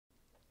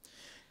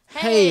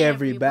Hey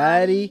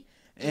everybody,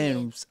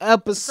 and It's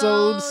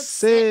episode episode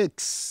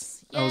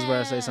 6. I was about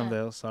to say Yeah. something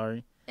else,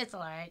 sorry. It's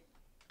alright.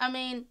 I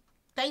mean,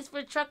 thanks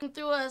for trucking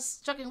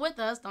with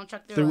us. Don't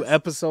truck through Through us.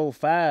 episode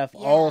 5,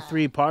 all Yeah.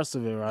 3 parts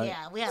of it, right?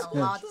 Yeah, we had a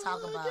lot to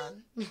talk about.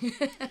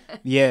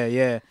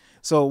 Yeah.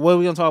 So what are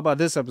we going to talk about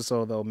this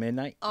episode though,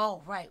 Midnight?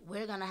 Oh, right.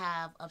 We're going to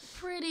have a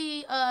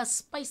pretty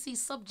spicy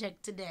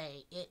subject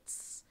today.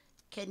 It's,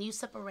 can you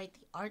separate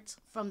the art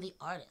from the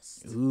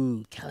artist?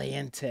 Ooh,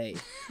 caliente.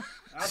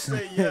 I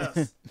say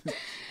yes.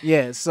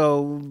 Yeah,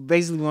 so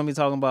basically what we're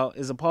talking about,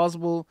 is it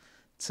possible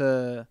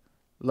to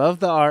love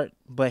the art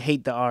but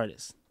hate the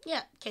artist?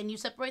 Yeah, can you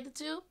separate the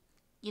two?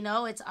 You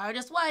know, it's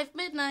artist wife,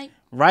 Midnight,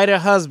 Writer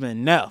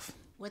husband, Neff.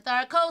 with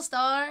our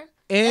co-star,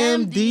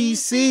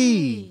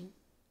 MDC.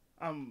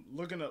 I'm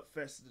looking up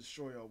Fast to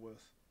Destroy Y'all with.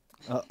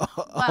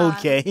 Wow,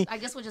 Okay. I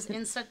guess we'll just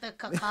insert the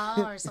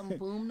caca or some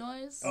boom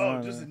noise.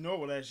 Oh, just ignore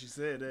what I actually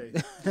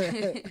said,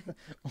 hey.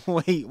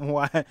 Wait,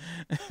 why? I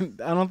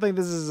don't think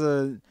this is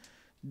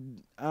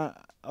well,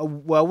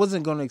 I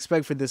wasn't going to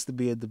expect for this to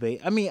be a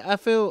debate. I mean, I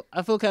feel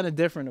kind of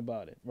different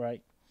about it,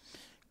 right?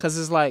 Because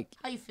it's like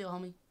How you feel,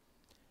 homie?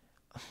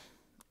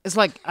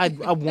 I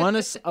want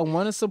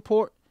to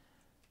support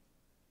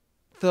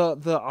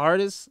the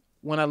artist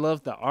when I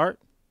love the art,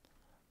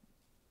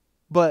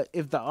 but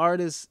if the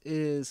artist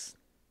is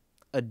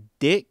a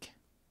dick,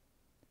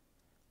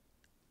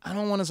 I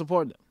don't want to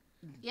support them.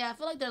 Yeah, I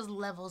feel like there's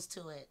levels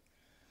to it.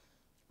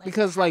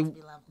 Because, there has like, to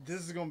be levels.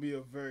 This is going to be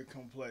a very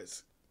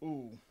complex.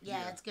 Ooh.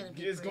 Yeah, it's gonna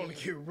be It's going to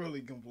pretty. get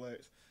really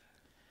complex.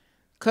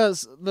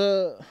 Because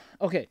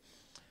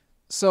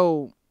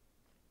so,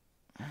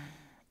 You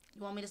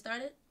want me to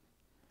start it?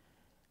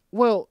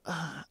 well,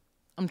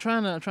 I'm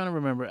trying to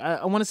remember.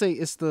 I want to say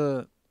it's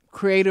the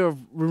creator of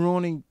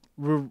Rurouni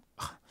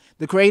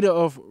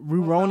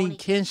Rurouni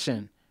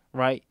Kenshin,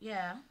 right?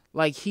 Yeah.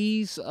 Like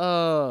he's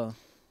a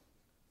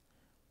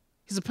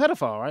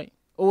pedophile, right?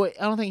 Oh wait,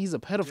 I don't think he's a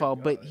pedophile,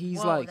 Dear but God. he's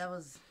Whoa, like that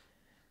was.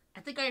 I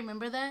think I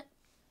remember that.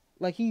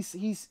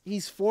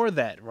 he's for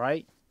that,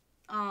 right?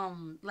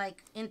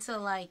 Like into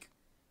like.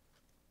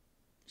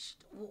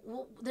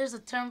 There's a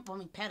term for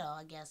me, pedo,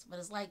 I guess, but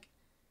it's like.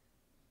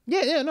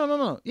 Yeah,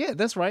 no. Yeah,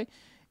 that's right.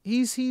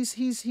 He's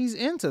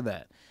into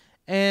that.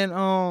 And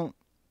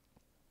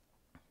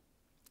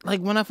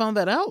like when I found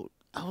that out,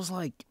 I was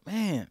like,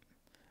 man,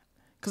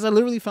 cuz I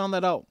literally found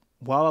that out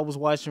while I was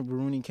watching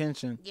Rurouni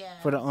Kenshin Yeah.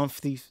 for the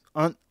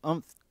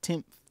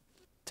umpteenth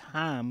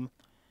time.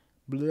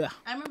 Blah.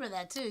 I remember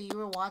that too. You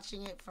were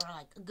watching it for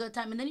like a good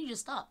time, and then you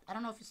just stopped. I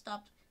don't know if you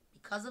stopped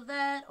because of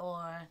that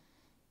or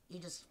you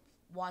just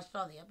watched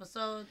all the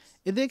episodes.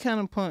 It did kind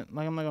of put,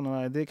 like I'm not going to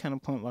lie, it did kind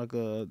of put like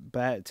a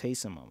bad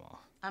taste in my mouth.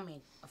 I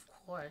mean, of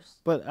course.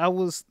 But I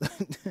was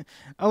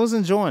I was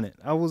enjoying it.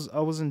 I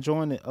was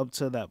enjoying it up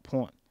to that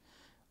point.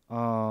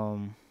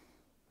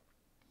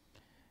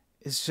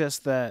 It's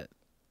just that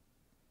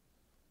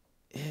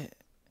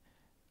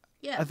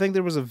Yeah. I think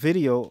there was a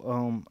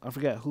video, I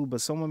forgot who,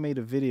 but someone made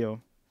a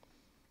video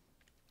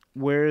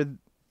where, you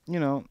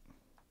know,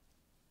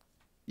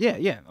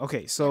 okay, Yeah,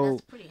 so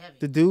that's pretty heavy.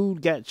 the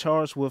dude got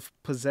charged with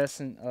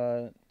possessing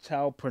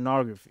child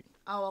pornography.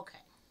 Oh, okay.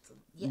 So,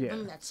 yeah. Yeah,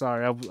 Bring that.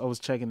 sorry, I was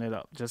checking it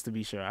up just to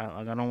be sure.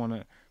 I don't want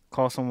to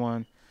call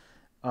someone,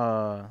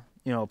 a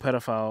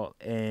pedophile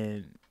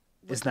and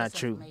with it's not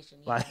true. misinformation,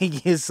 yeah.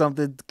 Like it's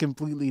something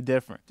completely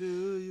different.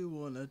 Do you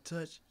want to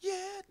touch?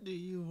 Yeah, do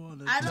you want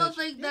to touch? I don't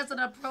think that's an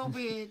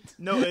appropriate.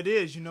 No, it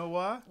is. You know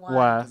why?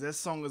 Why? Because that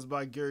song is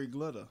by Gary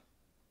Glitter.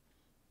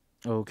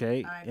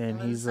 Okay, All right, and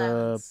fill in he's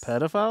silence. a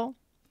pedophile.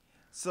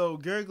 So,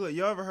 Gary Glitter,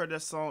 y'all ever heard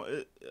that song?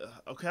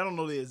 Okay, I don't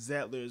know the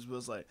exact lyrics, but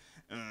it's like,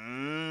 hey,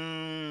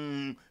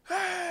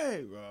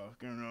 rock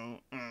and roll.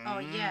 Oh,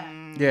 yeah.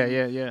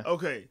 Yeah.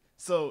 Okay,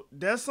 so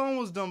that song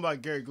was done by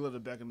Gary Glitter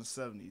back in the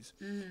 70s.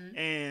 Mm-hmm.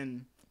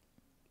 And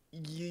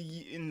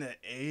in the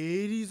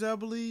 80s, I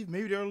believe,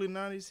 maybe the early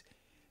 90s,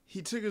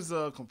 he took his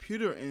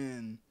computer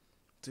in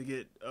to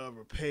get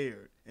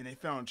repaired, and they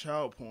found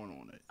child porn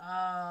on it.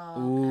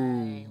 Oh,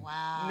 okay. Ooh.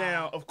 Wow.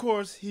 Now, of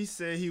course, he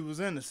said he was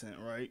innocent,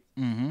 right?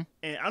 Mm-hmm.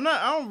 And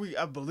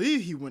I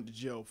believe he went to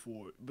jail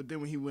for it. But then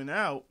when he went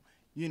out,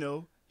 he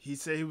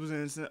said he was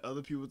innocent.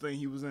 Other people think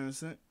he was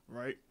innocent,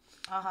 right?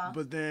 Uh-huh.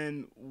 But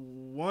then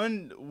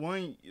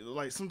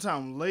like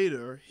sometime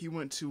later, he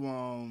went to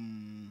I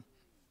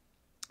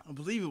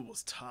believe it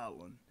was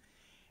Thailand,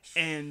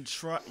 and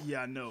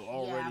I know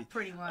already. Yeah,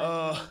 pretty much.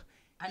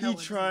 I know He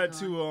what tried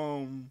you're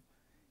doing.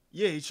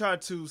 he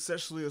tried to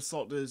sexually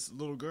assault this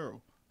little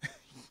girl.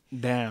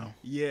 Down.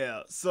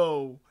 Yeah,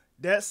 so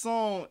that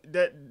song,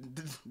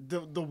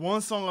 the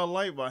one song I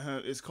like by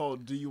him is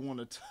called "Do You Want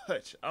to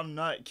Touch." I'm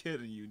not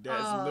kidding you.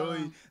 That's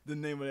literally the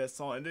name of that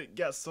song, and it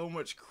got so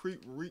much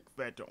creep reek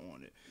factor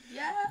on it.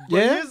 Yeah. But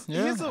Yeah, I can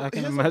here's a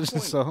imagine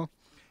point. so.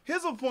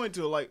 Here's a point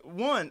to it. Like,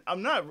 one,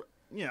 I'm not,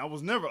 I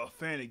was never a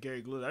fan of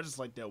Gary Glitter. I just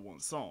like that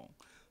one song.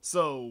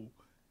 So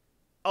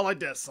I like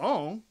that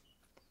song.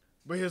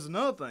 But here's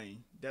another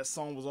thing. That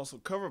song was also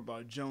covered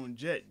by Joan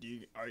Jett.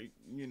 If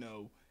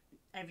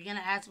you're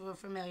gonna ask if we're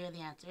familiar, the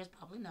answer is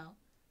probably no.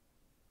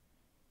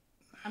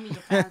 I mean,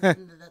 your fans,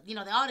 and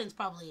the audience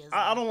probably is.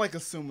 I don't like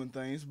assuming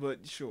things,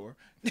 but sure.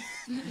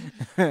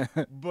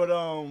 But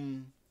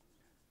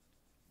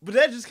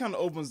that just kind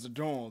of opens the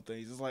door on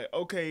things. It's like,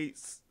 okay,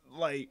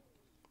 like,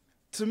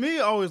 to me,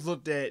 I always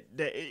looked at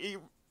that.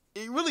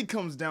 It really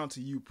comes down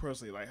to you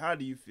personally. Like, how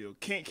do you feel?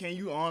 Can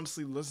you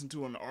honestly listen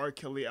to an R.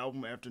 Kelly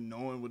album after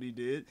knowing what he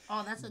did?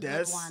 Oh, that's a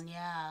good one.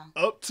 Yeah.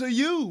 Up to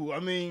you. I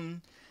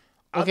mean,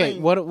 okay.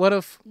 What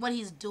if what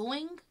he's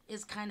doing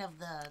is kind of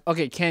the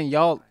okay? Can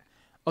y'all?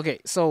 Okay,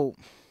 so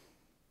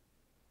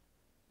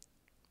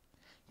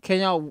can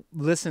y'all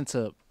listen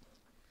to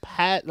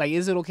past? Like,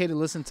 is it okay to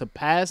listen to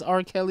past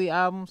R. Kelly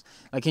albums?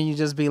 Like, can you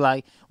just be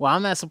like, well,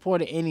 I'm not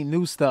supporting any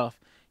new stuff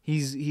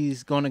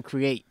he's gonna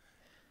create.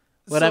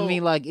 But I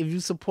mean, like, if you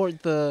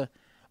support or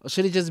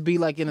should it just be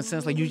like, in a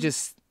sense, like you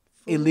just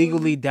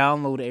illegally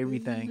download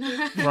everything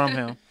from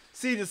him?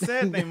 See, the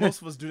sad thing,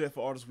 most of us do that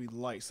for artists we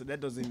like, so that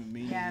doesn't even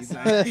mean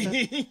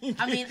anything.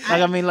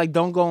 I mean, like,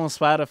 don't go on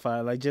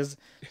Spotify. Like, just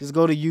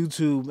go to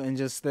YouTube and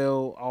just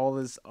steal all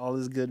this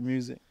good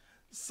music.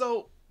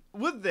 So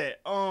with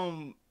that,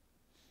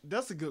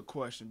 that's a good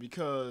question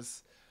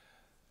because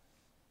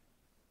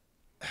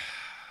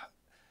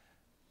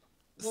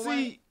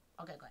okay,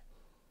 go ahead.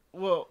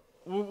 Well,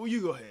 you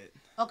go ahead.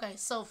 Okay,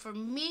 so for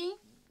me,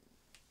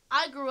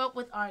 I grew up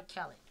with R.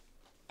 Kelly,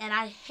 and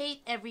I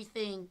hate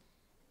everything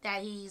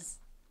that he's,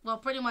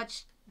 pretty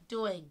much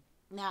doing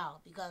now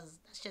because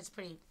that shit's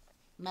pretty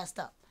messed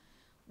up.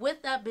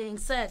 With that being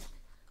said,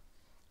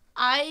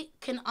 I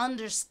can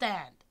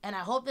understand, and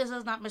I hope this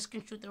is not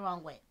misconstrued the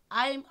wrong way.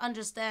 I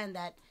understand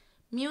that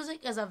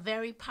music is a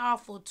very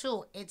powerful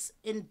tool. It's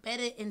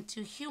embedded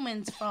into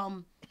humans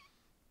from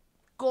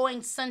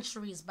going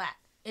centuries back.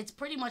 It's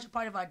pretty much a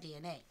part of our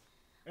DNA.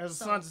 As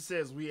the scientist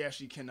says, we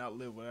actually cannot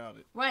live without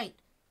it. Right.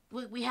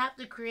 We have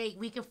to create.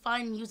 We can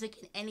find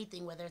music in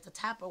anything, whether it's a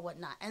tap or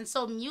whatnot. And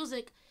so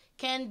music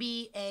can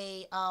be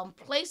a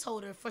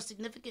placeholder for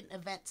significant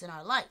events in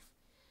our life.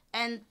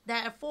 And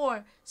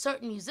therefore,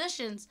 certain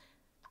musicians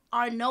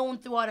are known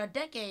throughout a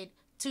decade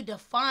to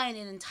define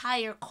an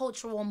entire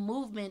cultural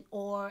movement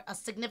or a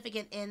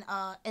significant in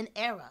an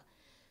era.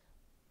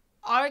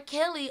 R.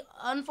 Kelly,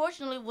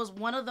 unfortunately, was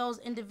one of those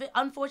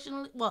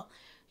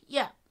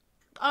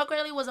R.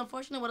 Kelly was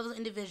unfortunately one of those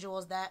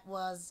individuals that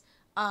was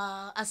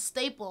a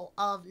staple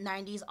of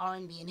 90s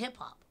R&B and hip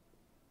hop.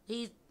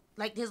 He's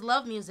like his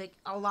love music.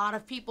 A lot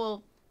of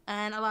people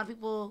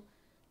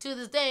to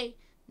this day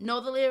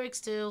know the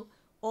lyrics to,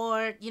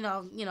 or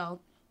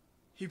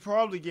He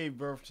probably gave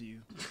birth to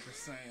you.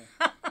 Just saying.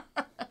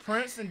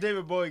 Prince and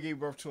David Bowie gave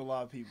birth to a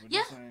lot of people.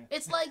 Yeah, just saying.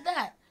 it's like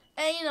that,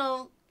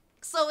 and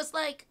so it's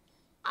like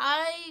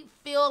I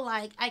feel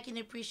like I can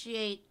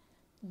appreciate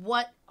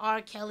what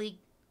R. Kelly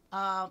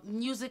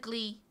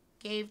musically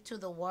gave to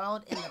the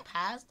world in the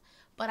past,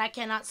 but I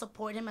cannot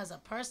support him as a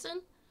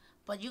person.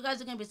 But you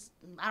guys are gonna be,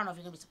 I don't know if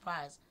you're gonna be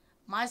surprised.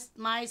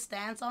 My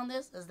stance on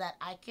this is that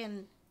I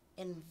can,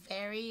 in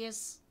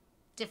various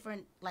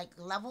different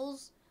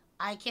levels,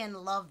 I can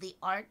love the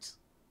art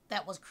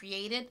that was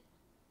created,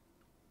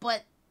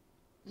 but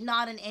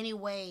not in any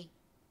way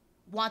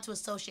want to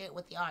associate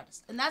with the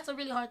artist. And that's a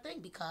really hard thing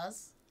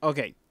because...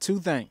 Okay, two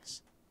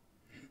things.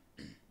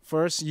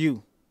 First,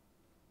 you.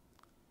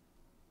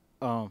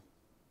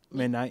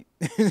 Midnight.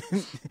 It's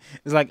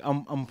like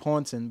I'm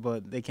pointing,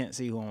 but they can't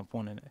see who I'm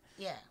pointing at.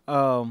 Yeah.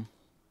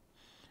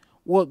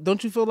 Well,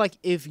 don't you feel like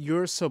if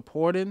you're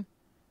supporting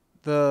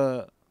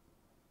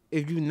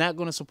if you're not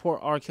going to support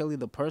R. Kelly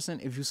the person,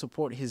 if you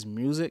support his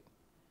music,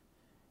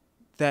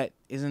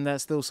 isn't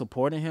that still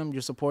supporting him?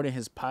 You're supporting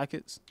his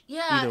pockets.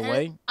 Yeah. Either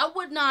way. I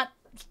would not,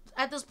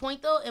 at this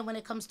point though, and when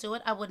it comes to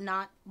it, I would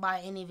not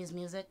buy any of his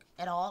music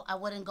at all. I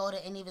wouldn't go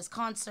to any of his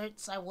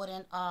concerts. I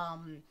wouldn't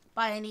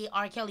buy any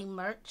R. Kelly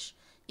merch,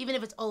 even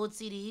if it's old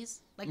CDs.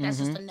 That's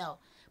just a no.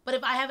 But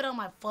if I have it on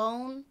my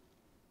phone,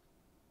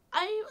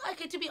 I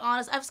could, to be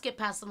honest, I've skipped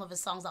past some of his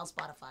songs on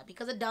Spotify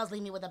because it does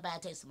leave me with a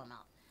bad taste in my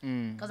mouth.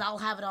 Because I'll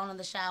have it on in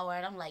the shower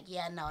and I'm like,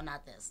 yeah, no,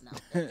 not this, no.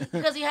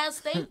 Because he has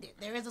stained it.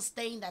 There is a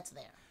stain that's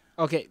there.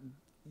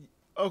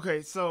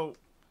 Okay, so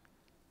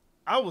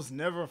I was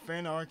never a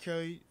fan of R.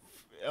 Kelly,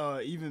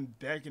 even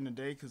back in the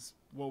day, because,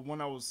 when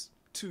I was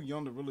too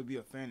young to really be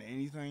a fan of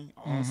anything,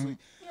 honestly.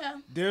 Yeah.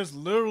 There's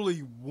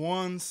literally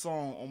one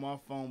song on my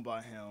phone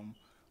by him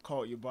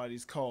called Your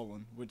Body's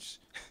Calling, which...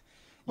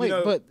 Wait,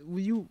 but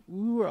we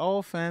were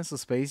all fans of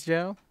Space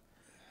Jam?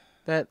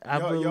 That I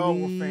believe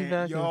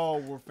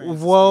y'all were fans.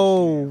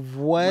 Whoa, of Space Jam.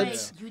 What?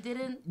 Wait,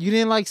 you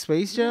didn't like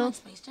Space Jam? You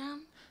didn't like Space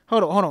Jam?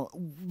 Hold on.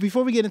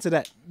 Before we get into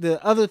that,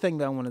 the other thing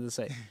that I wanted to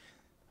say.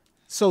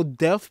 So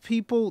deaf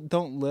people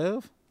don't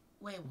live?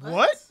 Wait,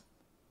 what?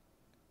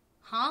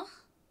 Huh?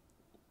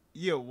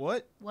 Yeah,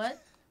 what?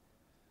 What?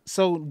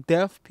 So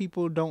deaf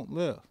people don't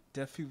live.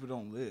 Deaf people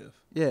don't live?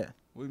 Yeah.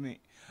 What do you mean?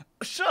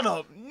 Shut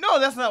up. No,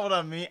 that's not what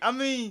I mean. I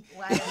mean,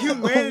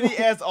 humanity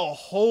as a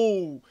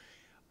whole.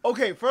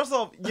 Okay, first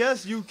off,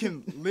 yes, you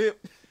can live.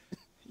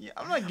 Yeah,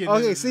 I'm not getting.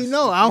 Okay, into see, this.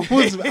 no,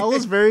 I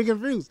was very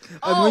confused.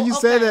 And when you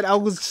said okay. that, I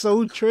was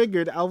so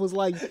triggered. I was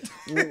like,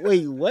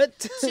 wait, what?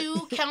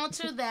 To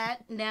counter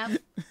that, Neff,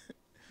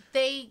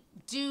 they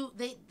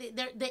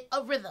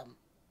a rhythm.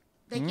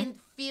 They can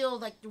feel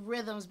like the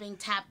rhythms being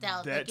tapped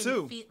out. That they can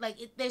too. Feel, like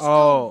there's still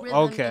Oh, rhythm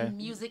okay. in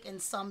music in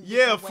some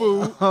Yeah, different fool.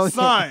 way. Okay.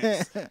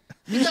 Science.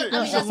 You should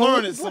that's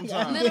learn it what-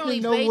 sometime. Literally,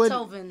 know what-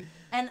 Beethoven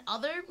and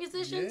other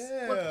musicians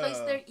would place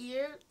Yeah. their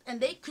ear,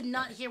 and they could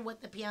not hear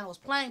what the piano was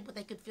playing, but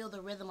they could feel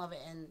the rhythm of it.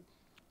 And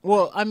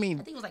Well, I I mean,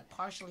 think it was like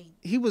partially.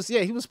 he was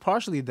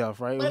partially deaf,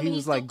 right? But I mean, he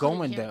was still like couldn't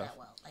going hear deaf. that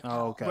well, like, at Oh,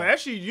 all. okay. But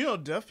actually, you know,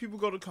 deaf people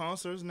go to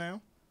concerts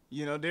now.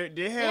 You know, they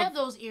They have. have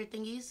those ear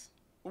thingies.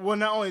 Well,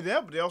 not only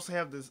that, but they also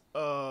have this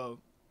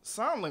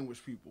sign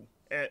language people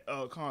at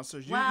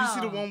concerts. You see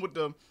the Wow. one with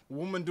the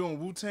woman doing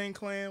Wu-Tang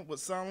Clan with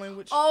sign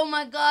language? Oh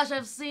my gosh,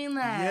 I've seen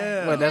that.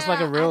 Yeah. Wait, that's like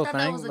a I real thought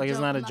that thing? was a Like, it's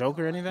joke, not a I'm joke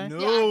or gonna lie. anything?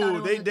 Yeah, I thought No,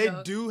 it was they a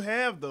joke. do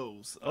have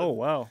those. Oh,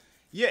 wow.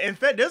 Yeah, in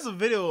fact, there's a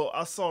video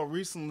I saw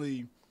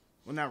recently.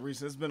 Well, not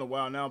recent. It's been a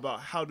while now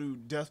about how do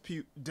deaf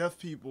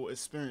people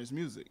experience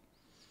music.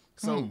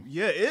 So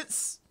yeah,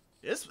 it's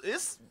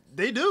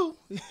they do.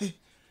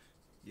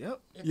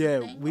 Yep. It's a Yeah,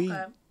 thing? we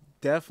Okay.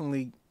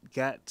 definitely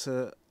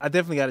I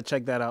definitely got to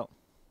check that out.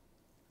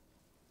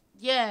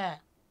 Yeah.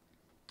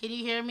 Can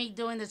you hear me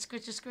doing the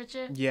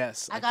scritcher?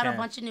 Yes, I got can. a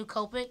bunch of new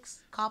Copics,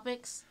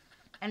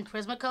 and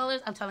Prismacolors.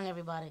 I'm telling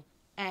everybody.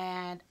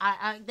 And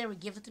I they were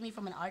gifted to me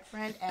from an art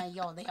friend, and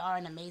yo, they are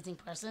an amazing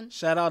person.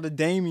 Shout out to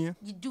Damien.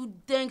 You do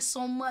thanks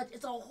so much.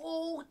 It's a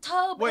whole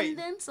tub Wait, and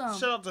then some.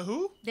 shout out to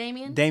who?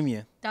 Damien.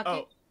 Damien. Duck Oh,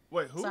 it.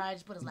 wait, who? Sorry, I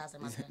just put his last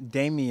name out there.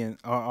 Damien,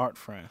 our art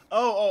friend.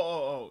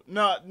 Oh.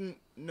 No,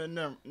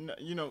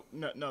 you know,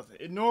 nothing.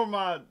 Ignore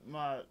my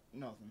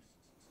nothing.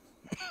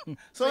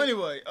 So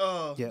anyway,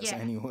 Yes, Yeah.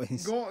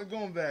 anyways.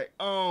 going back,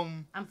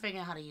 I'm figuring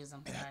out how to use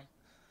them. Sorry.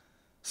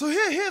 so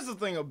here's the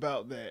thing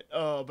about that.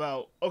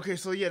 Okay,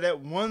 so yeah, that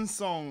one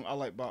song I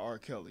like by R.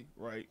 Kelly,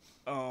 right?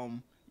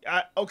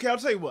 I'll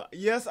tell you what.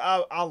 Yes,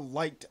 I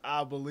liked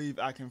 "I Believe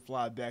I Can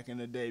Fly" back in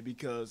the day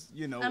because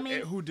you know I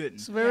mean- who It's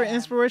didn't? a very Yeah.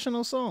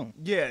 inspirational song.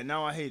 Yeah,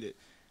 now I hate it.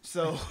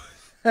 So,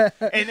 and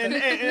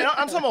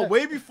I'm talking about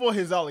way before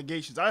his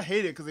allegations. I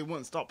hate it because they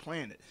wouldn't stop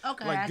playing it.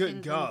 Okay, like I good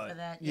can God. go for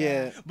that.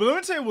 Yeah. But let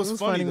me tell you It what's was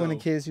funny funny though. when the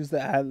kids used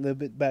to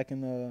ad-lib it back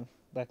in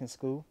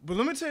school. But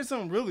let me tell you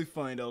something really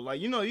funny though.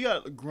 Like, you know, you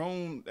got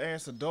grown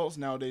ass adults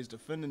nowadays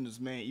defending this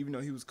man, even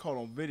though he was caught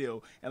on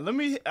video. And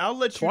I'll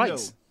let you know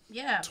Twice.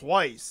 Yeah.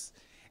 twice.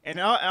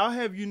 And I'll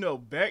have you know,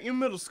 back in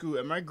middle school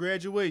at my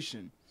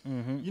graduation,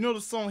 you know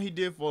the song he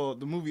did for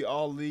the movie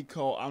Ali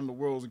called "I'm the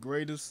World's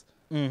Greatest."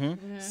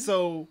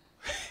 So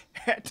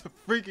at the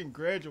freaking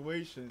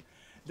graduation,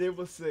 they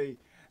would say,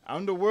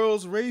 "I'm the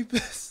world's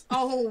rapist."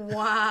 Oh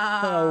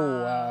wow.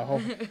 Oh,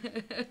 wow.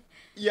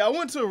 Yeah, I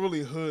went to a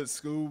really hood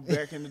school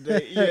back in the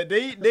day. Yeah,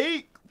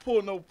 they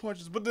pulled no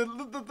punches. But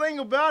the thing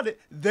about it,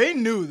 they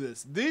knew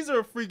this. These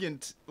are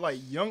freaking like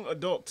young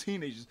adult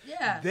teenagers.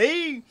 Yeah.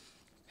 They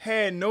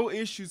had no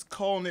issues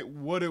calling it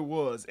what it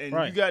was. And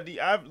Right. you got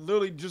I've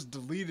literally just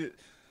deleted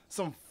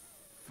some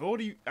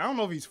 40. I don't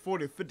know if he's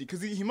 40 or 50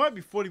 because he might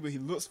be 40, but he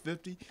looks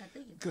 50. I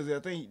think it's- Because I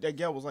think that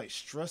guy was like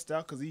stressed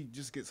out because he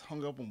just gets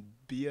hung up on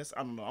BS.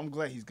 I don't know. I'm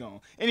glad he's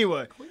gone.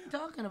 Anyway, What are you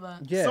talking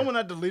about? Yeah. someone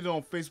I deleted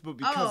on Facebook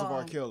because of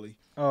R. Oh. Kelly.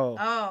 Oh.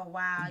 Oh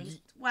wow.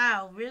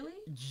 Wow, really?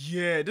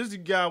 Yeah, this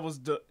guy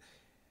was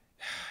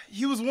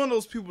he was one of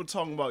those people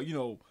talking about, you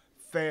know,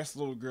 fast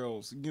little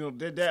girls. You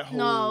know, that whole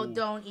No,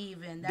 don't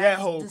even. that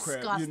That's whole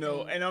disgusting. crap, you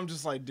know. And I'm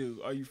just like, dude,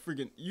 are you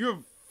freaking you're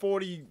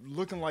 40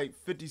 looking like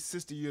 50,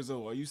 60 years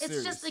old. Are you serious?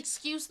 It's just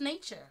excuse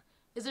nature.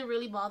 Is it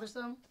really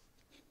bothersome?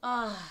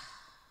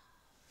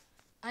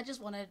 I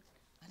just wanted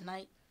a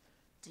night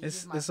to It's-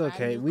 use my it's brand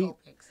okay. new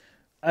Copics.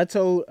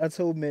 I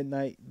told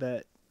Midnight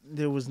that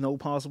there was no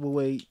possible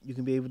way you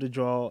can be able to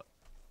draw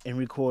and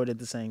record at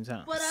the same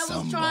time. But I was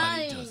Somebody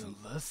trying.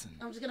 doesn't listen.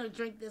 I'm just gonna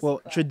drink this. Well,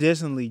 and cry.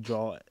 traditionally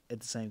draw at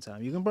the same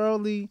time. You can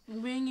probably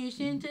Bring your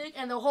Shintig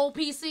and the whole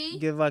PC.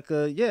 give like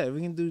we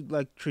can do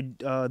like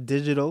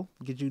digital,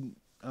 get you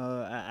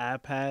an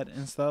iPad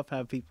and stuff,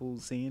 have people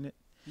seeing it.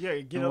 Yeah,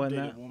 get And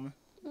updated, whatnot. woman.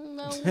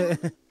 No,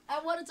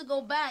 I wanted to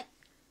go back,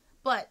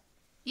 but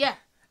yeah,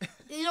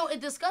 you know it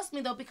disgusts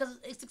me though because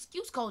it's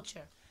excuse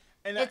culture.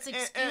 And It's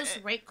excuse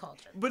rape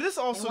culture. But this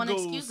They also want to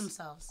goes excuse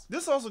themselves.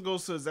 This also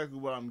goes to exactly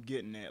what I'm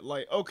getting at.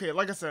 Like, okay,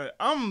 like I said,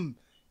 I'm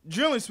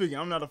generally speaking,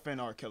 I'm not a fan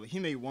of R. Kelly. He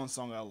made one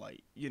song I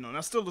like, you know, and I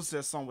still listen to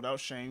that song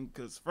without shame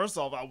because first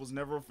off, I was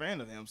never a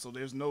fan of him, so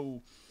there's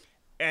no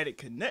added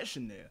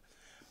connection there.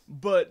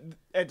 But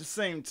at the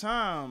same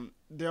time,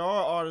 there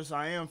are artists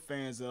I am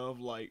fans of,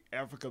 like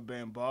Africa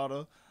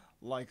Bambaataa,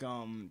 like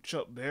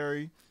Chuck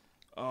Berry,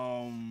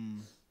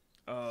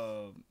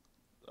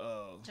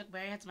 Chuck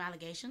Berry had some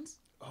allegations.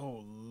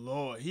 oh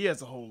Lord, he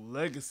has a whole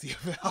legacy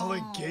of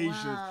allegations.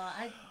 Oh,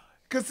 wow.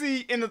 Cause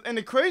see, and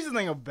the crazy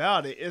thing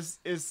about it is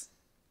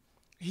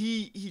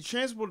he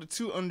transported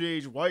two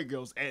underage white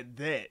girls at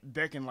that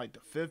back in like the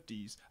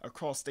 50s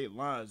across state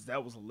lines.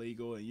 That was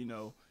illegal, and you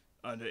know,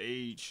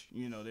 underage,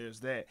 you know, there's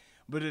that.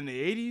 But in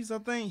the 80s, I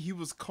think he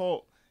was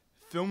caught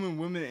filming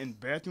women in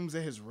bathrooms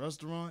at his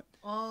restaurant.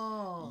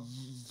 Oh.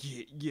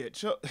 Yeah,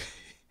 Chuck.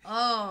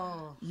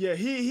 Oh. Yeah,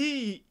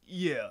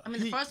 yeah. I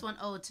mean, the first one,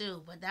 oh,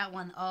 too, but that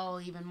one,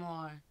 oh, even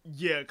more.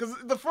 Yeah, because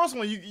the first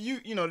one,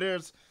 you know,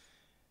 there's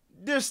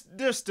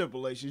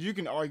stipulations. You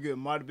can argue it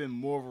might have been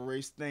more of a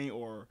race thing,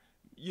 or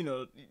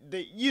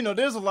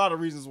there's a lot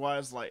of reasons why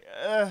it's like,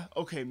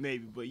 okay,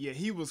 maybe, but yeah,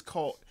 he was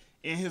caught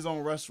in his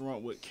own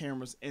restaurant with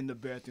cameras in the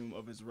bathroom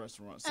of his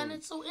restaurant. So, and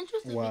it's so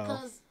interesting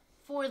because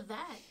for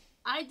that,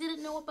 I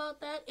didn't know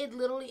about that. It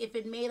literally, if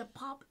it made a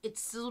pop, it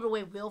sizzled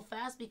away real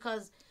fast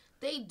because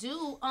they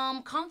do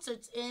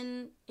concerts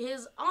in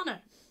his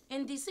honor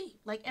in DC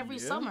like every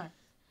summer.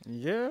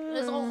 Yeah,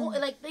 there's a whole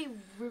like they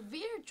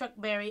revere Chuck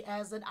Berry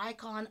as an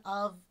icon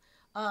of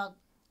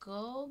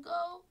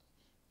go-go.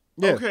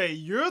 Yeah. Okay,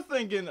 you're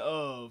thinking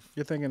of.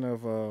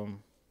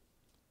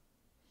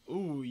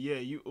 Ooh, yeah,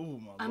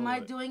 ooh, my Am Lord. I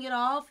doing it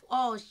off?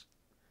 Oh.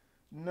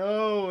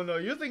 No,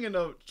 you're thinking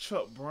of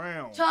Chuck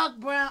Brown. Chuck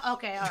Brown.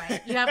 Okay, all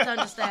right. You have to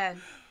understand.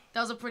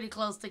 Those are pretty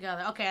close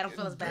together. Okay, I don't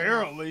feel as bad.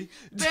 Barely.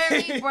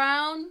 Berry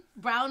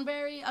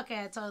Brownberry.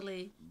 Okay, I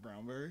totally.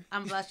 Brownberry.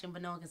 I'm blushing,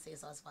 but no one can see it,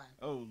 so it's fine.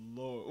 Oh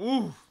Lord.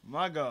 Ooh,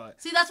 my God.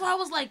 See, that's why I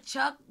was like,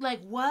 Chuck.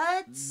 Like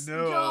what?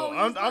 No, yo,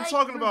 I'm like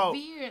talking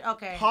revered. about.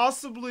 Okay.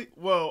 Possibly.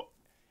 Well,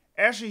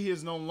 actually, he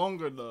is no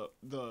longer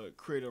the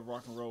creator of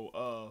rock and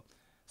roll.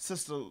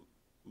 Sister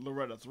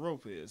Loretta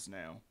Thrope is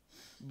now.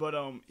 But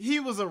he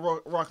was a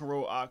rock and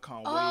roll icon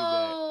way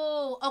back.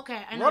 Oh,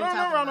 okay. I know what you're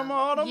talking around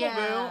about. automobile.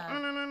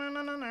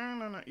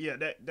 Yeah.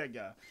 Yeah, that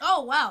guy.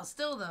 Oh wow,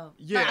 still though.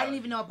 Yeah. Like, I didn't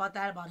even know about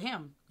that about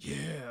him.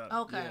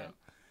 Yeah. Okay. Yeah.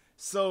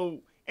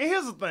 So, and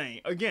here's the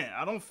thing. Again,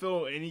 I don't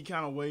feel any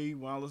kind of way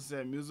when I listen to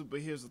that music, but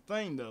here's the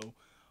thing though.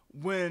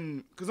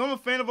 Because I'm a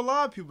fan of a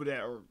lot of people that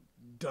are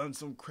done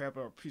some crap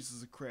or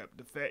pieces of crap.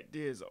 The fact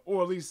is,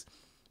 or at least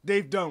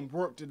they've done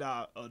work that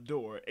I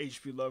adore.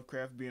 H.P.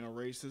 Lovecraft being a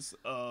racist.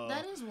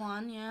 That is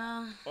one,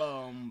 yeah.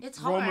 It's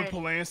Roman hard.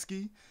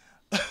 Polanski,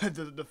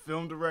 the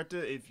film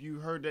director. If you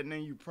heard that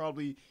name, you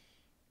probably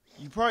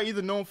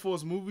either know him for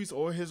his movies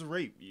or his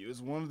rape. It's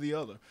one or the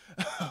other.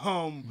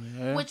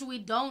 Which we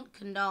don't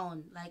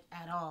condone, like,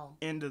 at all.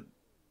 And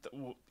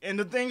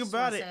the thing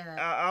about it,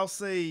 I'll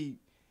say.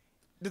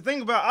 The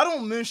thing about, I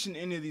don't mention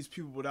any of these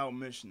people without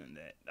mentioning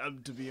that,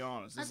 to be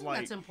honest. I It's think like,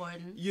 that's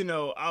important. You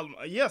know,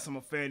 yes, I'm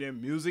a fan of their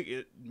music.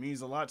 It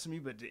means a lot to me,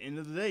 but at the end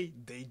of the day,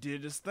 they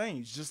did this thing.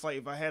 It's just like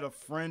if I had a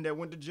friend that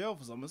went to jail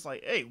for something, it's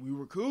like, hey, we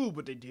were cool,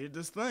 but they did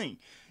this thing.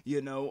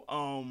 You know,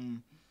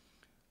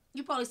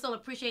 you probably still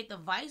appreciate the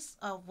vice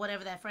of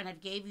whatever that friend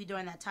had gave you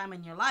during that time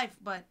in your life,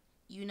 but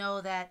you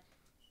know that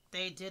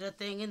they did a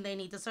thing and they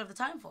need to serve the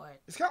time for it.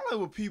 It's kind of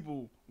like with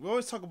people, we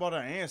always talk about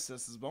our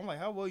ancestors, but I'm like,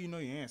 how well you know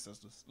your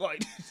ancestors?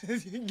 Like,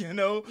 you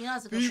know,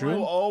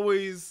 people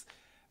always,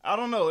 I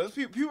don't know.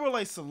 People are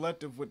like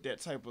selective with that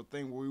type of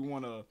thing where we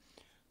want to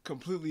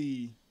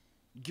completely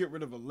get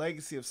rid of a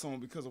legacy of someone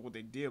because of what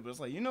they did. But it's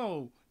like, you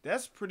know,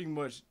 that's pretty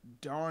much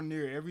darn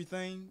near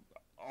everything,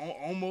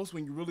 almost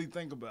when you really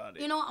think about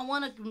it. You know, I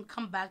want to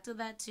come back to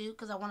that too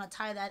because I want to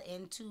tie that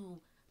into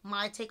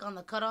my take on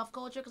the cutoff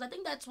culture because I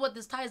think that's what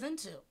this ties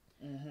into.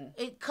 Mm-hmm.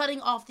 It cutting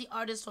off the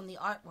artist from the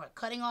artwork,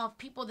 cutting off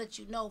people that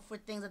you know for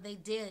things that they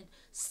did,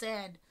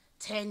 said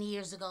 10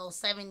 years ago,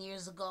 7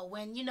 years ago.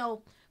 When, you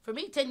know, for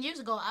me, 10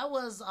 years ago, I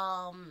was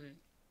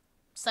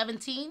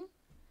 17.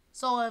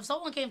 So if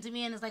someone came to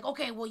me and is like,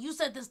 okay, well, you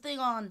said this thing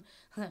on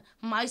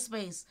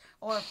MySpace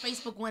or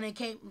Facebook when it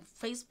came,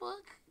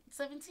 Facebook?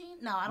 17?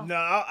 No, I don't. No,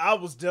 I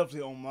was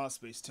definitely on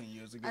MySpace 10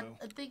 years ago.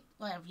 I think,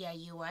 well, yeah,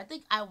 you were. I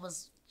think I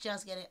was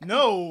just getting.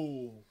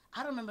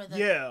 I don't remember that.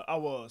 Yeah, I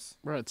was.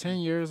 Bro, 10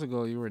 years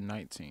ago, you were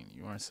 19.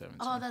 You weren't 17.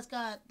 Oh, that's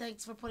God.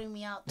 Thanks for putting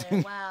me out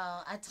there.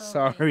 Wow. I totally.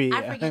 Sorry.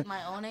 I forget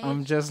my own age.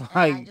 I'm just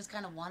like. I just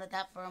kind of wanted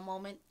that for a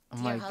moment. I'm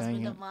Dear like,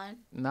 husband of mine.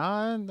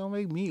 Nah, don't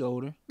make me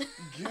older.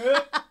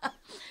 Yeah.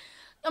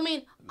 I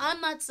mean, I'm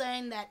not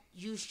saying that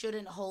you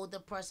shouldn't hold the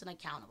person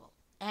accountable.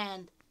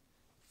 And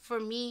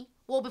for me,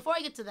 well, before I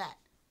get to that,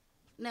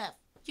 Neff,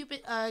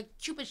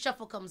 Cupid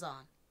Shuffle comes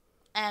on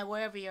at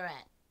wherever you're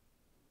at.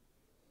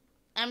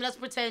 And let's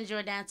pretend you're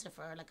a dancer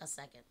for like a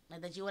second.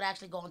 Like that you would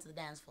actually go into the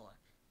dance floor.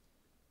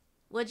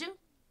 Would you?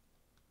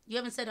 You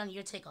haven't said on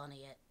your take on it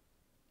yet.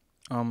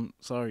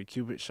 Sorry,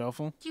 Cupid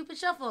Shuffle? Cupid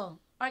Shuffle.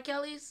 R.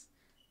 Kelly's.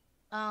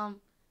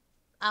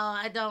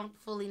 I don't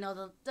fully know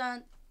the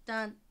dun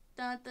dun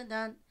dun dun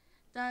dun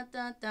dun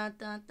dun dun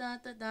dun dun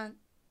dun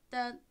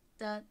dun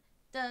dun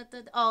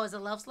dun. Oh, is it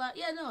Love Slide?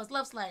 Yeah, no, it's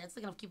Love Slide. I was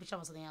thinking of Cupid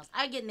Shuffle something else.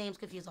 I get names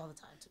confused all the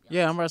time, to be honest.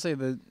 Yeah, I'm about to say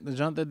the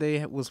jump that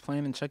they was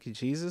playing in Chuck E.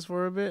 Cheese's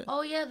for a bit.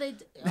 Oh yeah, they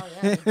did.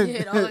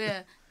 Oh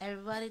yeah,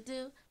 everybody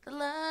do the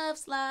Love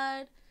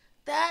Slide.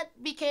 That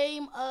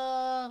became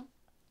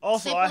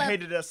Also, I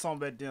hated that song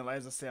back then. Like,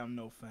 as I say, I'm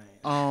no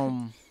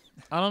fan.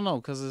 I don't know,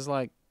 cause it's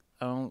like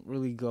I don't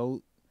really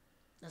go.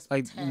 That's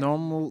like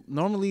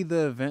normally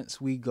the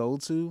events we go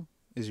to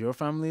is your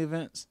family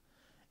events,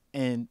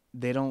 and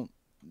they don't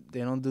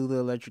don't do the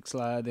electric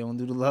slide. They don't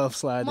do the love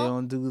slide. They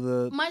don't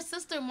do My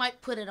sister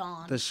might put it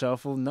on. the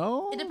shuffle.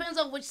 No, It depends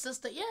on which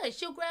sister. Yeah,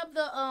 she'll grab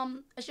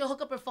the she'll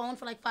hook up her phone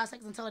for like 5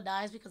 seconds until it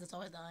dies because it's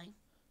always dying.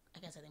 I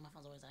guess I think my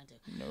phone's always dying too.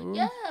 no,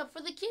 Yeah,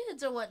 for the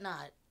kids or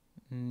whatnot.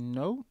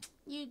 no.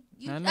 You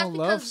Not that's no because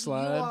love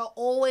slide. you are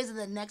always in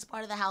the next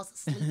part of the house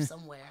asleep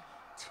somewhere.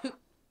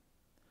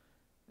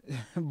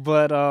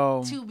 But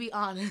To be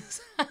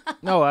honest.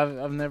 no,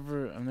 I've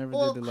never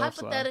Well, did the love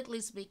slide.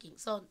 hypothetically speaking,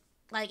 so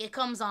like it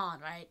comes on,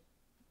 right?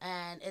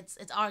 And it's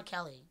R.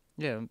 Kelly.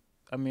 Yeah,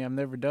 I mean I've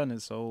never done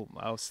it, so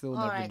I'll still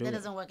All never right, do that it.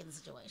 doesn't work in the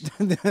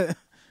situation.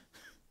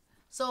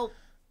 So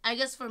I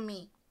guess for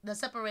me, the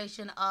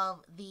separation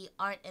of the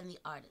art and the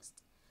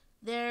artist.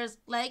 There's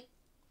like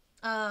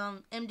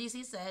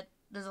MDC said,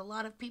 there's a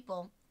lot of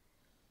people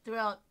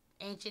throughout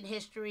ancient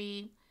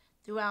history,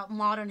 throughout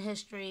modern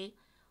history,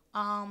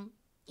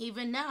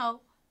 even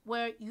now,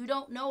 where you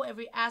don't know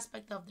every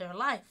aspect of their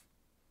life,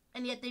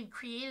 and yet they've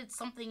created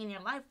something in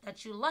your life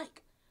that you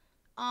like.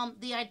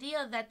 The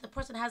idea that the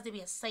person has to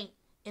be a saint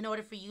in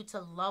order for you to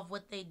love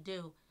what they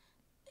do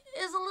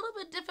is a little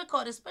bit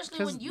difficult,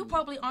 especially when you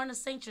probably aren't a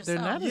saint yourself.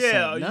 They're not a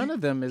Yeah, saint. None of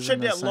them is Check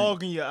a that saint.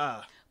 log in your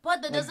eye.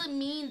 But that doesn't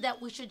mean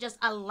that we should just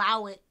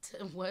allow it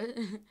to, what?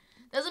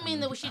 Doesn't mean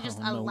that we should just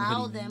I don't know what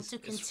allow he them means. to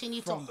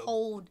continue to from the-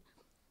 hold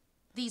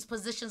these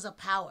positions of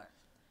power.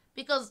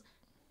 Because,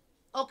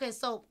 okay,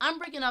 so I'm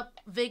bringing up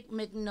Vic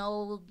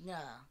Mignola.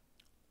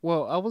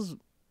 Well,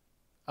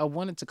 I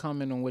wanted to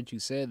comment on what you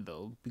said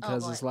though,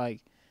 because go it's ahead.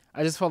 like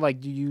I just felt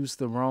like you used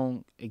the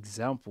wrong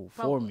example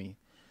for Probably. me.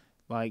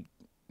 Like,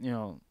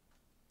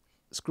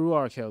 screw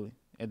R. Kelly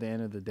at the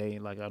end of the day.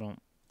 Like I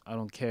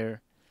don't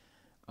care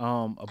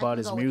about can his go without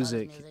his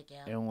music, music,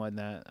 yeah. and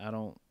whatnot. I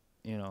don't,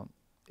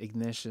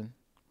 Ignition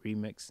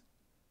remix.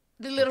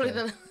 Literally,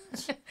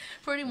 Okay.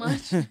 pretty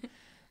much.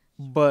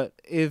 But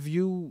if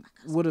you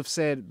would have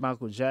said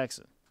Michael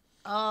Jackson,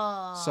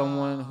 Oh.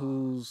 someone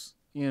whose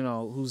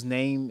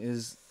name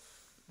is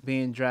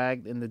being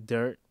dragged in the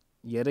dirt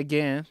yet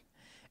again.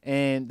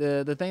 And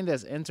the thing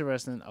that's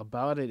interesting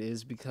about it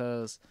is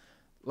because,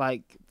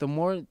 like, the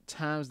more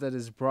times that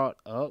is brought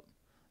up,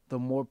 the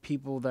more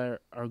people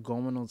that are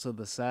going onto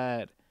the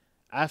side,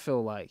 I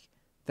feel like,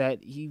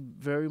 that he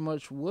very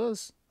much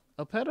was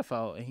a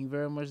pedophile and he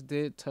very much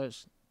did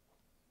touch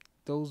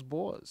those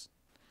boys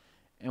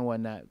and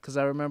whatnot. Because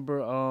I remember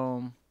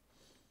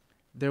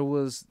there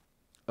was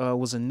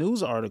a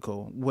news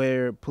article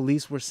where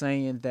police were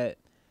saying that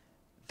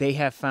they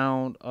have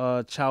found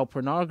child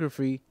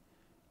pornography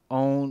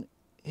on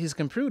his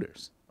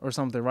computers or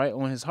something, right?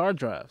 On his hard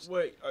drives.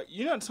 Wait,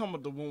 you're not talking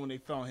about the one when they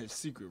found his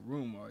secret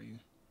room, are you?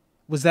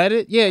 Was that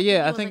it? Yeah,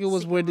 yeah. I was think like it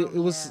was secret where room, it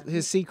was yeah.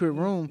 his secret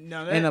room.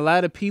 Now And that- a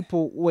lot of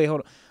people, wait,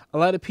 hold on. A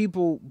lot of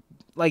people,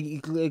 like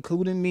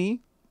including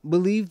me,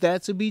 believed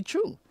that to be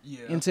true. Yeah.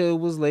 Until it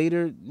was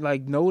later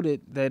like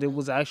noted that it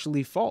was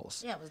actually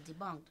false Yeah, it was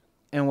debunked.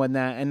 and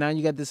whatnot. And now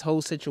you got this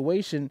whole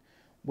situation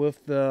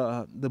with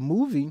the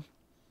movie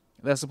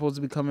that's supposed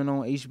to be coming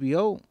on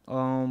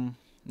HBO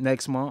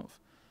next month.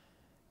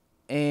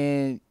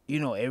 And,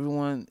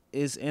 everyone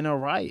is in a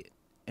riot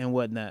and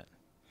whatnot.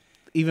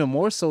 Even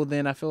more so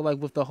than I feel like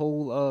with the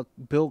whole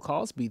Bill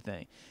Cosby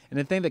thing. And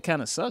the thing that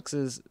kind of sucks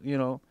is,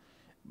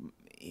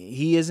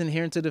 he isn't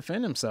here to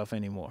defend himself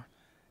anymore.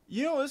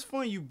 It's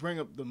funny you bring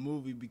up the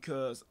movie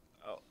because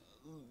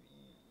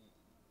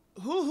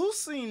who's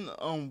seen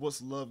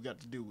What's Love Got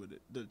to Do with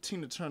It? The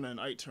Tina Turner and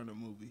Ike Turner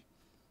movie.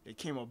 It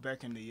came out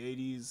back in the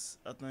 80s,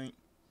 I think.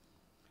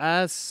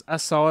 I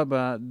saw it,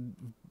 but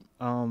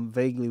I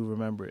vaguely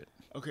remember it.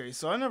 Okay,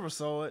 so I never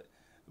saw it,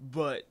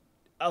 but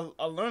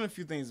I learned a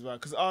few things about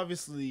it because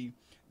obviously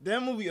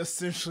that movie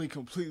essentially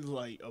completely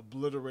like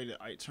obliterated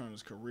Ike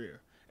Turner's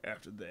career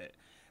after that.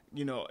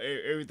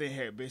 Everything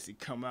had basically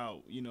come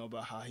out,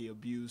 about how he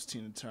abused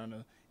Tina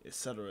Turner, et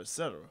cetera, et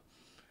cetera.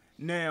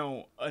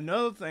 Now,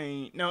 another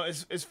thing,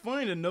 it's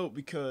funny to note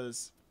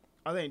because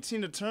I think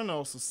Tina Turner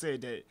also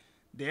said that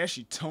they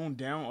actually toned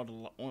down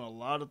on a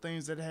lot of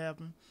things that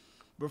happened.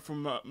 But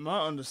from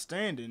my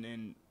understanding,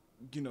 and,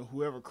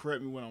 whoever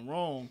correct me when I'm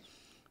wrong,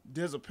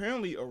 there's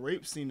apparently a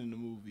rape scene in the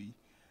movie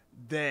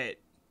that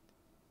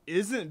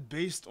isn't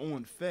based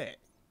on fact.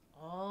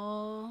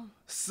 Oh.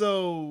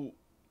 So,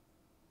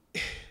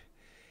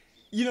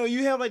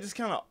 you have like this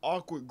kind of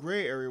awkward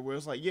gray area where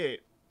it's like, yeah,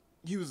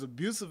 he was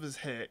abusive as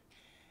heck,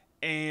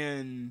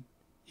 and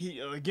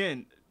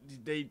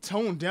they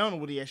toned down on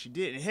what he actually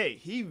did. And hey,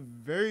 he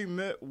very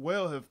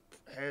well have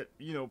had,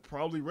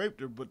 probably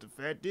raped her, but the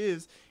fact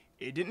is,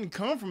 it didn't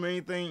come from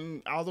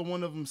anything either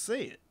one of them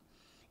said.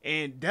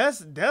 And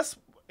that's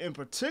in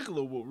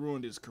particular what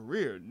ruined his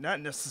career.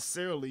 Not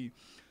necessarily,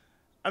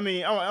 I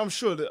mean, I'm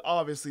sure that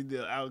obviously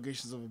the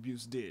allegations of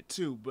abuse did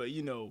too, but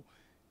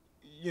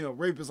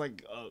rape is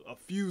like a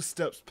few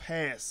steps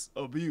past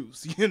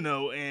abuse,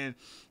 and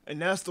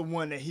that's the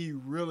one that he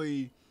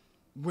really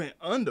went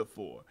under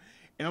for.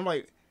 And I'm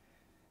like,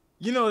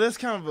 that's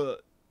kind of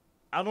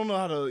I don't know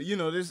how to,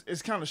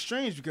 it's kind of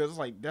strange because it's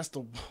like that's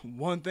the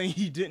one thing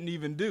he didn't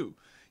even do,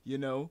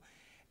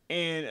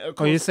 And of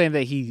Oh, you're course, saying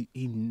that he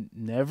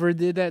never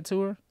did that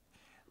to her,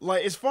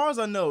 like as far as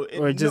I know,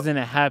 or it just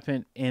didn't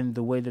happen in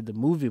the way that the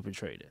movie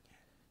portrayed it?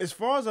 as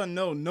far as I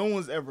know, no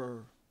one's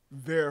ever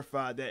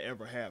verified that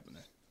ever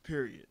happening.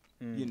 Period.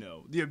 You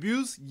know, the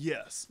abuse,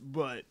 yes,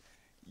 but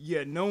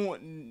yeah, no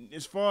one.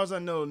 As far as I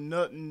know,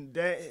 nothing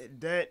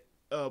that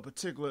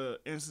particular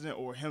incident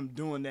or him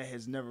doing that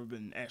has never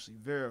been actually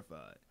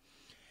verified.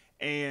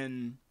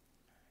 And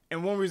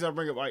one reason I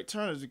bring up Ike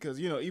Turner is because,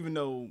 you know, even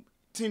though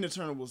Tina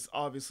Turner was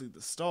obviously the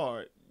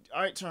star,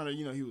 Ike Turner,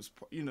 you know,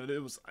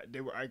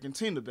 they were Ike and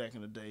Tina back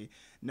in the day.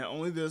 Not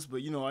only this,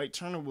 but you know, Ike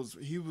Turner was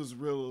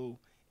real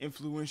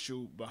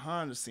influential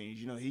behind the scenes.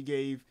 You know, he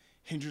gave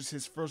Hendrix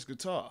his first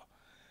guitar.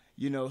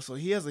 You know, so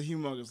he has a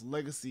humongous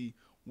legacy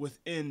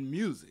within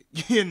music.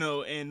 You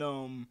know,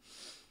 and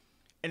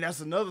that's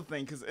another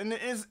thing, because and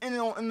at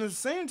the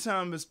same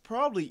time, it's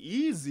probably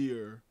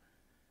easier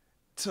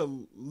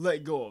to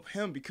let go of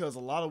him because a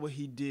lot of what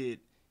he did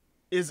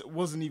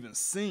wasn't even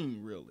seen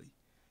really.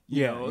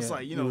 You know, it's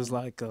like, you know, it was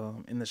like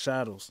in the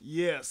shadows.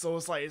 Yeah, so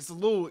it's like it's a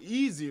little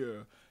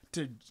easier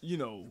to, you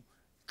know,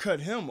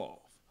 cut him off.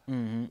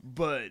 Mm-hmm.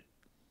 But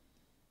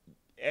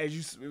as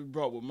you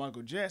brought with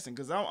Michael Jackson,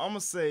 because I'm gonna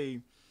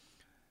say,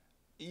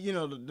 you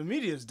know, the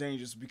media is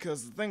dangerous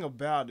because the thing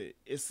about it,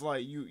 it's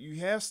like you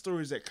have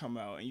stories that come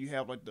out and you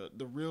have like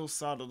the real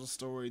side of the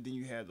story, then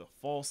you have the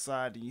false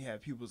side, then you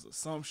have people's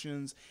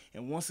assumptions,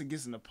 and once it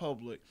gets in the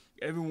public,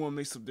 everyone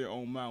makes up their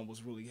own mind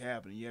what's really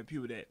happening. You have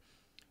people that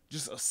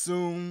just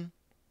assume.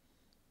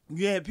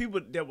 You had people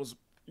that was,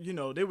 you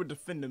know, they were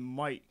defending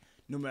Mike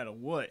no matter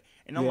what,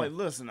 and I'm like,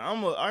 listen,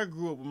 I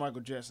grew up with Michael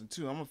Jackson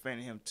too. I'm a fan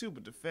of him too,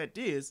 but the fact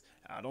is,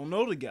 I don't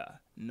know the guy.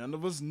 None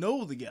of us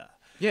know the guy.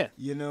 Yeah,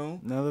 you know,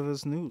 none of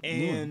us knew.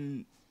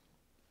 And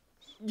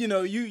you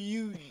know,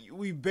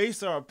 we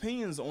base our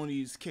opinions on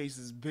these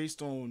cases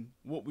based on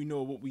what we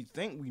know, what we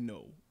think we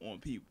know on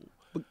people.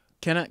 But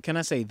can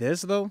I say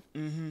this though?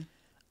 Mm-hmm.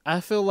 I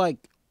feel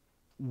like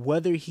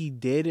whether he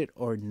did it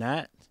or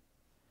not,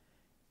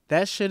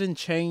 that shouldn't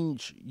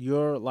change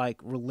your like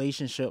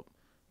relationship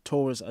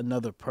towards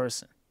another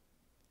person.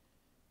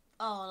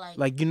 Oh,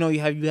 like you know, you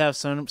have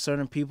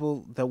certain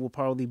people that will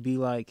probably be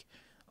like,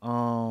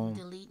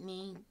 delete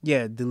me.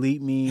 Yeah,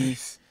 delete me.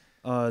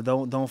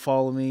 Don't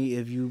follow me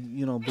if you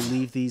know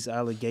believe these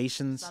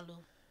allegations.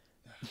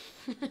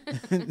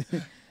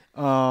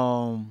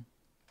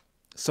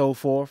 So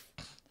forth.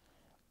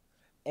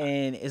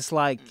 And it's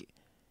like,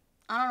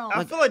 I don't know.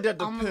 I feel like that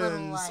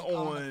depends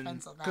on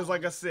because,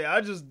 like I said,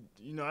 I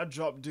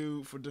dropped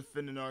dude for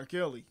defending R.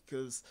 Kelly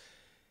because,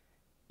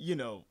 you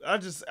know,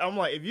 I'm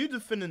like, if you're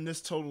defending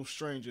this total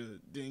stranger,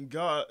 then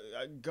God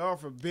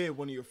forbid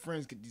one of your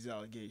friends get these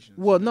allegations.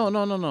 Well,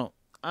 no.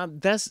 I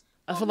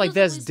feel like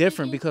that's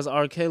different because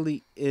R.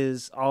 Kelly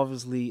is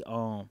obviously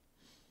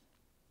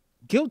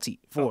guilty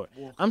for it.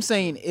 Well, I'm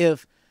saying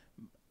if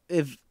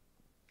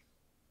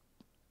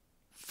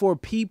for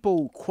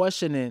people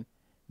questioning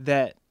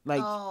that,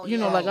 like,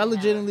 I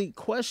legitimately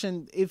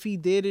question if he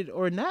did it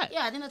or not.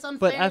 Yeah, I think that's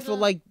unfair. But I feel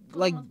like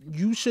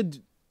you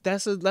should.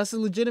 That's a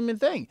legitimate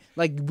thing.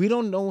 Like, we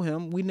don't know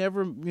him. We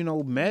never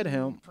met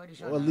him.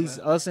 Sure or at least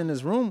us in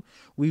this room,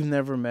 we've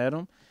never met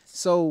him.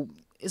 So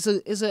it's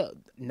a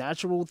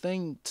natural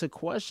thing to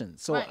question.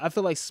 So I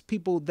feel like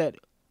people that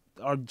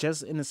are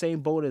just in the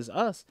same boat as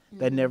us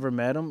that never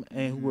met him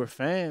and who were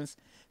fans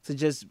to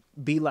just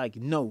be like,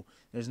 no,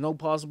 there's no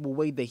possible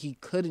way that he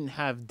couldn't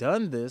have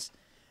done this.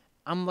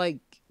 I'm like,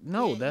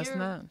 no, that's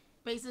not.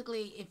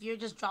 Basically, if you're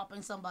just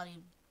dropping somebody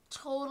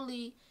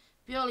totally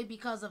purely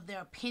because of their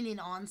opinion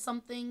on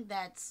something,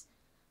 that's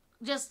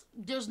just,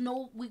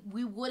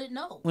 we wouldn't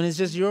know. When it's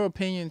just your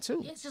opinion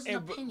too. Yeah, it's just an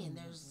opinion.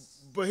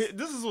 But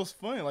this is what's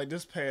funny, like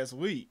this past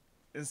week,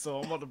 and so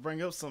I'm about to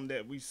bring up something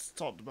that we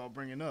talked about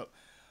bringing up.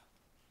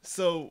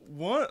 So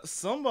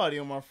somebody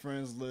on my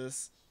friends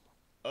list,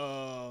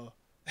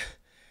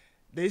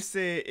 they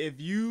said if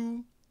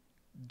you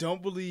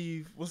don't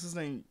believe, what's his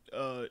name,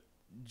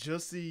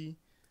 Jussie.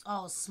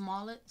 Oh,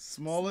 Smollett.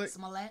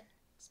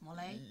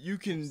 You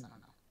can.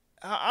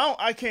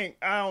 I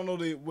don't know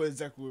what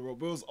exactly we wrote,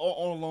 but it was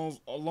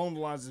along the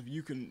lines of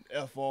you can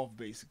F off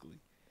basically.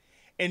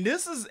 And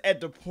this is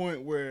at the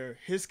point where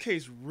his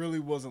case really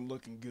wasn't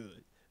looking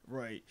good,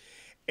 right?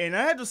 And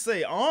I had to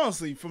say,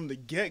 honestly, from the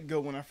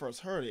get-go when I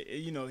first heard it,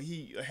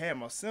 he had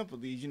my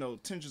sympathies.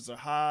 Tensions are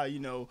high.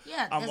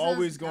 Yeah, I'm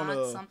always going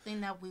to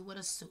something that we would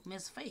assume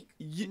is fake.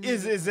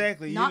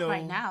 Exactly. Not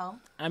right now.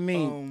 I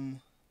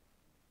mean,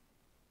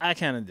 I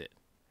kind of did.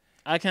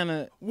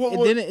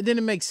 It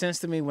didn't make sense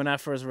to me when I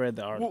first read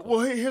the article.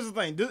 Well, here's the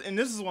thing, and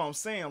this is what I'm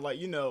saying. Like,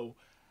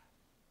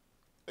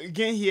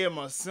 again, he had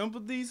my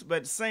sympathies, but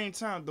at the same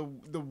time,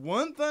 the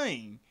one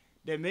thing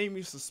that made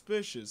me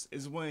suspicious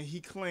is when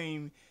he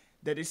claimed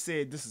that they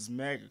said this is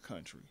MAGA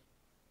country.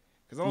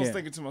 Because I was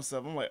thinking to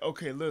myself, I'm like,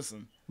 okay,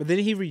 listen. But did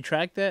he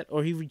retract that,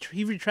 or he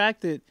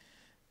retracted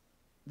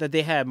that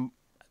they had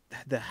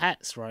the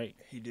hats, right?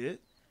 He did.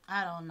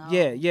 I don't know.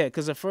 Yeah.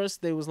 Because at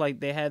first they was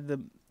like they had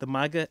the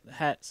MAGA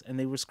hats and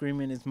they were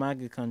screaming it's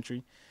MAGA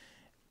country,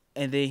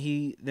 And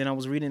then I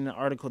was reading an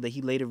article that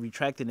he later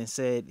retracted and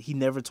said he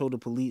never told the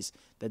police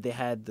that they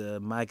had the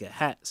MAGA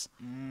hats.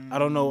 I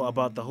don't know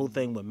about the whole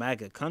thing with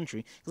MAGA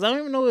country, because I don't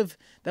even know if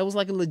that was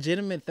like a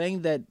legitimate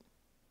thing that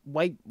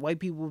white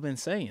people have been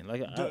saying.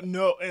 Like,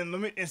 No,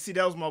 and see,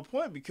 that was my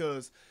point,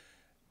 because,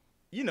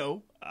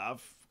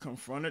 I've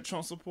confronted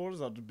Trump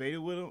supporters, I've debated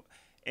with them,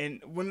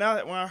 and when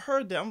I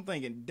heard that, I'm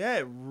thinking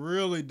that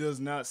really does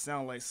not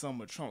sound like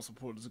something Trump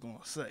supporters are gonna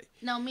say.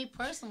 No, me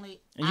personally,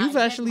 and you've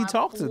actually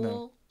talked to them.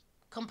 Full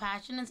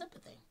compassion and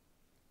sympathy.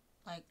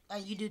 Like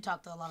you do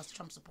talk to a lot of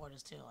Trump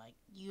supporters too. Like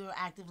you're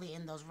actively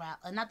in those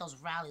not those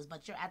rallies,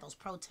 but you're at those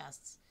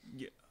protests.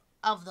 Yeah.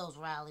 Of those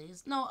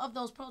rallies, no, of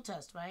those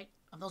protests, right?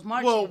 Of those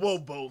marches. Well,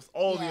 both,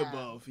 all the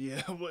above.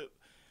 Yeah. But,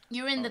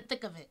 you're in the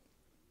thick of it.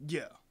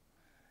 Yeah.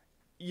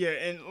 Yeah,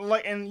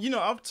 and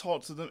I've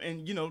talked to them,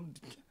 and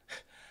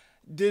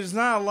there's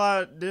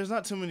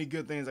not too many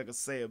good things I could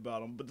say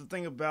about them. But the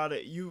thing about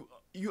it, you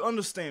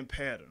understand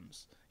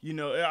patterns.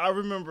 I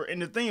remember,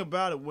 and the thing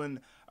about it,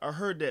 when I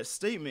heard that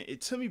statement, it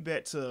took me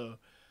back to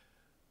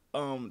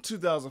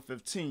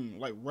 2015,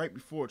 like right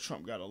before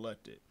Trump got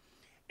elected.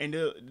 And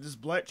this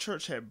black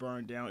church had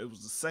burned down. It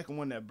was the second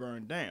one that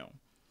burned down.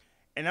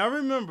 And I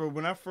remember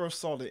when I first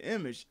saw the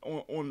image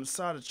on the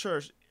side of the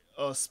church,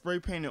 spray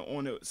painted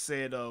on it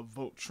said,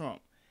 "Vote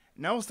Trump."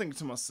 And I was thinking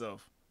to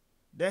myself,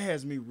 that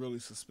has me really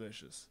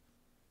suspicious.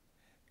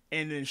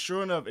 And then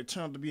sure enough, it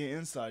turned out to be an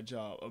inside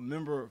job. A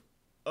member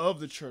of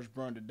the church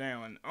burned it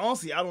down. And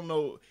honestly, I don't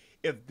know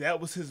if that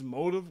was his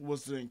motive,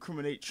 was to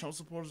incriminate Trump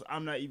supporters.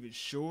 I'm not even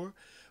sure.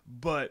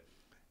 But,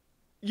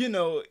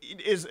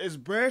 as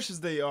brash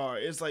as they are,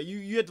 it's like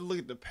you have to look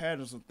at the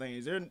patterns of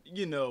things. They're,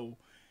 it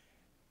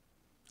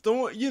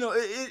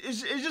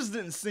just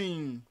didn't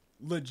seem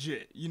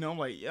legit. I'm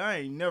like, I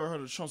ain't never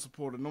heard a Trump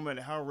supporter, no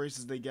matter how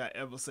racist they got,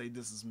 ever say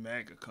this is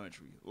MAGA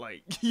country.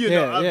 Like,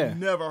 I've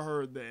never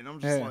heard that. And I'm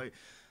just like,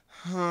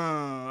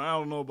 I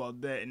don't know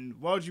about that. And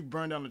why would you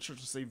burn down the church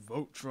and say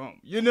vote Trump?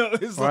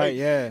 It's right,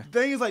 like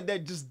things like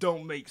that just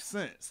don't make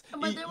sense.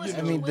 But there was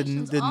I mean,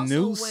 the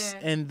noose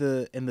and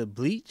the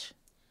bleach.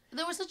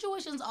 There were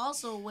situations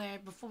also where,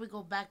 before we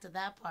go back to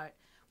that part,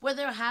 where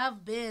there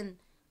have been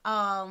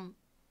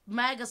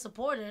MAGA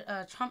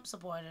Trump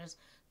supporters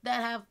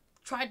that have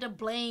tried to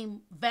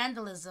blame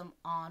vandalism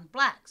on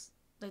blacks.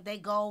 Like they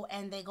go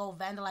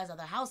vandalize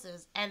other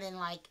houses and then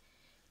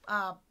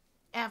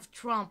F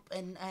Trump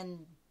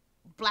and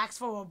blacks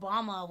for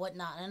Obama or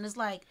whatnot. And it's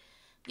like,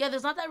 yeah,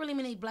 there's not that really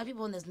many black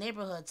people in this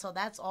neighborhood, so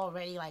that's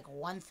already like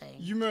one thing.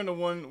 You remember the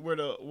one where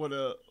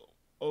the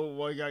old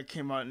white guy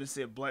came out and it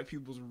said black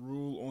people's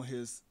rule on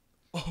his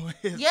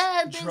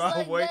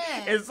driveway,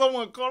 like and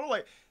someone called him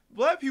like,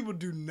 black people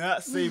do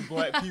not say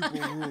black people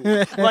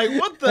rule. Like,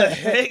 what the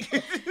heck?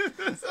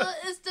 So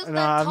it's just No,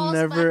 that toss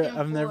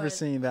I've never forth.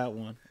 seen that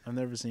one. I've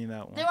never seen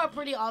that one. There are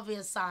pretty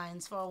obvious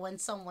signs for when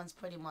someone's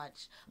pretty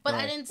much, but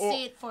I didn't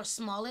see it for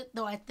Smollett,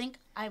 though. I think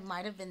I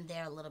might have been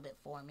there a little bit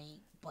for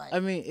me. But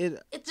I mean,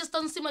 it just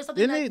doesn't seem like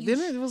something.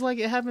 It was like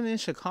it happened in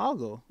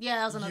Chicago. Yeah,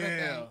 that was another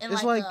thing. And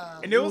it's like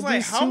and it was like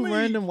these how two many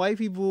random white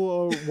people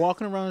are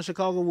walking around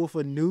Chicago with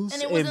a noose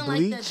And it and wasn't like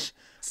the bleach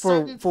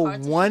certain for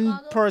parts of one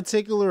Chicago?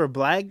 particular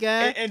black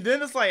guy. And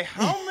then it's like,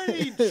 how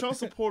many Trump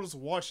supporters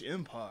watch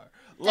Empire?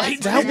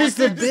 Like that was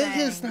the another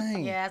biggest thing.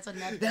 thing. Yeah, that's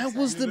another That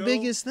thing. was the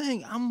biggest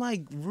thing. I'm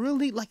like,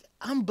 really? Like,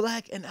 I'm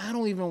black and I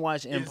don't even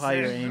watch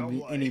Empire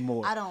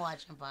anymore. I don't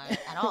watch Empire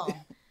at all.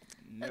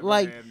 Never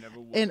like, have, never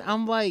will. and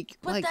I'm like,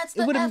 But that's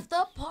the effed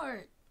up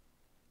part.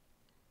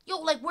 Yo,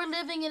 like, we're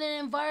living in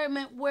an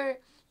environment where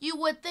you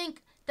would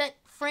think that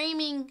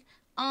framing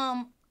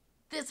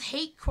this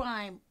hate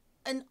crime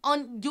and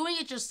doing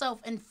it yourself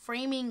and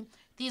framing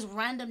these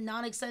random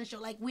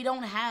non-essential, like, we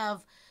don't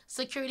have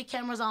security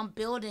cameras on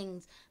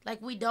buildings,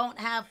 like, we don't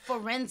have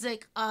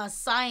forensic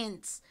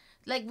science,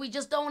 like, we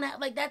just don't have,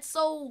 like, that's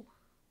so...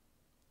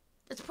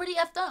 It's pretty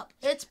effed up.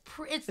 It's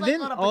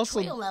like on a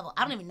betrayal level.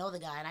 I don't even know the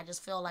guy, and I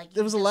just feel like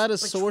there was a lot of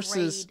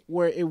sources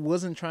where it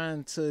wasn't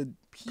trying to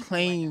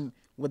claim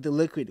what the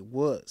liquid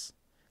was.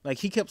 Like,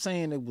 he kept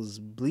saying it was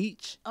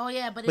bleach. Oh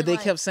yeah, but they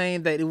kept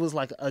saying that it was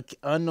like a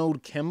unknown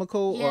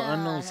chemical or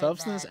unknown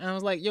substance. And I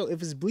was like, yo,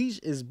 if it's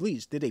bleach, it's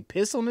bleach. Did they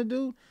piss on the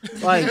dude?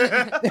 Like,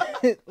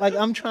 like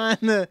I'm trying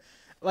to,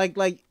 like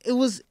it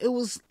was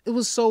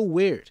so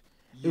weird.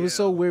 It was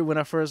so weird when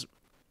I first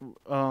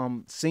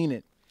seen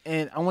it.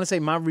 And I want to say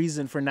my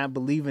reason for not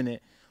believing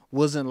it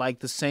wasn't like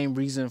the same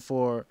reason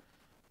for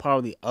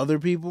probably other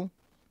people.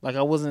 Like,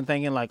 I wasn't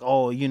thinking like,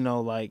 oh,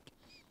 like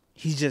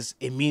he's just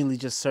immediately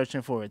just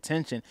searching for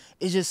attention.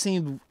 It just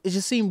seemed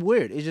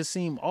weird. It just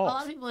seemed off. A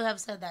lot of people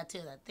have said that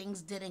too, that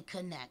things didn't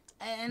connect.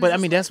 And but I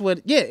mean, that's what.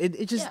 Yeah,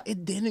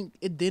 it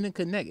didn't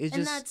connect.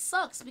 And that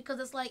sucks because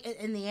it's like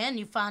in the end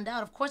you found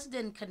out. Of course, it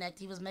didn't connect.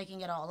 He was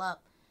making it all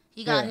up.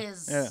 He got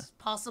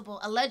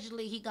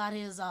allegedly he got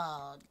his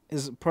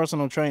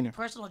personal trainer.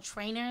 Personal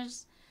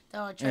trainers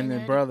The and trainer.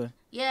 the brother.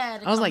 Yeah,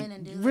 to I was come like, in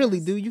and do really,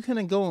 this. dude? You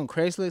couldn't go on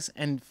Craigslist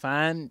and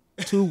find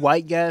 2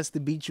 white guys to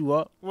beat you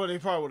up, Well, they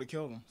probably would have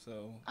killed him.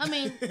 So I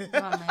mean, well,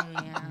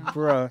 maybe, yeah.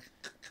 bruh?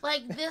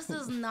 Like, this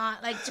is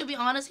not, like, to be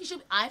honest,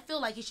 I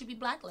feel like he should be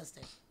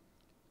blacklisted.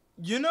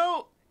 you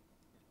know,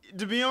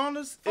 to be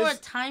honest, For a it's,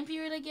 time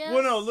period, I guess.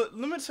 well, no. Let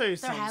me tell you there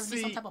something. has to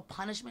be some See, type of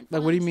punishment for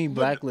Like, what do you this. mean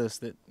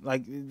blacklisted?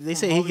 Like, they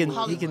say he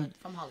Hollywood. can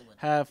From Hollywood.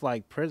 have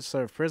like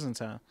serve prison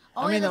time.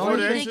 Oh, I mean, yeah, the that's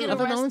only right. he thing did I get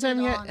thought the only time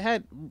he arrested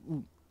had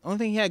only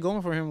thing he had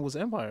going for him was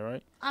Empire,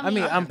 right? I I mean,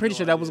 mean, I I'm have pretty no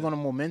sure that was idea. going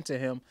to momentum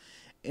him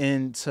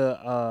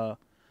into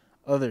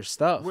other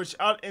stuff.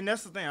 and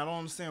that's the thing. I don't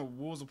understand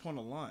what was the point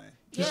of lying.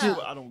 Yeah. That's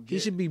what I don't get. He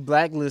should be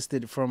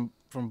blacklisted from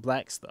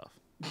black stuff.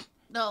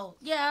 No,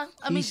 yeah.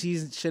 I He mean,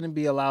 shouldn't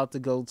be allowed to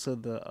go to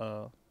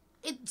the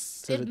it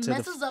to the-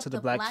 messes up to the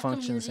the black black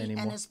functions community and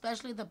anymore.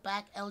 especially the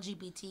black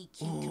LGBTQ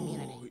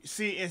community. Ooh,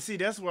 see,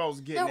 that's where I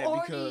was getting They're at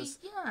already, because,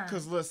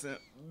 yeah. listen,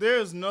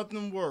 there's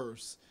nothing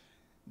worse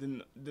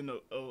than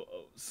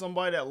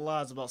somebody that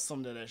lies about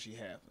something that actually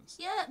happens.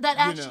 Yeah, that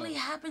You actually know.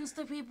 happens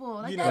to people.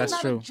 Like, You know. that's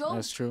That's not true. a joke.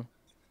 That's true.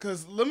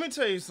 Because let me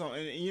tell you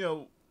something. You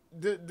know,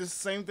 the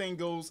same thing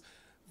goes,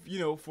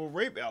 for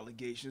rape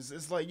allegations.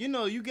 It's like,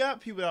 you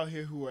got people out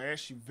here who are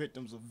actually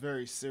victims of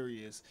very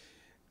serious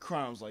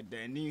crimes like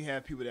that, and then you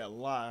have people that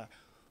lie,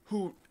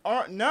 who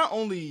are not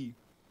only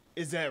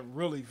is that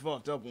really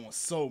fucked up on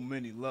so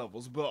many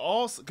levels, but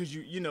also because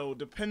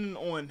depending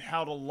on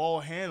how the law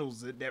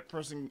handles it, that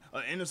person,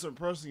 an innocent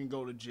person, can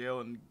go to jail,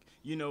 and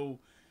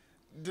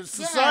the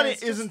society it's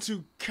just- isn't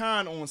too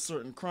kind on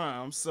certain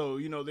crimes, so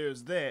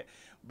there's that.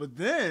 But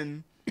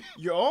then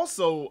you're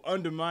also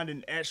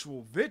undermining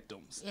actual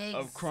victims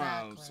of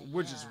crimes, Exactly,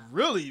 which is yeah.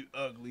 really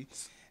ugly.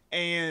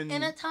 And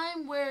In a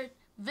time where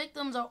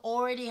victims are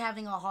already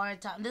having a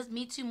hard time, this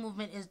Me Too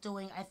movement is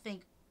doing, I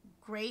think,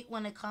 great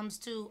when it comes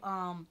to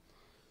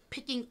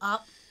picking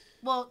up,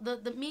 well,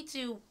 the Me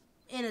Too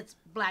in its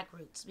black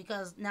roots,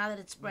 because now that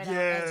it's spread out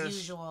as Yes.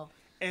 usual,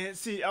 and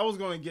see, I was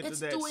going to get it's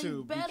to that doing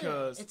too better.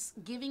 because It's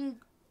giving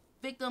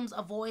victims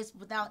a voice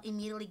without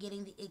immediately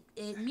getting the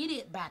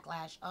immediate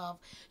backlash of,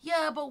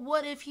 yeah, but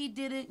what if he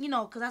didn't,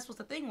 because that's what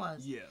the thing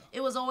was. Yeah.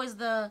 It was always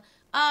the,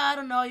 I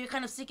don't know, you're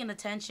kind of seeking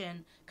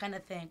attention kind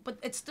of thing. But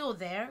it's still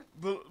there.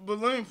 But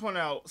let me point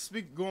out,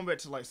 going back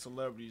to like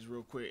celebrities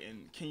real quick,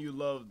 and can you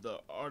love the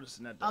artist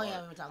and not the Oh, art?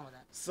 yeah, we were talking about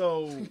that.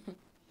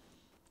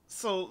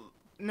 So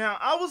now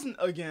I wasn't,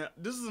 again,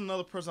 this is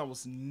another person I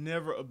was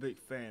never a big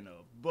fan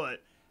of,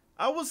 but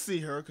I would see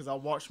her because I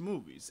watch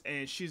movies,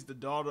 and she's the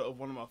daughter of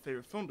one of my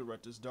favorite film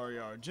directors,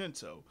 Dario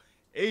Argento,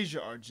 Asia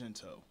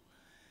Argento.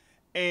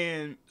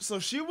 And so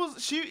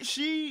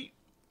she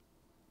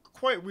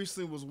quite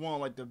recently was one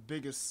of like the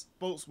biggest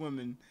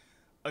spokeswomen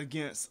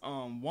against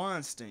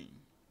Weinstein.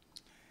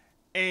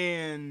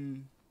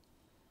 And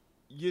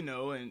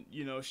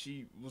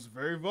she was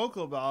very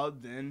vocal about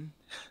it. Then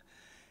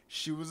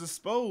she was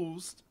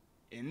exposed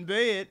in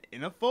bed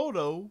in a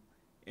photo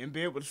in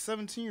bed with a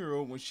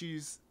 17-year-old when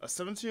she's a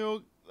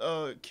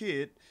 17-year-old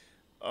kid,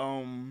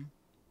 and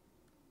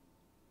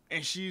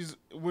she's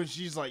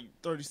like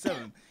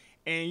 37.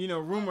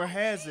 And rumor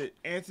has it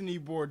Anthony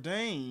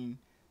Bourdain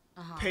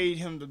paid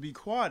him to be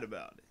quiet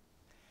about it.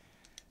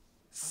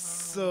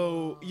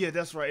 So yeah,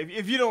 that's right.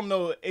 If you don't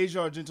know, Asia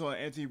Argento and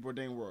Anthony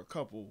Bourdain were a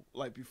couple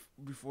like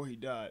before he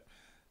died.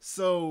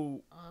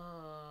 So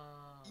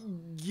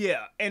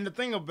yeah, and the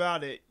thing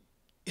about it,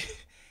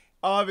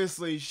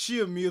 obviously she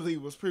immediately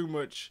was pretty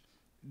much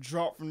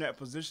dropped from that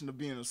position of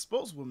being a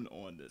spokeswoman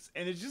on this,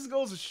 and it just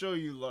goes to show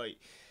you, like,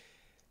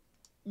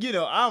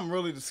 I'm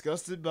really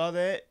disgusted by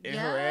that and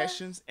her Yeah.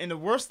 actions. And the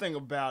worst thing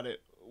about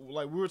it,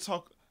 like we were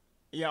talking.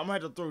 Yeah, I'm gonna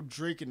have to throw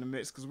Drake in the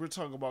mix because we're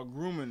talking about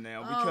grooming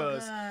now.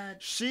 Because God.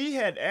 she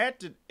had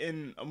acted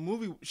in a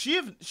movie. She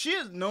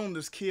had known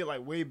this kid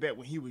like way back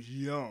when he was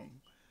young,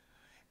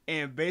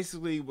 and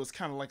basically was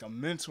kind of like a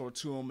mentor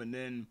to him. And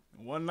then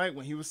one night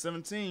when he was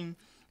 17,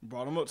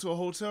 brought him up to a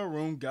hotel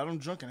room, got him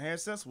drunk, and had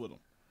sex with him.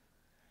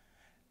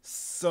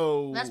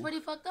 So That's pretty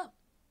fucked up.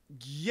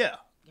 yeah,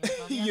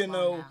 Get your you phone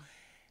know. now.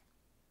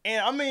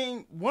 And I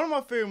mean, one of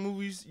my favorite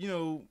movies,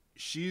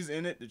 she's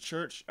in it, The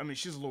Church. I mean,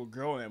 she's a little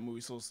girl in that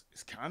movie, so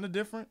it's kind of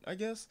different, I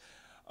guess.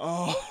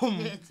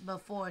 It's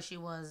before she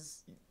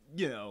was.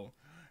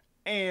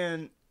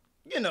 And,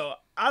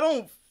 I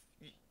don't,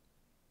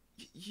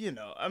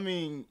 I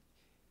mean,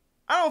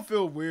 I don't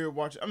feel weird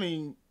watching, I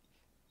mean,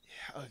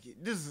 okay,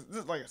 this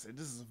like I said,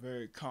 this is a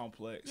very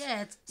complex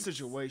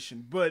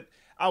situation. But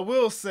I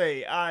will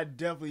say, I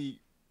definitely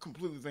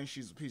completely think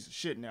she's a piece of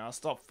shit now. I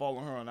stopped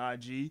following her on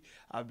IG.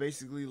 I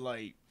basically,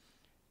 like,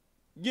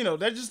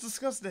 that just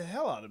disgusts the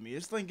hell out of me.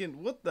 It's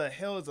thinking, what the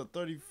hell is a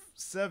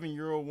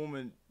 37-year-old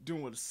woman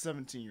doing with a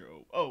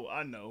 17-year-old? Oh,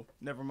 I know.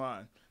 Never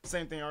mind.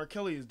 Same thing R.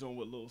 Kelly is doing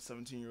with little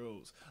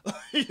 17-year-olds.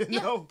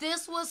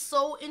 This was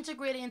so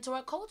integrated into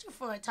our culture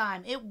for a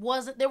time.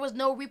 There was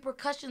no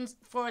repercussions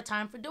for a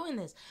time for doing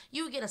this.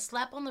 You would get a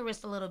slap on the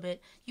wrist a little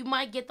bit. You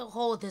might get the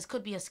whole, this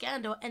could be a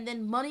scandal. And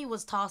then money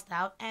was tossed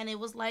out and it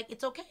was like,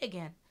 it's okay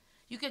again.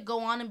 you could go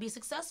on and be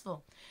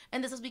successful.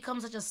 And this has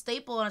become such a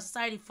staple in our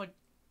society for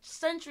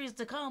centuries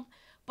to come.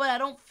 But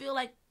I feel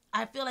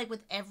like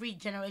with every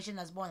generation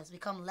that's born, it's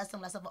become less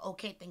and less of an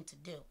okay thing to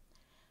do.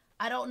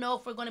 I don't know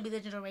if we're going to be the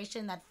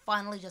generation that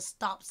finally just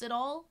stops it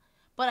all,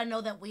 but I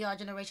know that we are a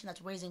generation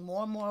that's raising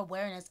more and more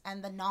awareness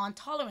and the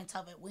non-tolerance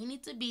of it. We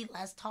need to be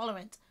less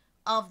tolerant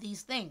of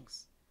these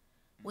things.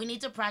 We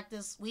need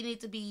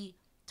to be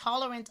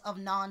tolerant of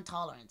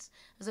non-tolerance.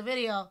 There's a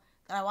video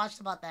that I watched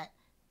about that,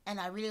 and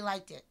I really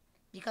liked it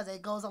because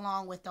it goes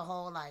along with the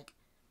whole, like,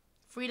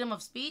 freedom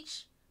of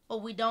speech,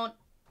 but we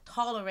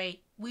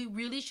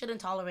really shouldn't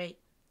tolerate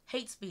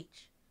hate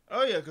speech.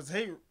 Oh, yeah, because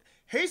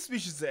hate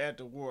speech is the act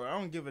of war. I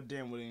don't give a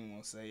damn what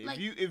anyone say. Like,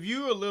 if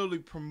you are literally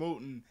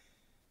promoting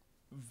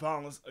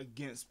violence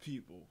against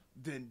people,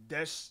 then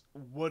that's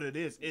what it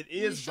is. It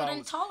is shouldn't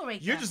violence.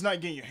 Tolerate You're that. just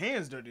not getting your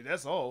hands dirty.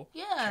 That's all.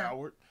 Yeah.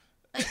 Coward.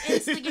 Like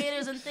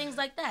instigators and things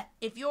like that.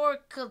 If you're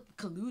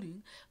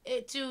colluding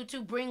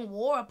to bring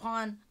war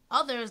upon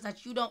others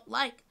that you don't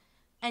like,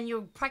 and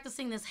you're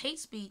practicing this hate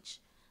speech,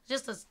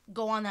 just to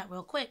go on that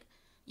real quick,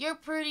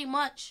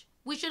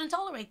 we shouldn't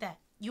tolerate that.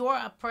 You're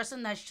a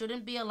person that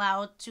shouldn't be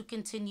allowed to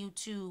continue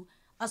to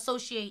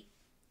associate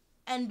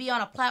and be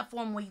on a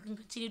platform where you can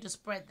continue to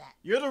spread that.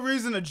 You're the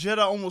reason a Jedi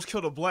almost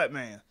killed a black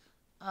man.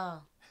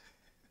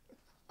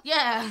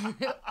 Yeah.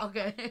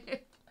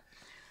 Okay.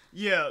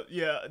 Yeah,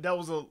 that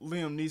was a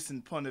Liam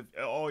Neeson pun. If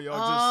all y'all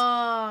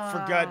just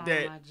forgot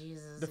that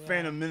the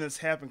Phantom Menace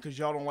happened because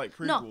y'all don't like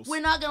prequels. No,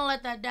 we're not gonna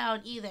let that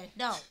down either.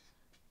 No,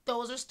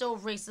 those are still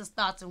racist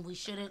thoughts, and we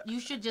shouldn't. You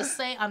should just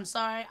say, "I'm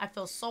sorry. I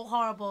feel so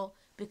horrible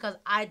because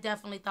I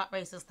definitely thought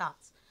racist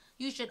thoughts."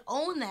 You should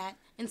own that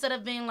instead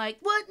of being like,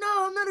 "What?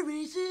 No, I'm not a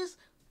racist."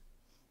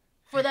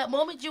 For that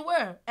moment, you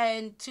were,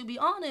 and to be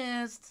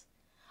honest,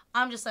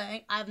 I'm just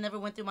saying, I've never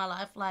went through my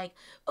life like,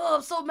 oh,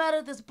 I'm so mad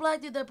at this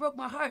black dude that broke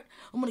my heart.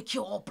 I'm going to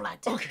kill all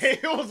black dudes. Okay,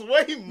 it was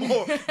way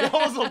more. That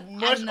was a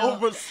much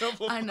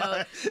oversimplified. I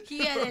know.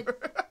 He had it.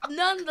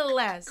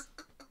 Nonetheless,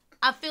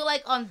 I feel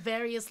like on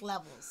various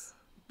levels,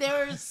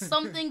 there's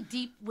something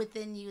deep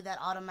within you that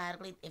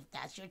automatically, if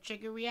that's your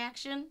trigger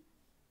reaction.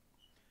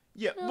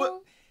 Yeah,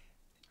 but...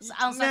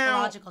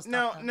 psychological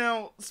stuff.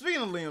 Now,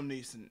 speaking of Liam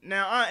Neeson,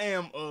 now I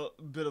am a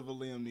bit of a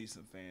Liam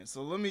Neeson fan,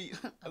 so let me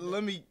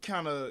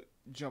kind of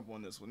jump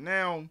on this one.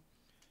 Now,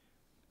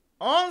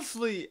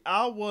 honestly,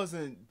 I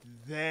wasn't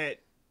that.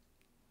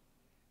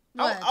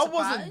 I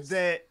wasn't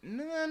that.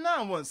 No,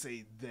 I wouldn't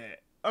say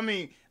that. I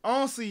mean,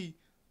 honestly,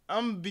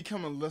 I'm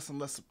becoming less and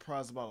less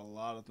surprised about a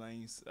lot of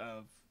things.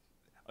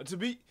 To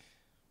be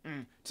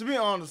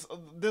honest,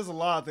 there's a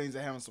lot of things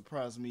that haven't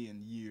surprised me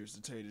in years,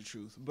 to tell you the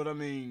truth. But I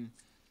mean,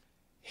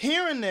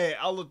 hearing that,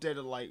 I looked at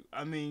it like,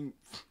 I mean,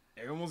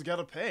 everyone's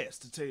got a pass,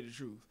 to tell you the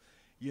truth,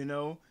 you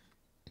know?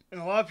 And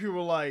a lot of people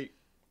were like,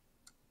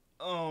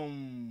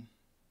 you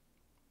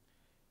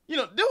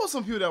know, there were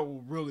some people that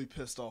were really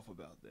pissed off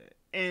about that.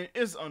 And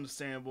it's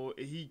understandable.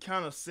 He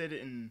kind of said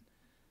it in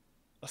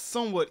a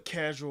somewhat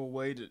casual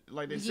way.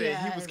 Like they said,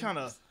 he was kind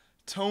of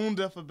tone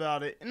deaf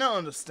about it. And I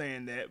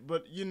understand that.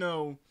 But, you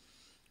know,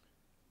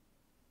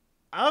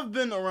 I've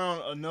been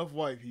around enough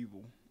white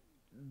people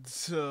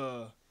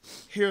to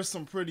hear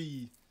some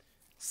pretty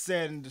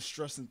sad and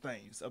distressing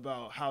things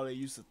about how they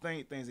used to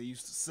think, things they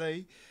used to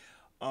say.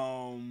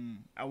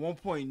 At one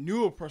point,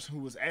 knew a person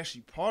who was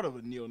actually part of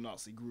a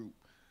neo-Nazi group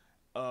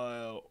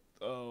on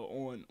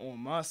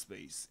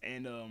MySpace,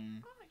 and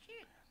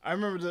I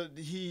remember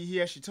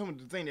he actually told me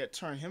the thing that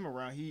turned him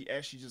around. He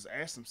actually just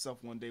asked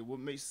himself one day, what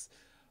makes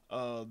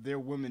their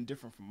women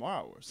different from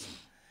ours,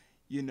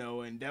 you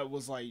know, and that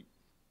was like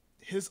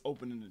his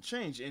opening to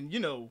change. And you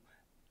know,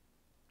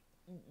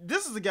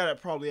 this is the guy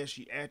that probably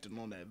actually acted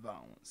on that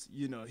violence.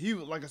 You know, he,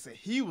 like I said,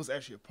 he was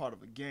actually a part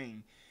of a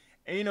gang.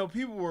 And, you know,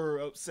 people were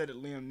upset at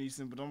Liam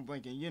Neeson, but I'm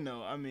thinking, you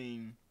know, I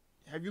mean,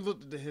 have you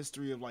looked at the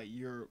history of, like,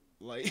 Europe?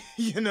 Like,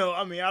 you know,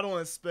 I mean, I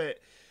don't expect,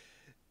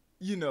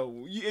 you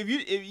know, if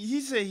he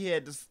said he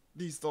had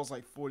these thoughts,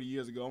 like, 40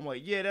 years ago, I'm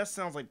like, yeah, that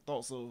sounds like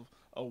thoughts of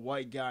a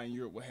white guy in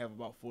Europe would have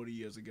about 40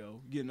 years ago,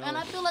 you know? And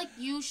I feel like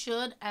you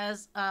should,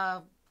 as,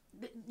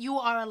 you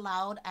are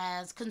allowed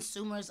as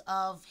consumers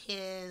of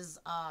his,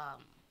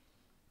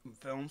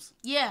 films?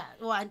 Yeah,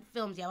 well,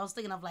 films, yeah. I was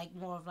thinking of, like,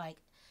 more of, like,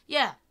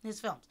 yeah, his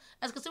films.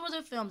 As consumers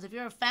of films, if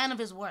you're a fan of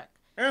his work.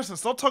 Anderson,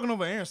 stop talking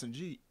over Anderson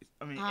G.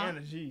 I mean,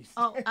 Anna G.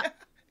 Oh, I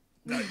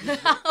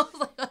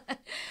was like,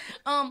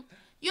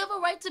 you have a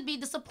right to be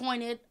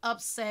disappointed,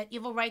 upset. You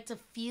have a right to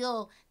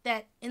feel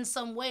that in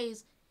some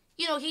ways,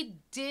 you know, he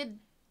did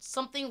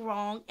something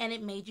wrong and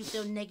it made you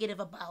feel negative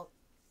about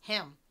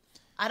him.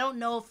 I don't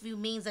know if it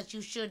means that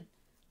you should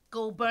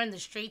go burn the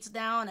streets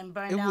down and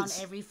burn down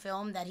every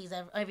film that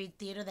every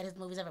theater that his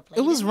movies ever played.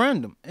 It was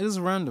random. It is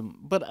random.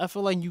 But I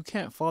feel like you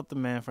can't fault the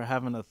man for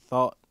having a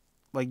thought,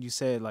 like you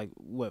said, like,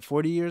 what,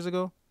 40 years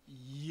ago?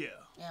 Yeah.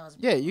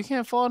 Yeah, you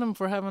can't fault him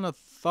for having a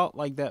thought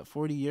like that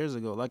 40 years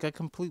ago. Like, I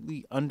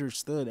completely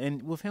understood.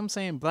 And with him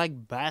saying black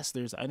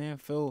bastards, I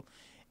didn't feel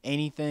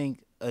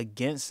anything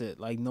against it,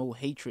 like no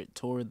hatred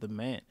toward the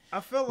man. I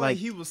felt like Like,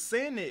 he was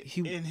saying it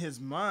he- in his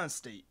mind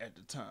state at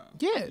the time.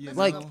 Yeah, You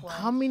like know?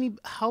 how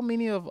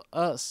many of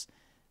us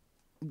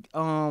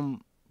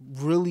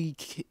really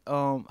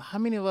how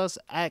many of us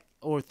act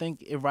or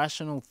think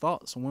irrational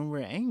thoughts when we're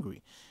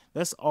angry?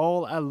 That's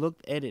all I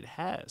looked at it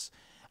as.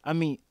 I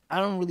mean, I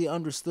don't really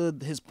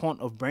understood his point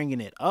of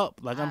bringing it up.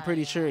 Like, I'm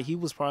pretty sure he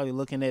was probably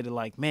looking at it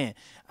like, man,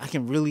 I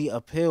can really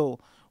appeal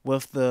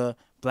with the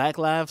Black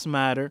Lives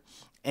Matter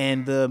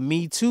and the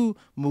Me Too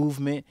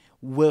movement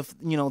with,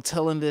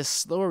 telling this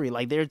story.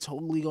 Like, they're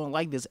totally going to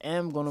like this. And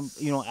I'm going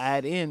to,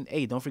 add in,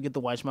 hey, don't forget to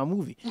watch my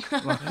movie.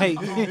 Like,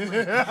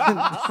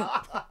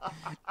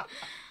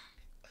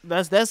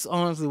 that's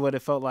honestly what it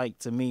felt like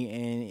to me.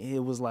 And it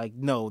was like,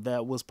 no,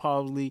 that was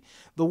probably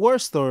the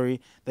worst story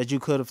that you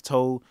could have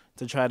told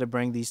to try to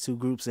bring these two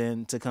groups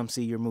in to come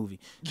see your movie.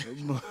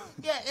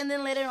 Yeah, and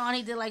then later on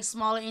he did like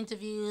smaller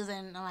interviews,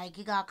 and like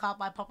he got caught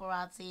by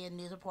paparazzi and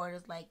news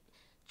reporters, like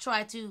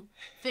tried to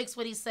fix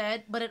what he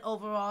said, but it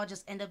overall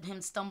just ended up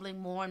him stumbling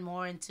more and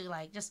more into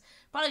like just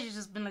probably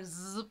just been like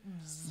zip,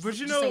 zip, But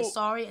you just know- say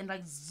sorry and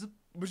like zip.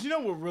 But you know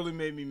what really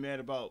made me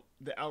mad about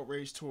the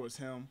outrage towards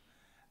him?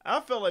 I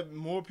felt like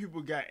more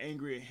people got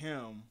angry at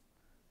him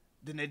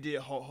than they did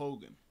Hulk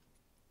Hogan.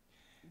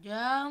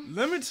 Yeah.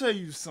 Let me tell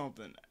you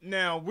something.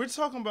 Now, we're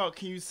talking about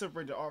can you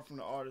separate the art from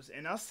the artist,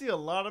 and I see a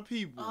lot of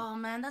people. Oh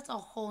man, that's a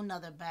whole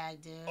nother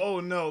bag, dude. Oh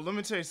no, let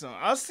me tell you something.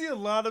 I see a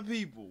lot of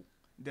people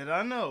that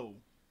I know.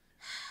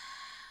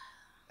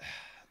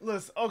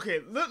 Listen,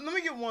 okay, let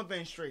me get one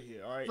thing straight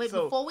here, all right? Wait,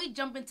 before we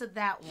jump into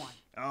that one,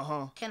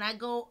 Uh-huh. can I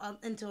go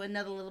into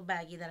another little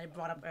baggie that I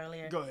brought up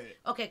earlier? Go ahead.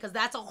 Okay, because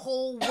that's a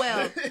whole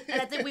well, and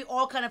I think we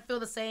all kind of feel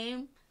the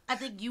same. I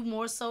think you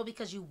more so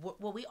because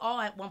we all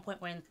at one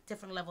point were in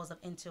different levels of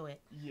into it.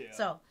 Yeah.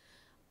 So,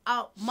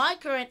 my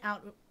current I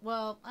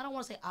don't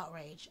want to say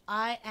outrage.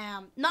 I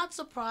am not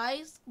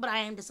surprised, but I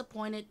am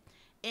disappointed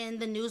in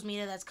the news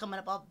media that's coming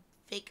up about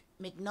Vic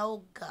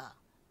Mignoga.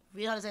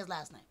 Read how to say his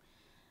last name.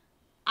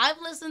 I've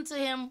listened to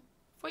him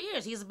for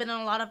years. He's been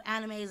on a lot of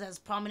animes as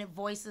prominent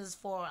voices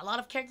for a lot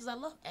of characters I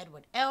love.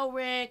 Edward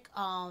Elric.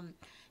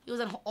 He was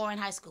in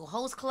Orange High School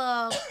Host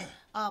Club.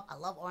 I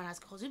love Orange High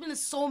School Host. He's been in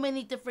so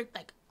many different,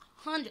 like,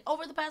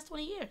 over the past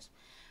 20 years.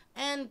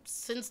 And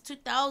since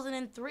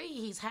 2003,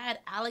 he's had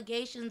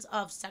allegations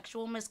of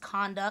sexual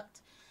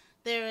misconduct.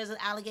 There is an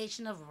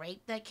allegation of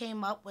rape that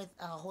came up with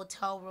a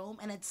hotel room,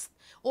 and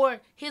or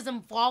his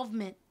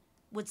involvement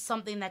with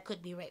something that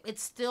could be rape.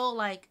 It's still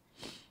like,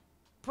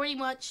 pretty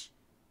much,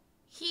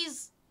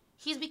 he's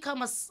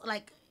become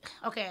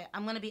okay,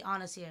 I'm gonna be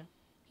honest here.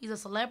 He's a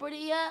celebrity,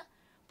 yeah,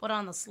 but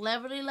on the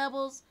celebrity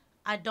levels,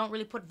 I don't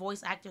really put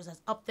voice actors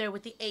as up there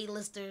with the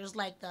A-listers,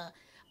 like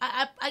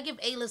I give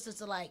A-listers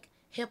to like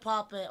hip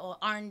hop or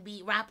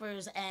R&B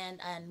rappers and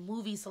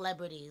movie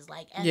celebrities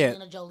like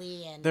Angelina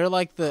Jolie and they're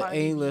like the Cardi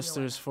B or A-listers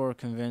whatever. for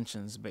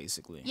conventions,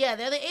 basically. Yeah,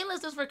 they're the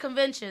A-listers for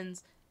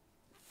conventions.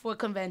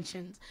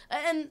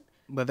 And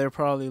But they're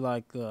probably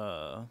like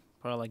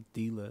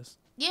D-list.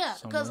 yeah,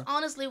 because somewhere.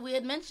 honestly, we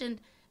had mentioned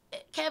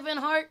Kevin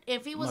Hart,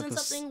 if he was Like in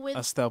something with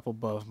a step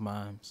above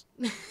mimes.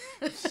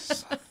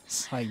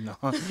 It's like, no.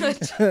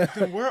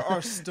 Where are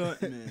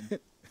stuntmen?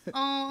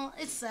 oh,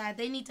 it's sad.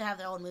 They need to have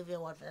their own movie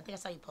award for that. I think I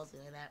saw you posted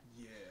like that.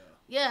 Yeah.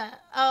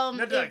 Yeah.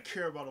 Not that I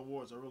care about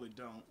awards, I really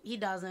don't. He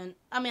doesn't.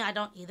 I mean, I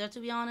don't either, to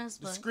be honest.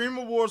 The But Scream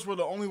Awards were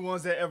the only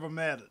ones that ever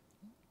mattered.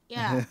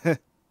 yeah.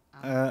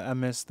 I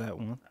missed that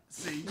one.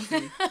 See?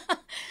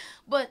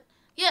 But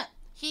yeah,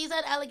 he's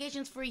had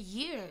allegations for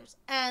years,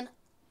 and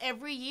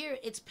every year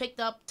it's picked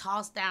up,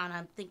 tossed down.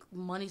 I think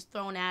money's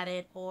thrown at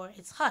it, or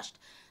it's hushed.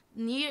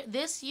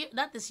 This year,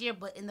 not this year,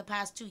 but in the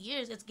past 2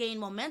 years, it's gained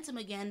momentum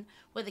again,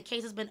 where the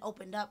case has been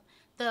opened up.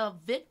 The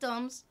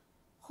victims,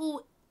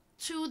 who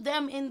to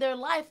them in their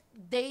life,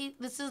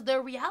 this is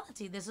their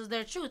reality, this is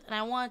their truth. And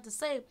I wanted to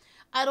say,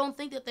 I don't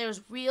think that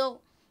there's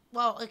real.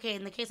 Well, okay,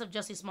 in the case of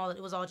Jussie Smollett,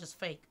 it was all just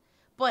fake.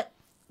 But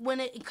when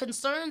it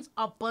concerns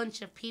a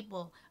bunch of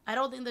people, I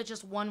don't think there's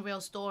just one real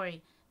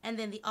story and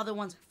then the other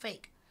ones are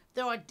fake.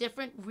 There are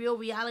different real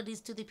realities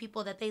to the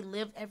people that they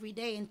live every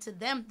day, and to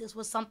them, this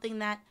was something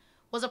that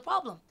was a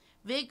problem.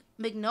 Vic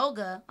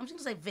Mignoga, I'm just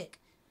gonna say Vic.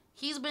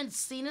 He's been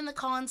seen in the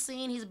con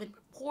scene. He's been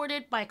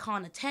reported by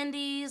con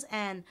attendees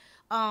and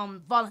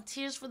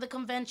volunteers for the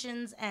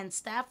conventions and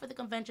staff for the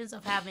conventions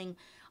of having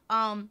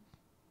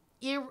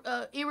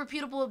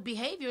irreputable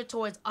behavior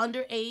towards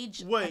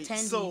underage Wait,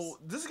 attendees. so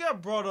this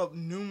got brought up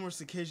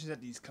numerous occasions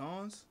at these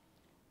cons?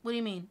 What do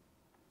you mean?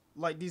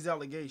 Like these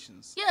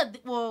allegations? Yeah,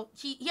 well,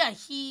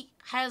 he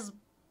has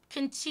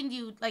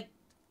continued, like,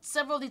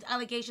 several of these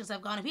allegations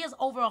have gone up. He has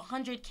over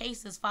 100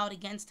 cases filed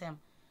against him.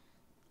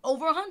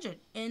 Over 100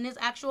 in his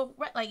actual,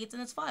 like, it's in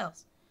his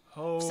files.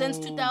 Since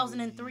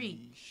 2003.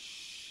 Holy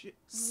shit.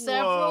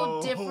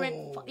 Several Whoa.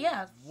 different,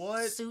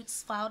 What?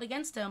 suits filed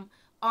against him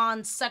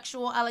on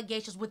sexual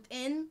allegations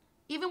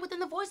even within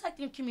the voice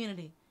acting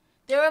community.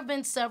 There have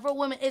been several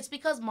women. It's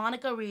because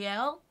Monica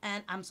Riel,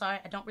 and I'm sorry,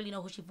 I don't really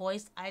know who she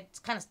voiced. I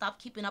kind of stopped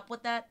keeping up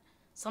with that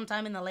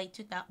sometime in the late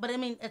 2000s. But I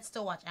mean, it's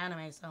still watch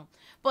anime, so.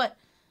 But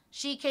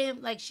she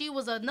came, like, she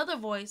was another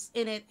voice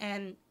in it,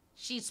 and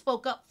she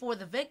spoke up for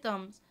the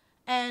victims,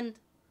 and,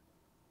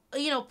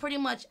 you know, pretty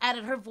much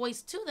added her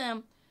voice to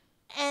them,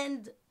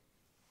 and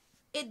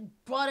it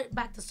brought it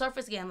back to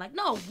surface again. Like,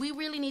 no, we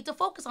really need to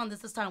focus on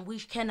this time. We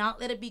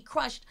cannot let it be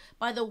crushed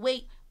by the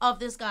weight of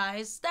this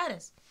guy's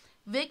status.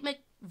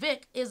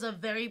 Vic is a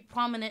very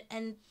prominent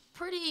and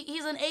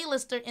he's an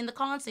A-lister in the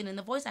con scene, in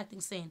the voice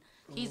acting scene.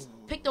 He's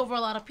picked over a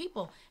lot of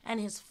people, and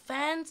his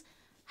fans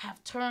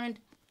have turned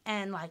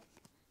and, like,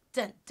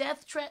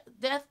 death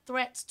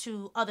threats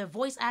to other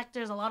voice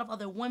actors, a lot of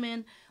other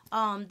women.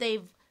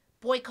 They've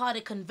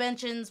boycotted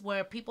conventions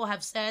where people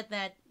have said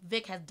that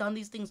Vic has done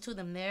these things to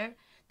them there.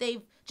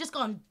 They've just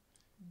gone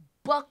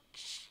buck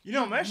You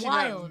know, I'm actually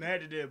wild. not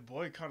mad that they're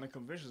boycotting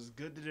conventions. It's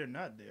good that they're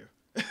not there.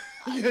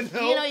 You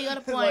know, you got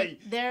a point. Like,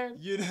 They're,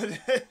 you know,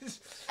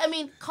 I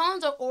mean,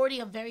 cons are already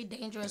a very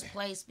dangerous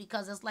place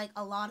because it's like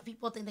a lot of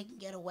people think they can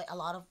get away. A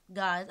lot of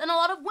guys and a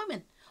lot of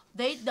women.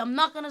 I'm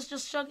not gonna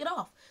just shrug it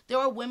off. There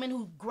are women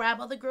who grab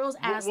other girls'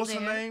 ass. What's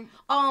there. her name?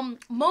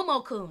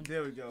 Momo-kun.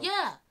 There we go.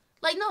 Yeah.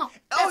 Like, no,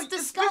 that's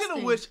disgusting. Speaking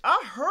of which,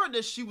 I heard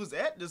that she was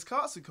at this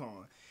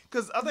Katsucon.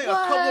 Because I think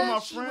What? a couple of my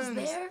She friends...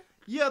 was there?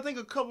 Yeah, I think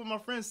a couple of my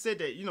friends said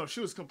that, you know, she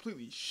was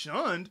completely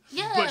shunned.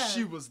 Yeah. But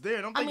she was there.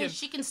 And I'm I thinking, mean,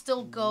 she can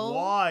still go.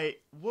 why?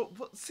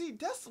 What? See,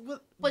 that's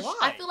what... But why?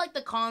 I feel like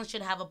the cons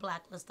should have a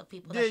blacklist of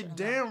people that They shouldn't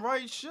go. damn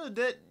right should.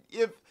 That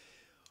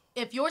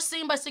If you're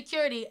seen by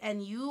security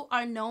and you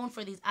are known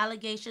for these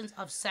allegations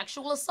of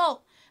sexual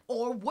assault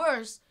or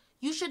worse,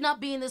 you should not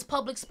be in this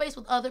public space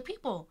with other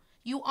people.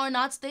 You are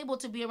not stable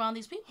to be around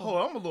these people. Oh,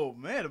 I'm a little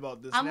mad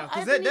about this now.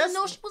 I didn't even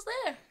know she was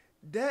there.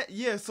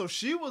 Yeah, so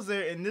she was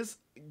there, and this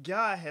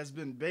guy has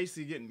been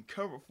basically getting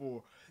covered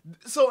for.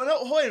 So,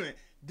 no, wait a minute.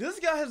 This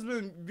guy has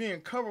been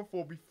being covered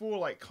for before,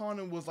 like,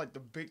 Conan was, like,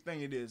 the big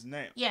thing it is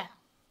now. Yeah.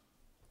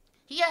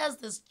 He has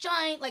this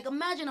giant, like,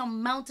 imagine a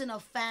mountain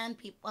of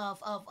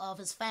of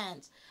his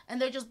fans. And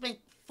they're just been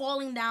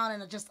falling down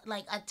and just,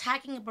 like,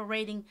 attacking and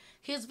berating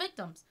his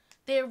victims.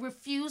 They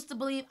refuse to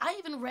believe. I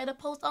even read a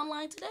post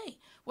online today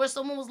where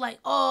someone was like,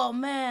 oh,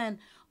 man,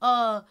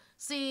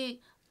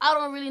 see, I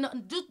don't really know.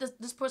 Dude,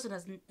 this person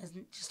is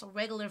just a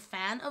regular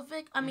fan of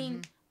Vic. I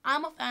mean,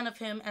 I'm a fan of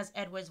him as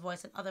Edward's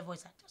voice and other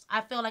voice actors.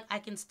 I feel like I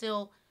can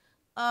still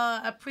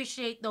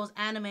appreciate those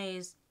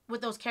animes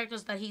with those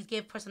characters that he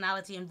gave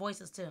personality and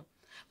voices to.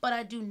 But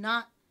I do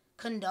not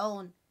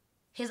condone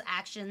his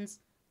actions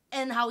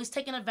and how he's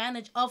taking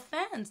advantage of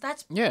fans.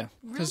 That's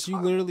because you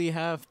literally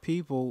have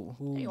people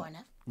who there you are,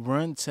 Neff.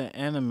 run to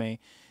anime,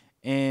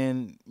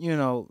 and you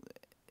know,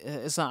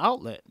 it's an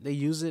outlet. They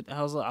use it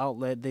as an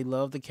outlet. They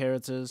love the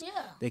characters.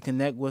 Yeah. They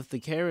connect with the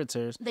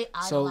characters. They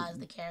idolize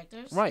the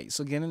characters. Right.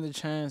 So getting the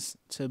chance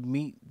to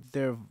meet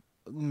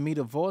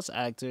a voice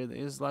actor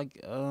is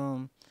like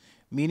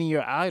meeting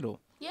your idol.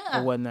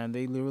 Yeah. Or whatnot.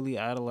 They literally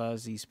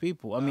idolize these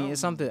people. I mean,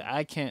 it's something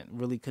I can't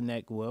really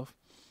connect with.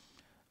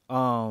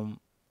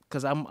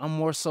 Because I'm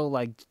more so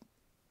like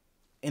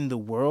in the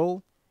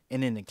world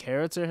and in the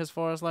character as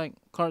far as like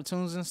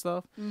cartoons and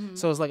stuff. Mm-hmm.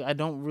 So it's like I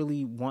don't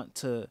really want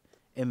to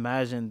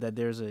imagine that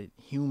there's a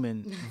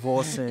human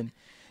voice and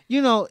you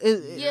know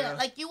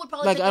like you would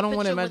probably like take I don't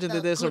want to picture imagine with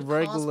that there's a good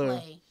regular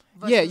cosplay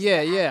versus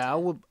the I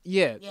would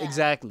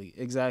exactly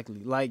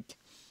like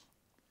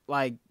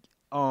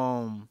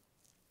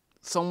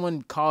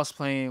someone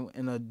cosplaying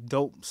in a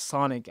dope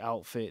Sonic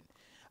outfit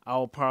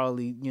I'll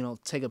probably, you know,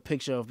 take a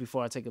picture of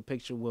before I take a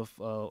picture with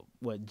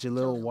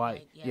Jaleel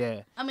White.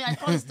 Yeah. I mean, I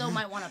probably still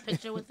might want a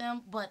picture with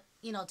him, but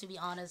you know, to be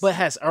honest. But it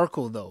has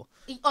Urkel though.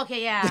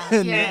 Okay, yeah.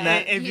 Yeah.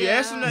 If you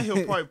ask him that,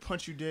 he'll probably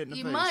punch you dead in the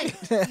face. He might.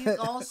 He's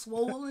all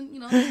swollen, you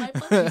know, he might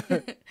punch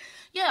you.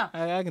 Yeah.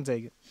 I can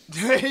take it.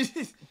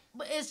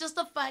 But it's just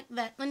the fact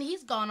that when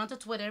he's gone onto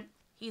Twitter,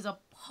 he's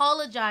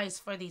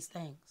apologized for these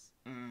things.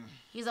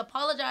 He's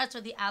apologized for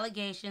the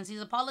allegations.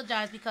 He's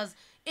apologized because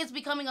it's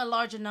becoming a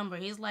larger number.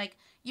 He's like,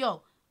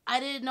 yo, I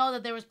didn't know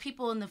that there was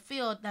people in the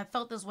field that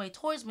felt this way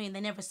towards me and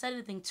they never said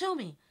anything to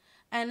me.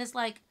 And it's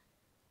like,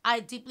 I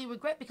deeply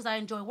regret because I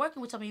enjoy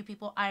working with some of you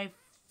people. I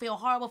feel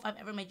horrible if I've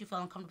ever made you feel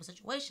uncomfortable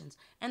situations.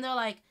 And they're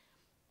like,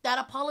 that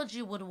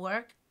apology would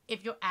work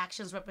if your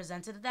actions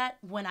represented that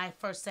when I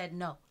first said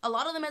no. A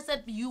lot of them have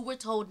said you were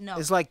told no.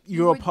 It's like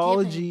your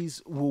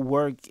apologies will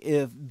work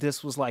if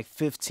this was like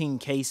 15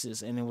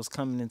 cases and it was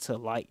coming into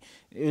light.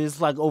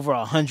 It's like over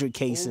 100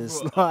 cases.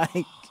 Over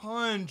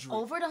 100.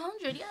 Over the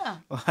 100, yeah.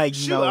 Like,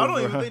 shoot, no, I don't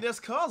even think that's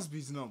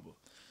Cosby's number.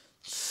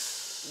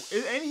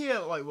 Ain't he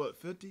at like what,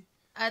 50?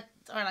 Or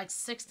like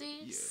 60?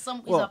 Yeah. He's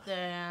up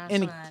there.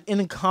 Yeah, in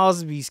a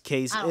Cosby's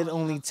case, it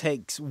only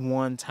takes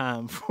one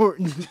time for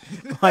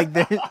like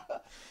there.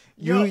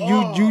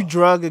 You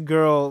drug a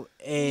girl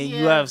and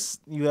you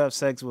have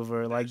sex with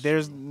her. Like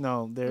that's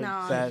no. And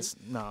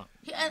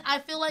I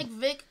feel like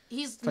Vic,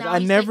 he's like now I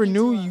he's never taking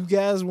knew to you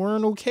guys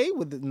weren't okay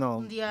with it.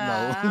 No.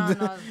 Yeah, I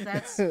don't know.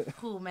 That's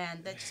cool,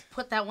 man. That just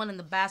put that one in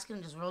the basket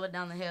and just roll it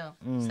down the hill.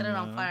 Set it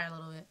on fire a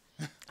little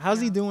bit.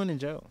 How's he doing in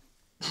jail?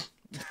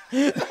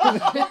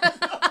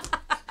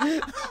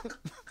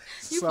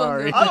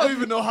 sorry. I don't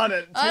even know how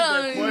to take I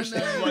that don't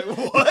question. even Like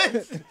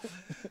what?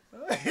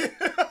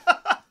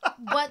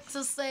 What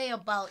to say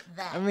about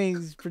that? I mean,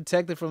 he's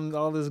protected from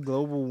all this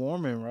global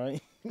warming,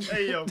 right?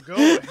 Hey yo, go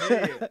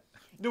ahead.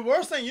 The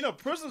worst thing,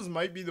 prisoners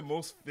might be the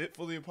most fit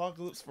for the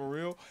apocalypse for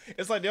real.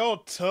 It's like they're all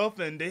tough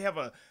and they have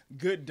a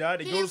good diet.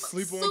 They go to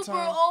sleep on super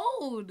time.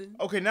 old.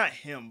 Okay, not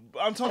him.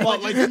 I'm talking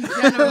about like In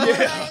general,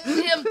 yeah.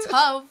 him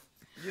tough.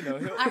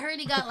 He'll, I heard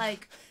he got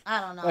like,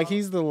 I don't know. Like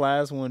he's the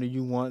last one that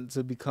you want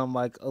to become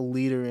like a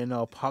leader in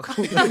the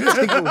apocalyptic world.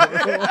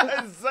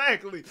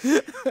 exactly.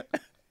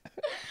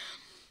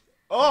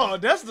 Oh,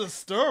 that's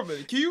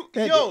disturbing. Can you,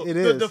 It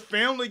the is.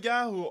 Family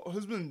Guy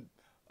who's been.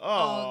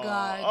 Oh,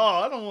 God.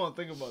 Oh, I don't want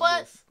to think about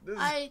But this.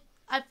 I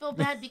feel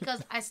bad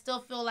because I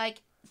still feel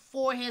like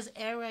for his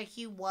era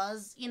he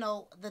was,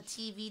 the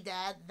TV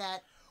dad that,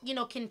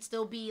 can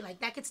still be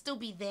like that could still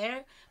be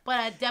there, but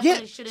I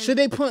definitely shouldn't. Should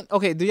they put?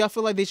 Okay, do y'all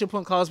feel like they should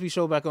put Cosby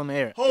Show back on the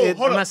air? Hold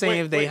I'm up, not saying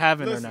wait, if they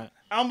haven't listen, or not.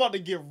 I'm about to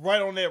get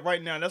right on that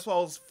right now. That's what I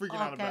was freaking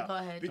out Okay, about. go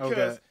ahead.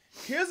 Because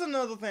here's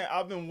another thing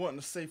I've been wanting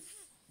to say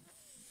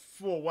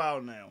for a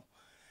while now.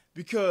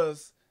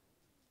 Because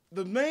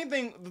the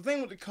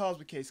thing with the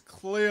Cosby case,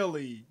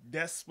 clearly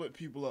that split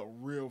people up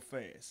real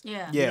fast.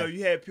 Yeah.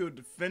 You had people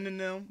defending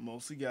them,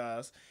 mostly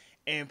guys,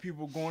 and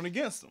people going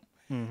against them.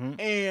 Mm-hmm.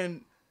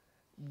 And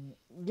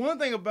one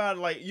thing about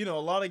it, a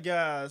lot of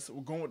guys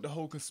were going with the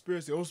whole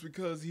conspiracy. Also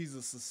because he's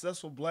a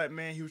successful black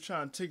man, he was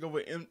trying to take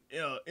over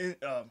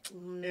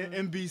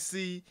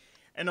NBC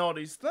and all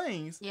these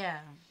things. Yeah.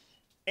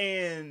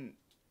 And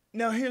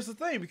now here's the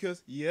thing,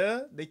 because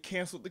they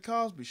canceled the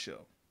Cosby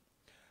Show,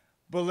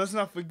 but let's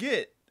not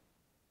forget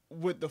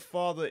with the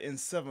father in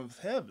Seventh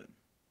Heaven,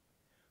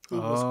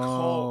 who was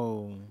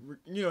called.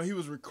 He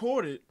was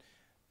recorded.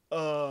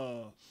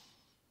 I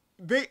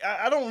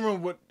don't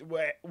remember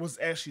what was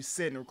actually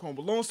said in the recording,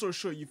 but long story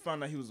short, you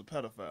found out he was a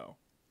pedophile.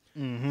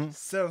 Mm-hmm.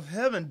 Seventh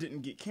Heaven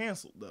didn't get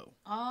canceled though.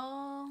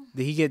 Oh.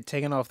 Did he get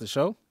taken off the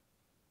show?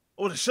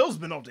 Oh, the show's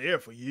been off the air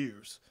for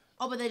years.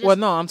 Oh, but they just. Well,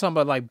 no, I'm talking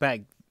about like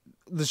back.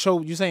 The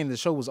show, you saying the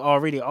show was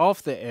already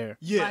off the air?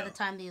 Yeah. By the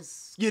time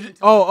these. Yeah.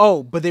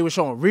 But they were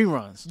showing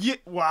reruns. Yeah.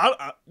 Well,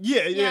 I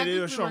they think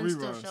were showing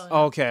still reruns. showing.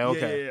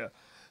 Okay. Yeah.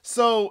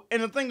 So,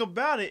 and the thing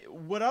about it,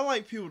 what I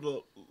like people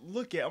to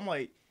look at, I'm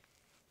like,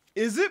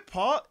 isn't it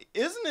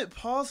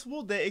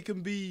possible that it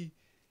can be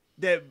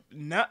that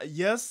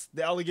yes,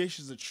 the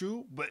allegations are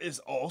true, but it's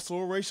also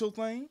a racial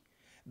thing?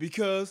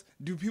 Because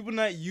do people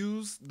not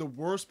use the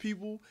worst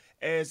people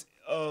as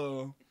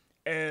an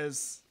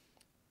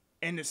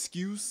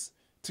excuse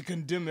to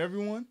condemn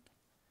everyone?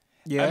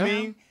 Yeah. I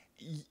mean,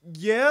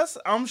 yes,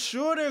 I'm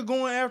sure they're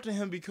going after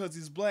him because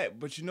he's black,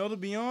 but to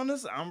be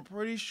honest, I'm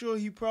pretty sure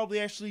he probably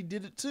actually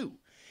did it too.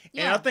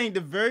 Yeah. And I think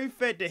the very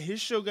fact that his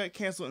show got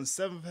canceled and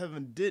Seventh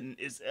Heaven didn't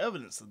is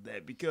evidence of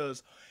that,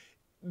 because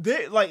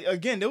there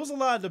was a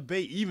lot of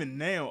debate even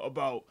now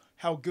about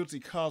how guilty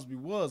Cosby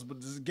was,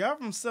 but this guy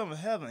from Seventh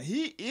Heaven,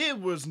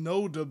 it was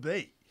no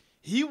debate.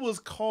 He was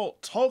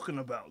caught talking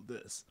about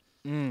this.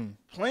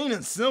 Plain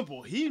and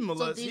simple. He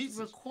molested. So these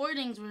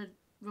recordings were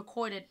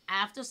recorded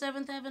after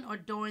Seventh Heaven or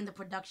during the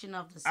production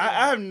of the series?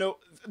 I have no.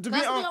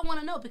 That's what I want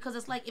to know, because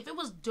it's like if it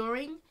was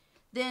during,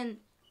 then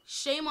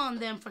shame on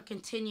them for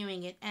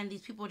continuing it, and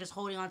these people are just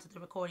holding on to the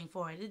recording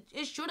for it.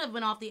 It should have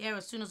been off the air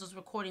as soon as those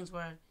recordings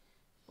were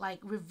like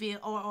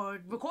revealed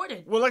or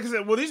recorded. Well, like I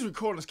said, these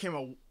recordings came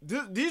out.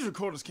 These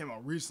recordings came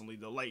out recently,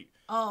 though. Like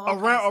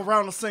okay.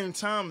 around the same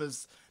time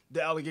as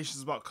the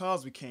allegations about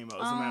Cosby came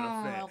out, as a matter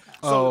of fact. Okay.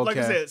 So, like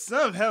I said,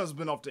 Seventh Heaven's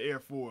been off the air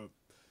for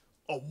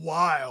a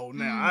while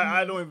now. Mm-hmm.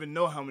 I don't even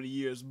know how many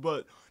years,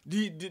 but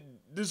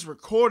this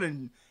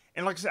recording,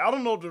 and like I said, I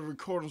don't know if the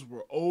recordings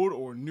were old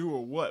or new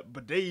or what,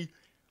 but they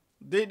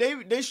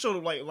showed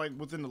up like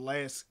within the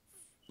last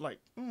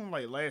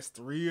last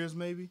 3 years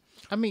maybe.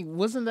 I mean,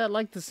 wasn't that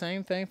like the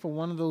same thing for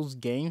one of those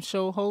game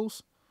show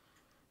hosts?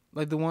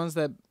 Like the ones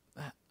that,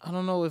 I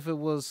don't know if it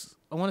was,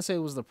 I want to say it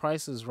was The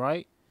Price is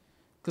Right.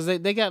 Because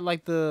they got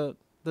like the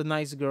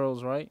nice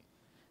girls, right?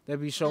 That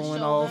be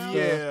showing off.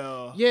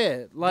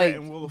 Like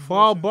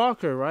Bob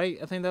Barker, right?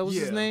 I think that was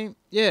his name.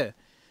 Yeah.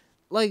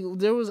 Like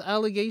there was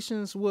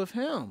allegations with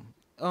him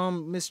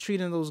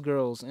mistreating those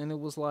girls, and it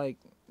was like,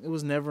 it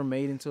was never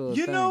made into a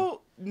thing.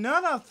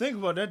 Now that I think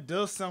about it, that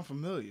does sound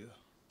familiar.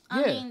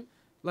 I mean,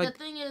 like, the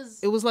thing is,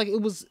 it was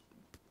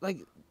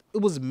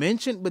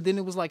mentioned, but then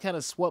it was like kind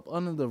of swept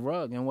under the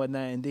rug and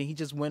whatnot, and then he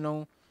just went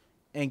on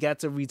and got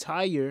to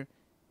retire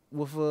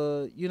with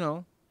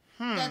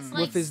that's like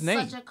with his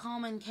name. such a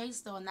common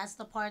case though, and that's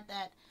the part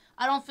that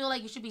I don't feel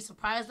like you should be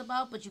surprised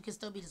about, but you can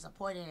still be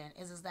disappointed in.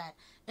 Is that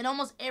in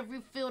almost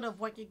every field of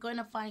work, you're going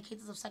to find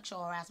cases of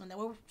sexual harassment that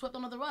were swept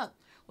under the rug,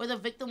 where the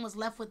victim was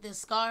left with this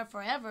scar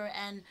forever,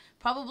 and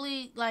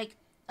probably like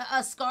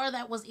a scar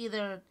that was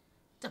either,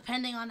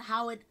 depending on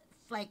how it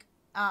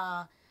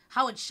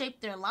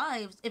shaped their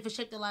lives, if it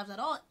shaped their lives at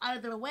all,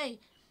 either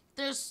way,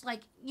 there's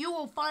like, you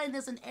will find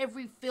this in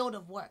every field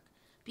of work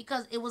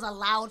because it was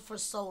allowed for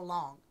so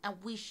long, and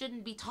we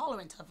shouldn't be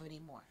tolerant of it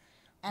anymore.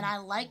 And I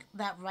like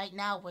that right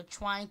now we're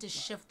trying to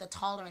shift the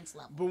tolerance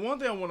level. But one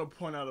thing I want to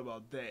point out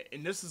about that,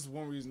 and this is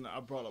one reason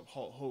I brought up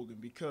Hulk Hogan,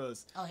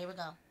 because... Oh, here we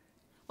go.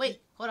 Wait,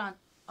 hold on.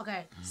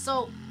 Okay,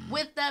 so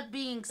with that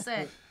being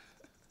said,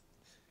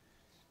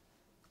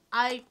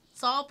 I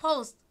saw a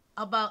post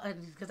about,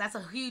 because that's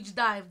a huge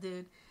dive,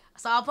 dude. I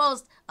saw a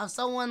post of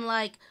someone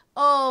like,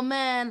 oh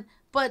man,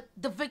 but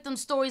the victim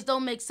stories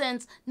don't make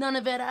sense. None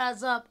of it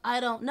adds up. I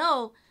don't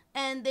know.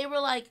 And they were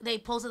like, they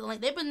posted the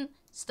link. They've been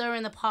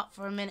stirring the pot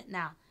for a minute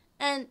now.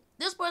 And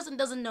this person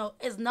doesn't know,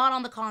 is not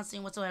on the con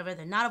scene whatsoever.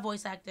 They're not a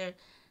voice actor.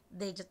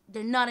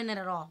 They're not in it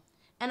at all.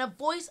 And a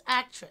voice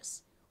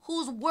actress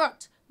who's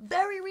worked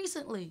very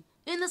recently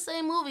in the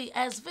same movie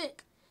as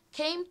Vic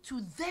came to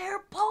their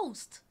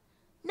post.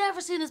 Never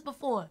seen this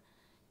before.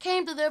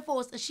 Came to their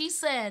post and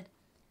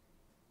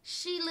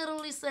she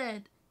literally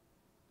said,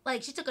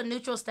 like, she took a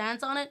neutral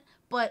stance on it,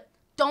 but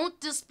don't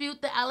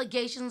dispute the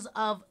allegations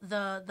of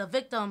the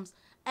victims,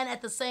 and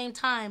at the same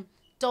time,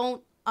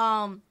 don't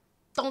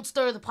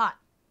stir the pot.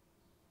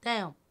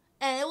 Damn.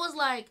 And it was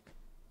like,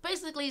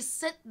 basically,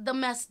 sit the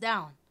mess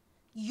down.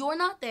 You're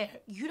not there.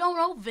 You don't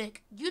know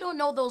Vic. You don't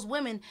know those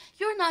women.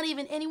 You're not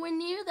even anywhere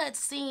near that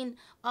scene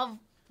of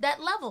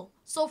that level.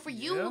 So for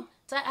you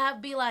to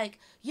be like,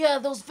 yeah,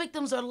 those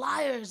victims are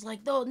liars.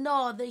 Like,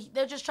 no,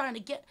 they're just trying to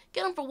get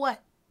them for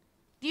what?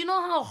 Do you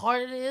know how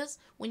hard it is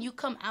when you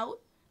come out?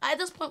 At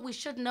this point, we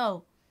should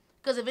know.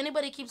 Because if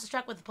anybody keeps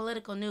track with the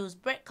political news,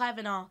 Brett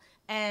Kavanaugh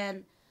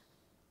and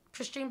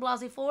Christine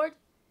Blasey Ford,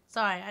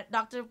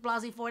 Dr.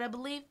 Blasey Ford, I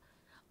believe,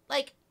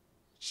 like,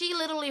 she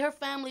literally, her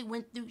family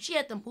went through, she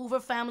had to move her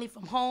family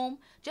from home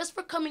just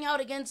for coming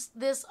out against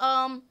this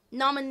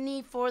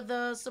nominee for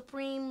the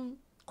Supreme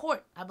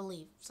Court, I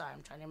believe. Sorry,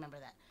 I'm trying to remember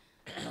that.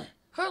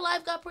 Her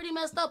life got pretty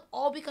messed up,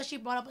 all because she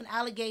brought up an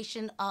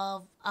allegation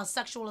of a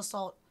sexual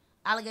assault,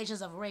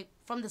 allegations of rape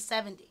from the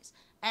 70s.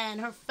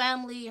 And her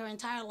family, her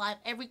entire life,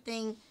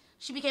 everything,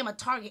 she became a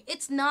target.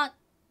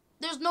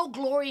 There's no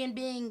glory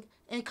in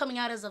coming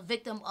out as a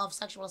victim of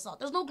sexual assault.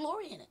 There's no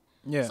glory in it.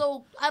 Yeah.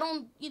 So I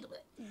don't,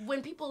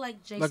 when people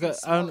like Jason, like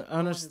I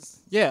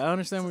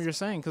understand what you're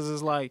saying, because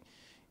it's like,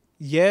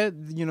 you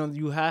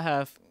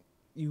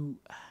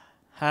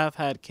have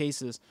had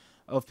cases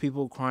of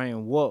people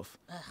crying wolf,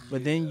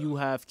 but then you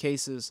have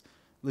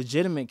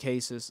legitimate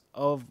cases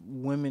of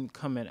women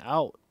coming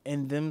out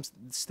and them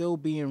still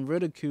being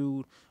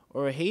ridiculed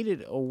or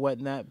hated or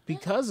whatnot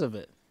because of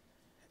it.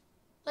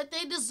 Like,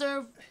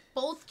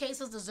 both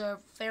cases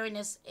deserve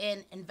fairness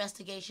and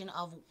investigation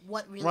of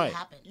what really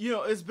happened.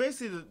 It's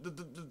basically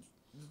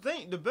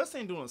the best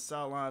thing doing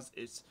sidelines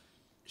is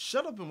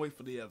shut up and wait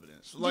for the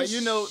evidence. Like,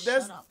 that's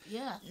shut up.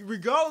 Yeah.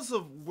 Regardless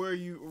of where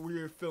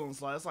your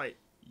feelings lie, it's like,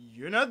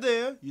 you're not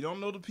there, you don't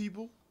know the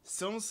people,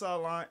 sit on the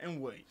sideline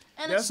and wait.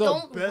 And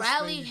don't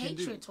rally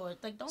hatred toward,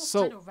 like, don't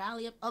try to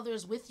rally up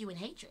others with you in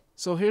hatred.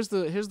 So here's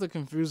the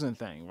confusing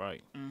thing,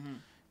 right?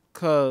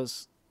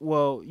 Because,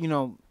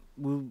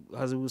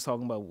 as we was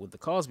talking about with the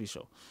Cosby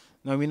Show.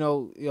 Now, we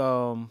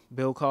know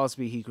Bill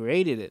Cosby, he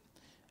created it.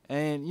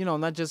 And,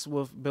 not just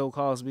with Bill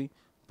Cosby,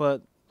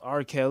 but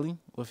R. Kelly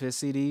with his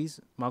CDs,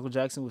 Michael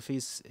Jackson with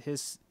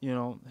his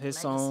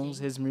songs,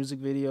 his music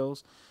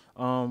videos,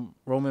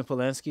 Roman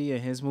Polanski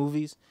and his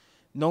movies.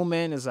 No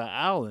man is an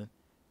island.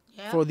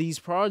 Yeah. For these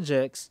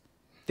projects,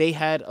 they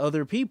had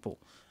other people.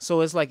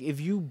 So it's like,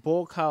 if you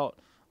bulk out,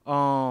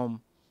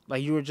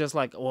 like, you were just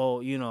like,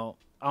 well,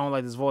 I don't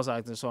like this voice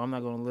actor, so I'm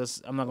not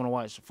gonna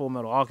watch Full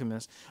Metal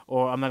Alchemist,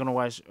 or I'm not gonna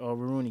watch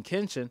Rurouni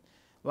Kenshin.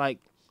 Like,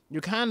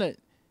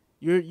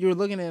 you're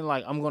looking at it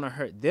like, I'm gonna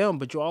hurt them,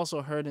 but you're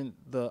also hurting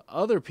the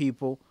other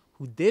people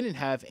who didn't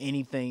have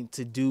anything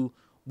to do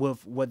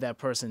with what that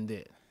person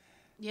did.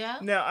 Yeah.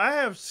 Now, I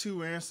have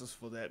two answers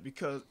for that,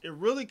 because it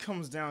really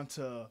comes down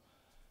to,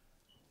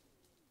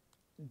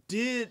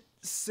 did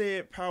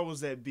said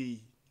powers that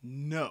be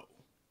know?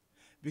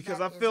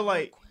 Because I feel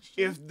like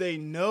if they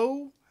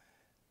knew,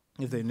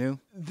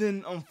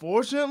 then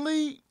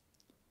unfortunately,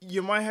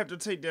 you might have to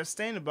take that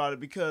stand about it,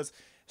 because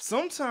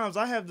sometimes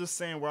I have this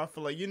saying where I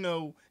feel like,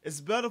 it's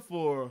better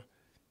for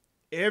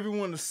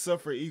everyone to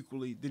suffer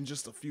equally than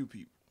just a few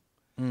people.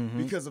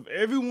 Mm-hmm. Because if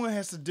everyone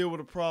has to deal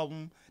with a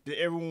problem, then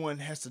everyone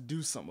has to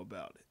do something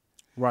about it.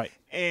 Right.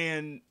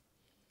 And,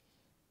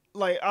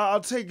 like,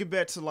 I'll take it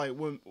back to, like,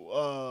 when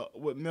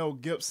with Mel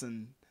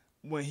Gibson,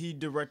 when he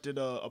directed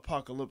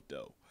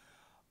Apocalypto.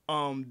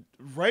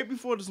 Right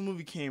before this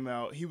movie came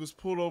out, he was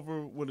pulled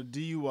over with a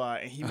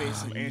DUI, and he made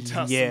some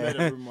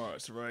anti-Semitic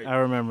remarks, right? I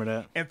remember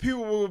that. And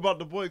people were about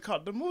to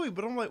boycott the movie,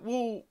 but I'm like,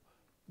 well,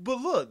 but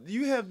look,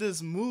 you have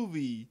this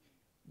movie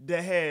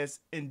that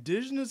has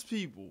indigenous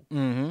people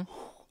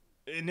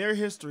in their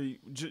history,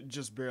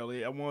 just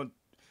barely.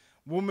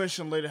 We'll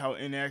mention later how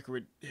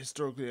inaccurate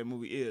historically that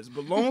movie is.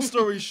 But long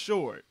story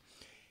short,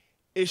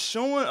 it's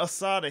showing a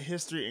side of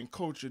history and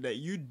culture that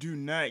you do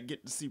not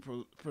get to see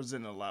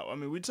presented a lot. I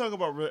mean, we talk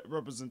about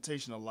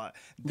representation a lot.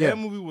 That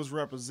movie was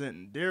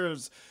representing.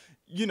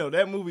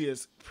 That movie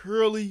is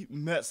purely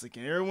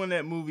Mexican. Everyone in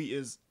that movie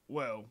is,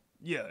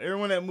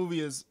 everyone in that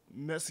movie is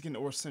Mexican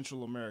or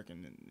Central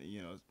American.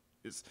 And,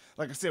 it's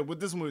like I said, with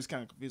this movie, it's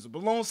kind of confusing.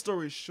 But long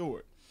story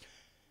short,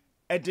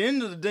 at the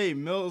end of the day,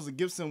 Mel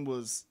Gibson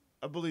was,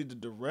 I believe, the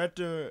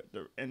director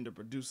and the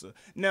producer.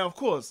 Now, of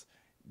course,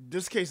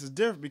 this case is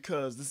different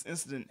because this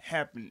incident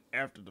happened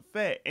after the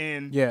fact,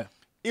 and Yeah.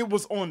 it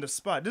was on the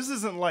spot. This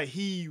isn't like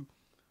he,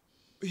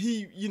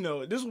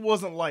 this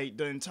wasn't like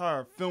the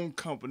entire film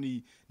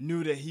company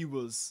knew that he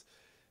was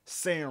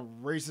saying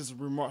racist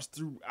remarks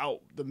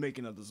throughout the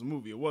making of this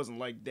movie. It wasn't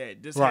like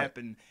that. This Right.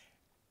 happened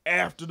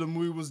after the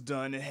movie was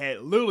done. It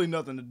had literally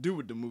nothing to do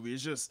with the movie.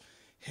 It's just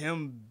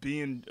him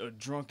being a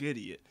drunk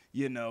idiot,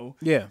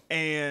 Yeah.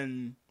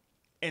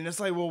 And it's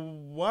like, well,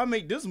 why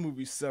make this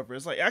movie separate?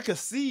 It's like, I could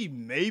see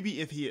maybe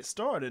if he had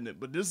starred in it,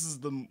 but this is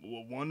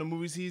one of the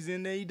movies he's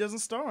in that he doesn't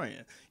star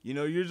in.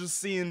 You're just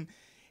seeing,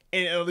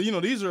 and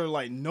these are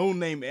like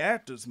no-name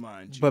actors,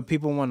 mind you. But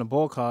people want to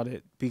boycott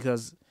it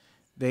because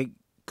they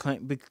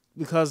claim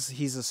because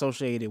he's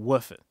associated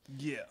with it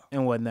Yeah.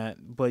 and whatnot.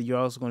 But you're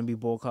also going to be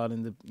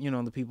boycotting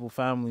the people,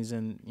 families,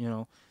 and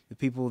the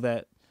people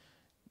that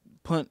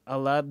put a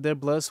lot of their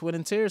blood, sweat,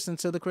 and tears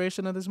into the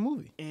creation of this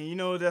movie. And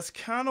that's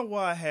kind of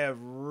why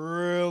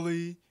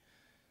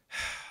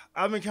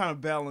I've been kind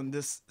of battling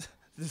this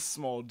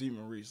small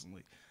demon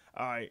recently.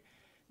 All right,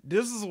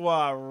 this is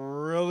why I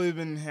really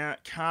been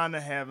kind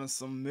of having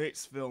some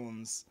mixed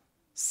feelings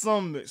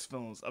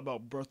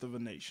about Birth of a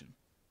Nation,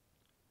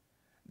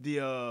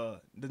 the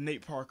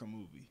Nate Parker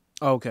movie,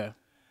 Okay.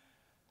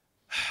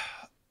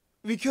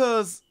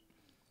 because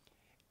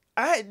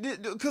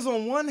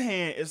on one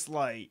hand it's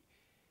like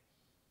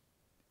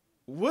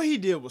what he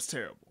did was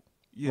terrible,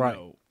 Right.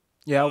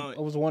 Yeah, I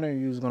was wondering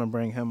if you was going to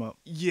bring him up.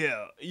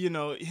 Yeah,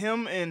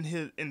 him and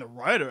the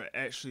writer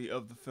actually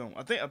of the film.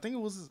 I think it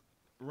was his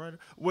writer.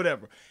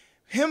 Whatever.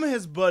 Him and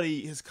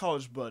his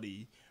college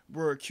buddy,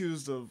 were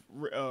accused of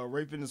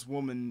raping this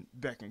woman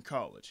back in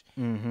college.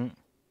 Mm-hmm.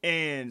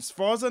 And as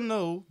far as I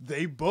know,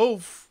 they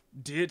both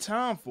did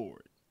time for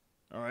it.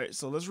 All right,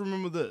 so let's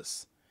remember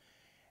this.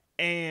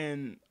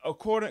 And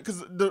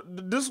because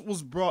this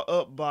was brought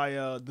up by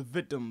the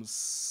victim's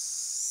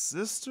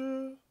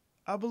sister,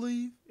 I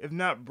believe, if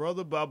not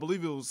brother, but I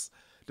believe it was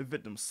the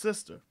victim's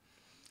sister.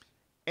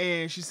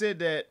 And she said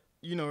that,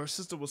 her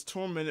sister was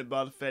tormented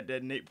by the fact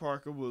that Nate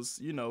Parker was,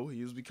 he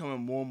was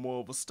becoming more and more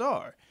of a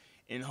star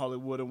in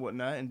Hollywood and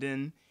whatnot. And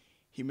then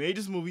he made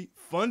this movie,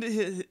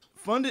 funded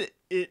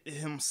it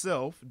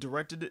himself,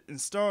 directed it,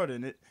 and starred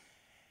in it.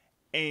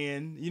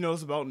 And,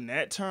 it's about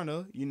Nat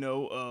Turner,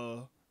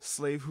 a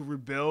slave who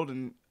rebelled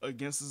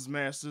against his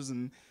masters,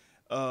 and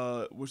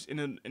which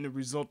in the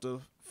result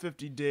of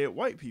 50 dead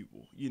white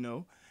people,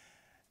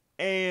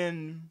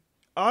 And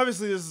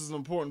obviously this is an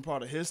important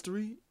part of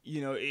history.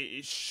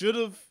 It should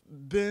have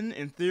been,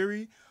 in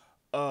theory,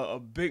 a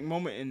big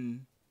moment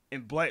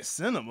in black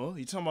cinema.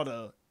 You're talking about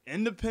an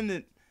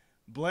independent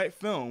black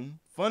film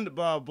funded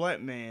by a black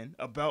man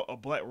about a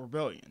black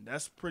rebellion.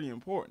 That's pretty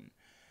important.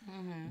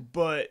 Mm-hmm.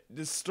 But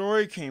the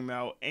story came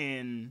out,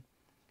 and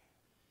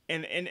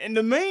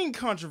the main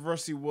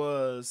controversy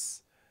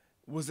was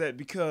that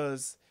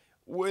because,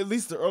 well, at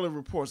least the early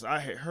reports I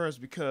had heard, is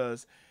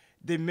because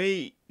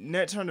Nate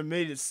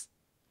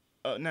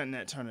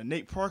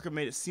Parker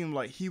made it seem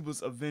like he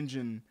was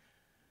avenging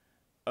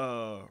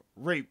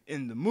rape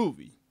in the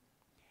movie.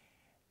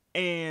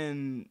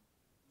 And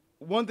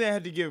one thing I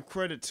had to give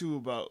credit to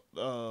about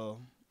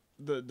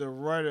the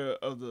writer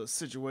of the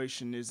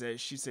situation is that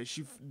she said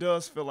she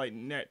does feel like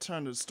Nat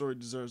Turner's story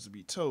deserves to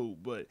be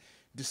told, but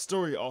the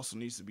story also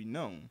needs to be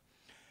known.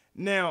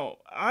 Now,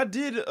 I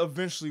did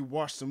eventually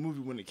watch the movie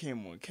when it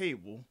came on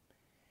cable,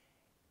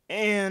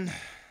 and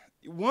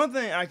one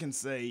thing I can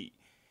say,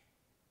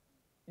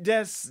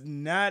 that's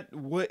not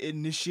what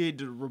initiated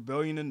the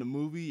rebellion in the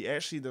movie.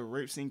 Actually, the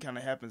rape scene kind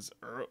of happens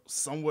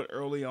somewhat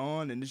early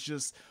on, and it's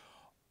just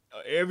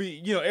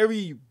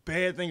every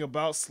bad thing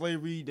about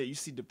slavery that you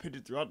see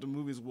depicted throughout the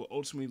movies what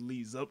ultimately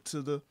leads up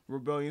to the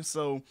rebellion.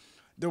 So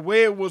the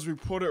way it was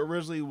reported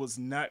originally was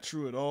not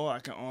true at all. I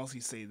can honestly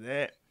say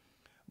that.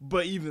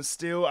 But even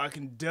still, I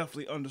can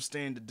definitely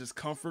understand the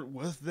discomfort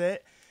with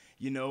that.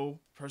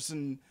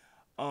 Person,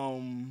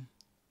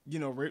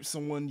 raped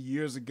someone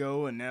years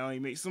ago, and now he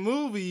makes a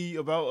movie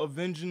about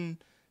avenging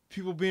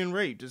people being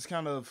raped. It's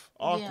kind of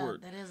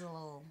awkward. Yeah, that is a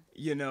little.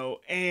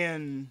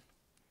 And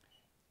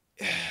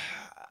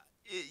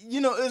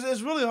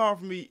it's really hard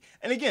for me.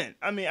 And again,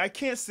 I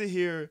can't sit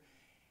here.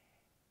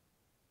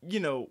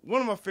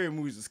 One of my favorite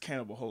movies is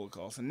Cannibal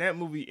Holocaust, and that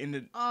movie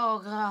ended.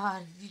 Oh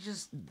God,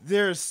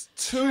 There's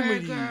too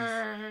many.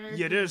 triggered.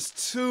 Yeah, there's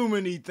too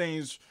many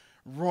things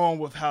wrong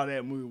with how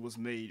that movie was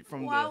made.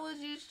 Why would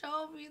you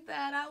show me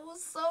that? I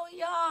was so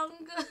young.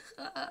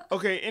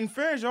 Okay, in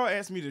fairness, y'all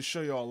asked me to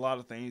show y'all a lot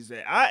of things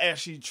that I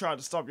actually tried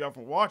to stop y'all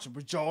from watching,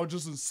 but y'all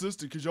just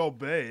insisted because y'all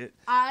bad.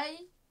 I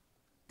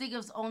think it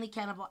was only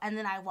Cannibal, and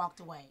then I walked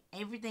away.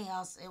 Everything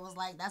else, it was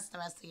like, that's the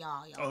rest of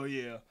y'all. Oh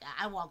yeah.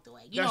 I walked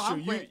away. That's true.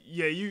 I'm quick.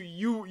 Yeah,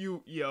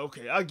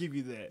 okay, I'll give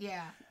you that.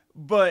 Yeah.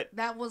 But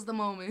that was the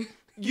moment.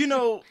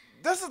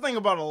 that's the thing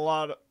about a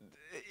lot of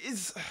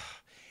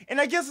And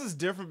I guess it's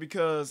different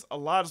because a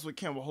lot of this with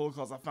Cannibal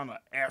Holocaust I found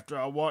out after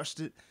I watched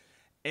it,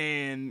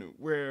 and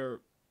where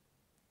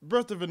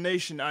Birth of a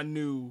Nation I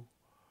knew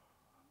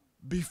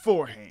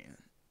beforehand.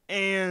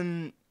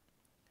 And,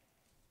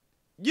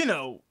 you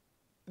know,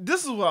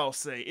 this is what I'll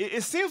say.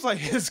 It seems like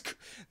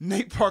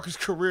Nate Parker's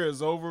career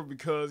is over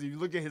because if you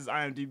look at his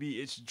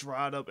IMDb, it's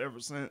dried up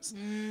ever since.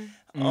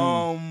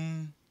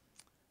 You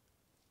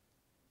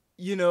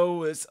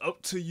know, it's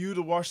up to you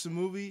to watch the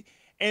movie.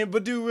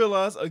 But do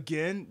realize,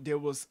 again, there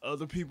was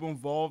other people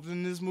involved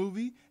in this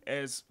movie,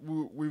 as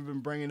we've been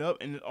bringing up,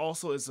 and it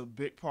also is a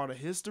big part of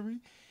history.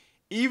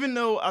 Even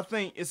though I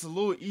think it's a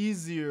little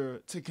easier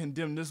to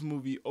condemn this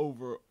movie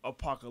over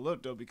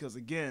Apocalypto, because,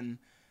 again,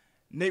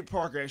 Nate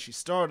Parker actually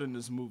starred in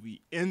this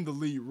movie in the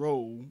lead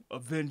role,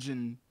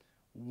 avenging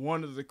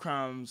one of the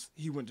crimes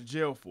he went to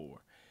jail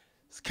for.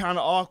 It's kind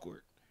of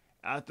awkward.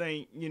 I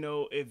think, you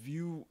know, if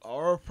you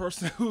are a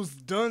person who's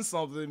done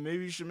something,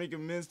 maybe you should make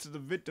amends to the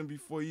victim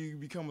before you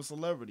become a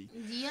celebrity.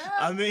 Yeah.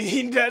 I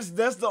mean, that's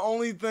the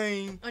only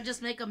thing. Or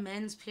just make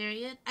amends,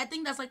 period. I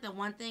think that's like the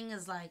one thing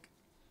is like,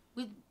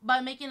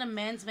 by making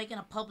amends, making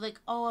a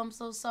public, oh, I'm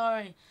so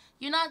sorry.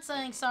 You're not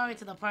saying sorry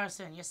to the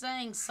person. You're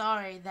saying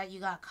sorry that you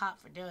got caught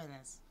for doing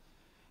this.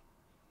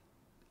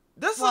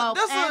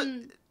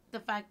 And the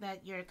fact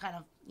that you're kind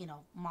of, you know,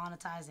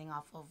 monetizing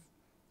off of,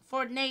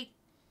 for Nate.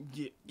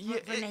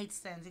 For Nate's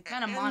sense, it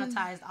kind of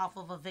monetized off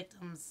of a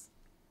victim's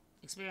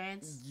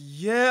experience.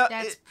 Yeah,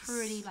 that's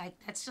pretty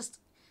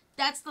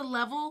that's the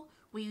level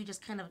where you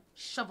just kind of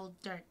shovel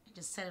dirt and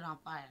just set it on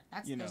fire.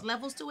 There's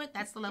levels to it.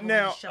 That's the level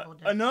where you shovel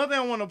dirt. Another thing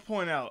I want to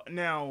point out.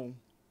 Now,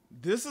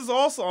 this is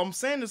also, I'm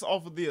saying this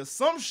off of the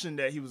assumption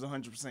that he was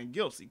 100%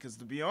 guilty, because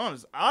to be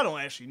honest, I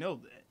don't actually know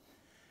that.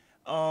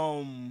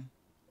 I'm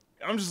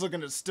just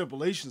looking at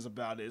stipulations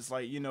about it. It's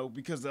like, you know,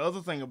 because the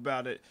other thing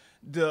about it,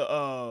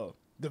 the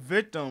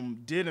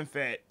victim did in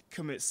fact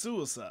commit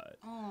suicide.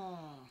 Oh.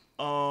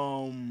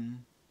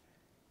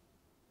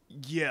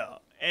 Yeah,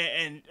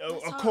 and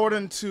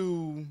according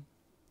to,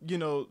 you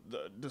know,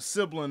 the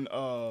sibling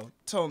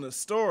telling the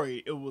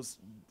story, it was.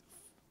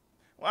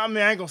 Well, I mean,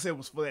 I ain't gonna say it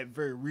was for that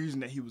very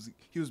reason that he was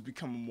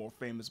becoming more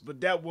famous,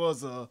 but that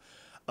was a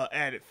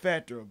added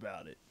factor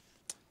about it.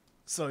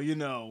 So you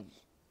know,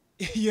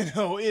 if you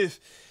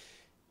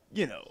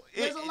know,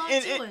 there's a lot to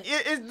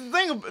it. The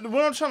thing,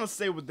 what I'm trying to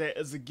say with that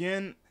is,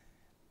 again,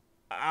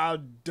 I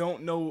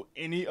don't know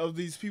any of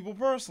these people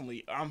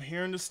personally. I'm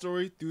hearing the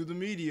story through the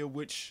media,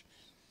 which,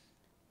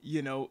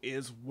 you know,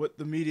 is what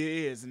the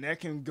media is. And that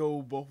can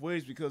go both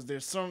ways, because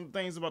there's some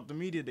things about the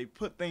media, they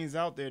put things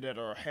out there that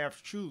are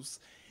half-truths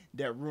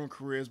that ruin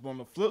careers. But on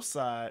the flip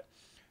side,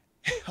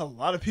 a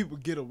lot of people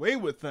get away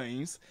with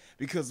things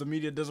because the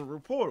media doesn't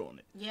report on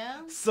it.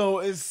 Yeah. So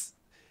it's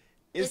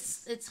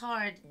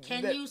hard.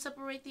 Can you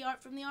separate the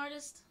art from the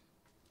artist?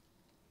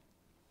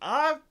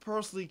 I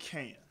personally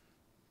can.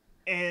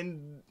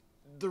 And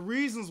the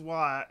reasons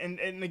why, and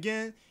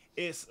again,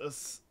 it's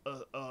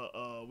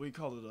we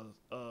call it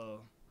a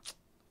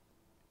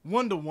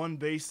one-to-one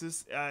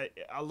basis. I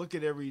look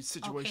at every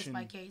situation,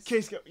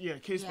 case by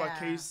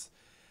case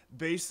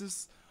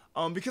basis.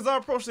 Because I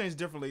approach things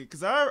differently.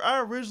 Because I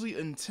originally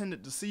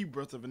intended to see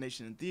Birth of a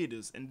Nation in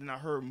theaters, and then I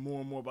heard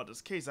more and more about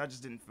this case. I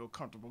just didn't feel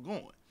comfortable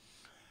going.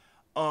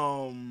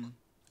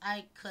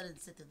 I couldn't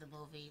sit through the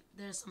movie.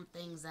 There's some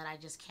things that I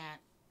just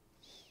can't.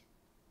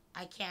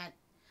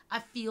 I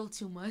feel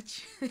too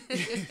much.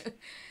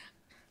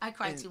 I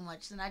cry too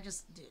much, and I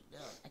just,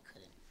 I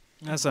couldn't.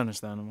 That's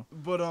understandable.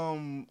 But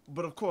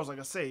of course, like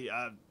I say,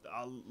 I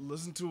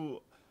listen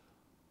to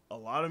a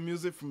lot of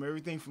music from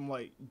everything from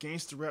like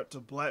gangster rap to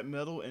black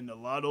metal, and a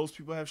lot of those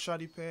people have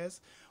shoddy pasts.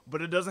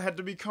 But it doesn't have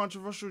to be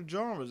controversial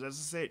genres. As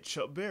I said,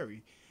 Chuck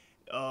Berry.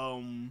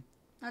 Not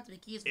to be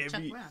confused with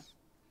Chuck Brown.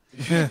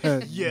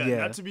 Yeah,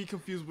 not to be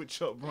confused with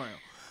Chuck Brown.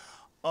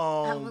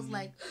 I was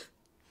like.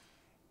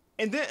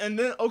 And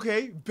then,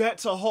 okay, back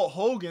to Hulk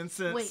Hogan.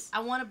 Wait,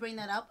 I want to bring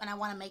that up, and I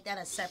want to make that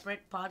a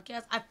separate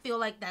podcast. I feel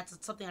like that's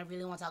something I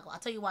really want to talk about.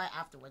 I'll tell you why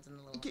afterwards in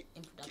the little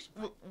introduction.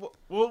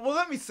 Well,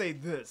 let me say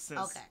this,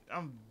 since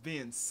I'm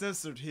being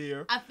censored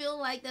here. I feel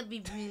like that'd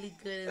be really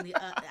good. In the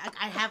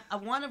I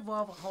want to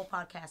involve a whole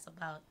podcast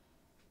about,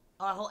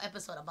 or a whole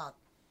episode about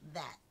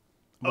that.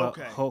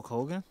 Okay. Hulk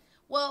Hogan?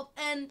 Well,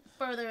 and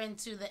further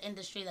into the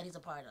industry that he's a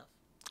part of.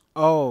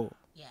 Oh.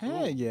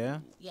 Yeah. Yeah.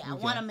 Yeah, I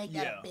want to make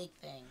that a big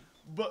thing.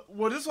 But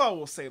this is what I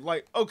will say.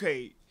 Like,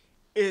 okay,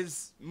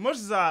 as much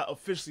as I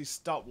officially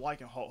stopped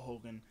liking Hulk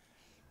Hogan,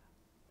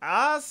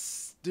 I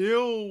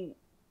still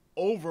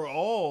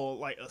overall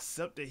like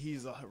accept that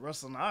he's a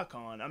wrestling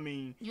icon. I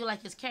mean, you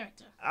like his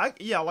character. I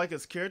like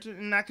his character,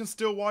 and I can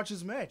still watch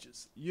his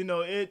matches. You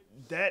know,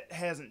 that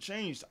hasn't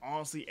changed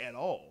honestly at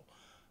all.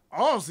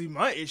 Honestly,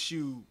 my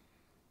issue,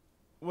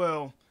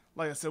 well,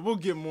 like I said, we'll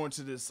get more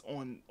into this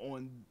on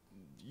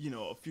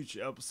a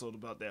future episode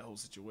about that whole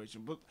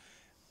situation, but.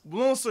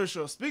 Long story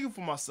short, speaking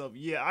for myself,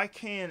 yeah, I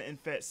can, in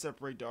fact,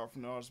 separate the art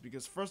from the artist,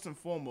 because first and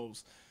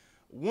foremost,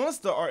 once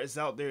the art is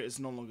out there, it's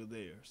no longer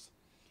theirs.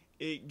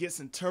 It gets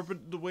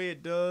interpreted the way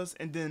it does,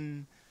 and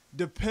then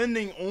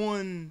depending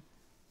on,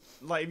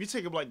 like, if you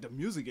take up like the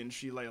music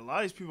industry, like a lot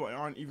of these people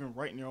aren't even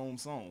writing their own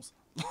songs.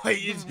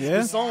 Like Yeah.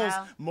 the songs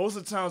Yeah. most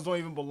of the times don't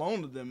even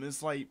belong to them.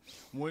 It's like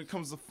when it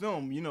comes to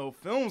film,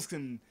 films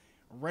can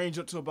range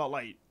up to about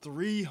like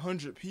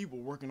 300 people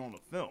working on a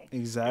film. And with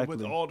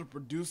Exactly. all the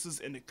producers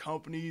and the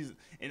companies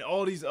and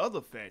all these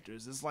other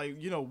factors, it's like,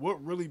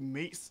 what really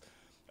makes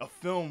a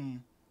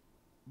film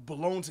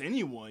belong to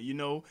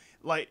anyone,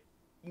 Like,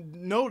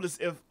 notice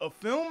if a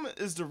film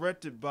is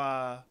directed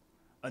by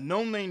a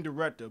no-name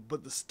director,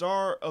 but the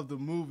star of the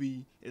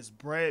movie is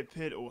Brad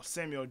Pitt or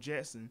Samuel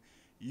Jackson,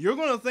 you're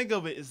gonna think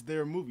of it as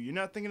their movie. You're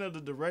not thinking of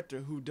the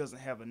director who doesn't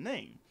have a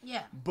name.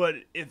 Yeah. But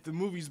if the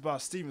movie's by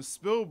Steven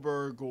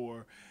Spielberg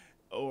or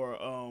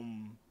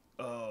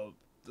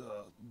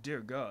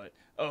dear God,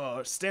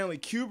 Stanley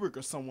Kubrick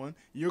or someone,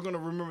 you're gonna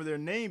remember their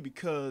name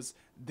because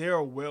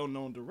they're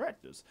well-known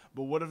directors.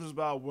 But what if it's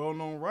by a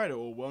well-known writer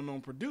or a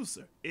well-known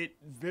producer? It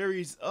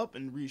varies up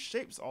and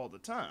reshapes all the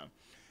time.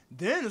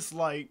 Then it's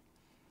like,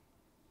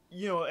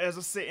 as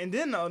I say, and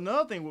then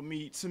another thing with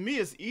me, to me,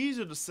 it's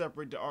easier to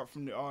separate the art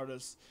from the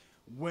artist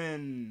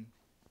when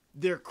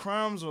their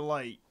crimes are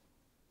like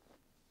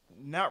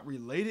not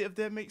related, if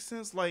that makes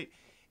sense. Like,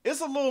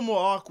 it's a little more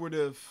awkward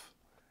if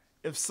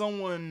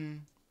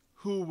someone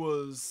who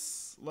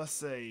was, let's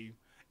say,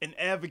 an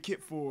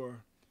advocate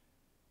for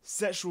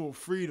sexual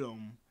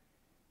freedom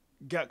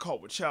got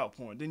caught with child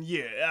porn. Then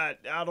yeah,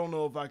 I don't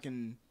know if I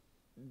can,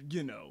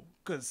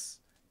 because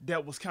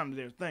that was kind of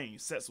their thing.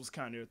 Sex was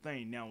kind of their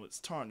thing. Now it's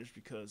tarnished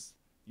because,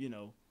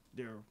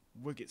 their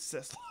wicked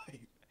sex life,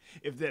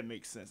 if that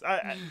makes sense.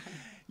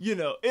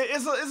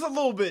 It's a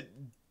little bit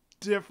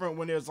different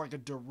when there's like a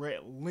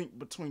direct link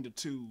between the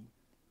two,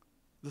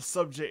 the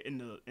subject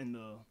and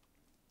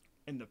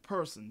the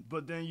person.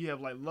 But then you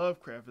have like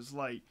Lovecraft. It's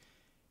like,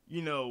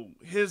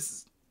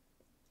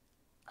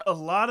 a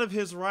lot of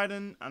his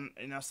writing,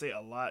 and I say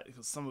a lot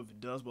because some of it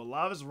does, but a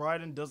lot of his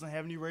writing doesn't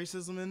have any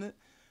racism in it,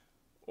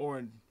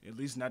 or at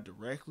least not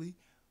directly.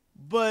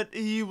 But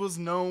he was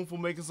known for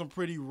making some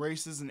pretty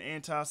racist and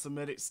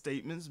anti-Semitic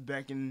statements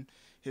back in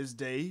his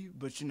day.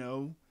 But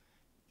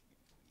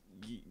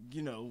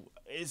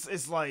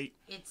it's like,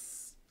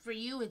 It's for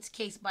you. It's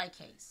case by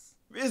case.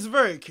 it's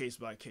very case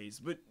by case.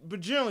 But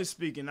generally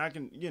speaking, I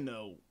can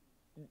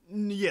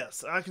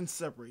yes, I can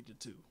separate the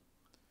two.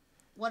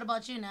 What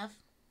about you, Neff?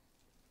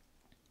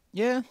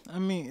 Yeah, I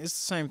mean, it's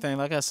the same thing.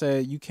 Like I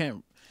said, you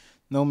can't.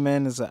 No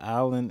man is an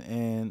island,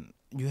 and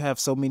you have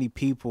so many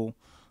people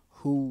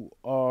who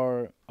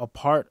are a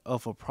part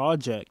of a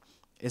project.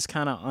 It's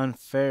kind of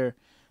unfair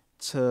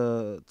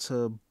to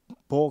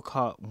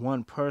boycott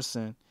one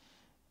person,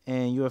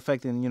 and you're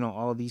affecting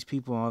all these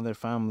people and all their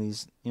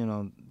families.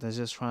 They're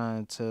just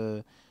trying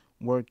to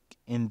work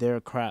in their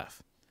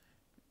craft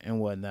and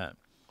whatnot.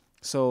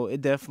 So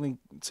it definitely,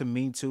 to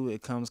me too,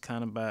 it comes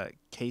kind of by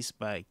case.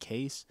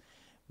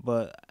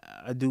 But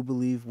I do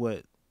believe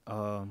what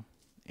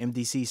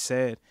MDC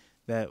said,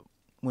 that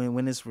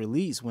when it's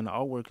released, when the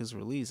artwork is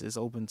released, it's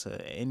open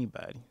to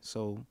anybody.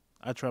 So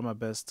I try my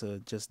best to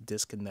just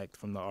disconnect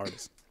from the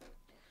artist.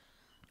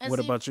 And What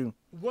see- about you?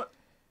 What?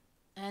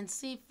 And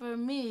see, for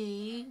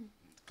me,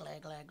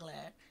 glad.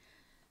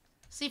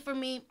 See, for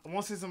me, I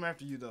want to say something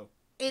after you though.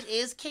 it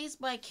is case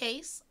by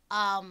case.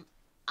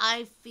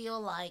 I feel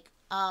like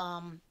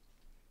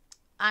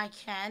I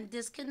can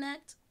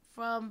disconnect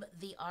from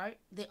the art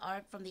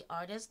from the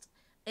artist.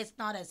 It's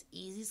not as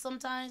easy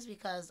sometimes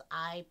because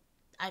I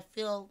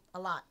feel a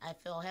lot. I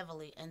feel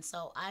heavily, and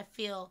so I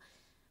feel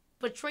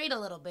betrayed a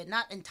little bit,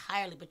 not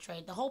entirely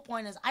betrayed. The whole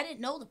point is I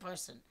didn't know the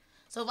person.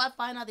 So if I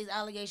find out these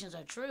allegations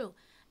are true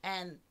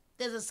and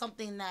this is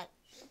something that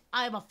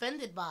I'm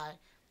offended by,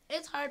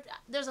 it's hard.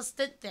 There's a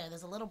stint there.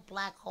 There's a little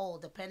black hole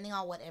depending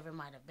on whatever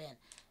might have been.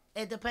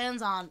 It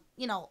depends on,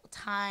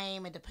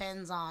 time. It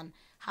depends on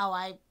how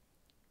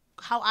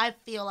I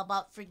feel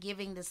about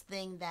forgiving this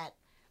thing that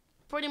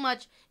pretty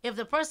much, if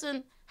the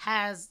person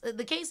has,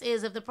 the case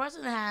is if the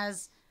person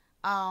has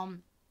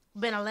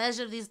been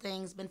alleged of these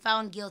things, been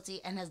found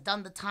guilty, and has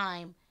done the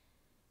time,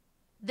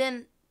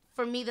 then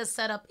for me the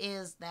setup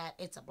is that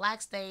it's a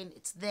black stain.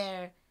 It's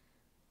there.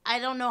 I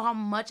don't know how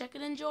much I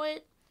can enjoy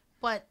it,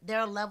 but there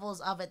are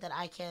levels of it that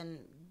I can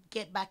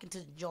get back into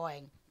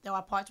enjoying. There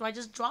are parts where I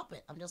just drop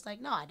it. I'm just like,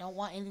 no, I don't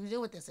want anything to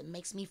do with this. It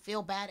makes me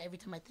feel bad every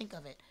time I think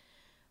of it.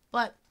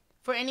 But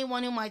for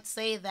anyone who might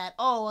say that,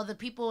 oh, the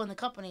people in the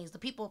companies, the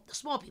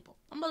small people,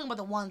 I'm talking about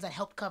the ones that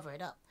help cover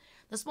it up.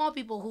 The small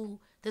people who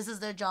this is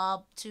their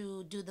job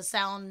to do the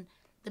sound,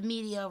 the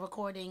media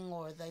recording,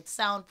 or the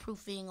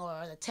soundproofing,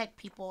 or the tech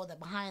people that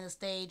behind the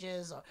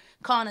stages, or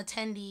con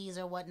attendees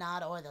or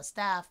whatnot, or the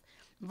staff,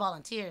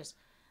 volunteers.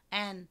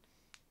 And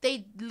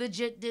they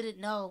legit didn't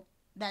know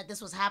that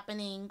this was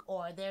happening,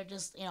 or they're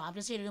just, I'm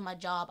just here to do my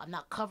job. I'm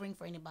not covering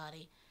for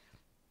anybody.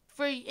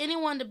 For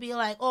anyone to be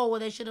like, oh, well,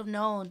 they should have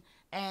known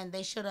and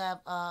they should have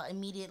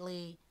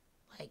immediately,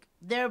 like,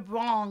 they're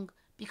wrong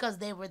because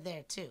they were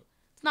there too.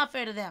 It's not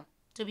fair to them,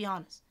 to be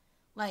honest.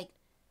 Like,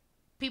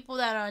 people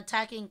that are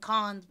attacking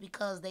cons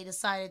because they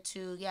decided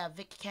to,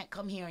 Vic can't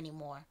come here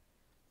anymore.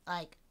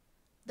 Like,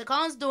 the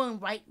Khan's doing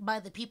right by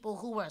the people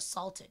who were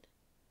assaulted.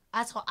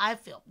 That's how I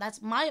feel.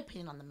 That's my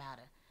opinion on the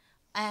matter.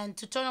 And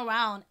to turn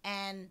around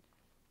and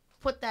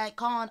put that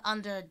Khan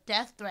under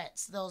death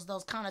threats, those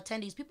Khan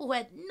attendees, people who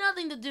had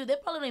nothing to do, they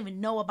probably don't even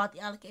know about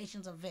the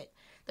allegations of it.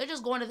 They're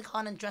just going to the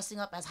Khan and dressing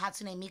up as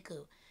Hatsune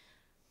Miku.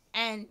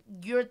 And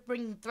you're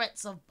bringing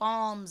threats of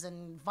bombs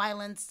and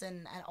violence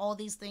and all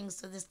these things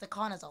to the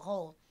Khan as a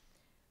whole.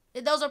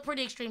 Those are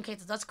pretty extreme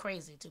cases. That's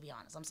crazy, to be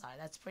honest. I'm sorry.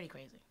 That's pretty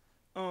crazy.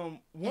 One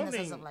In the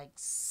thing, sense of like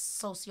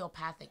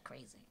sociopathic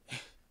crazy.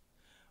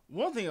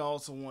 one thing I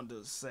also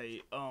wanted to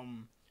say,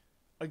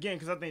 again,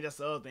 because I think that's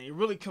the other thing. It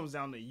really comes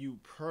down to you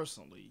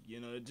personally. You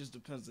know, it just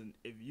depends on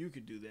if you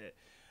could do that.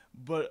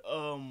 But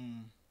oh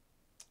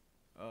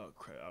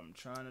crap, I'm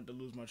trying not to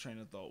lose my train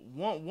of thought.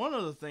 One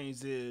of the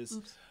things is,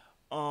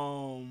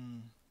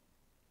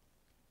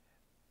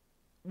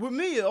 with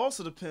me, it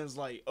also depends.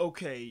 Like,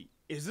 okay,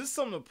 is this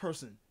something a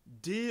person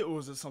did or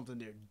is it something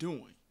they're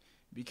doing?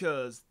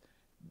 Because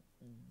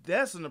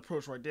that's an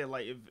approach right there.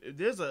 Like, if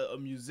there's a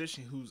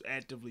musician who's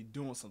actively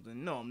doing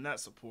something, no, I'm not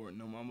supporting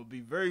them. I'm gonna be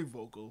very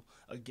vocal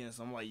against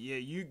them. I'm like, yeah,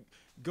 you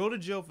go to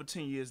jail for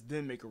 10 years,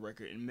 then make a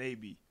record, and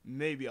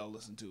maybe I'll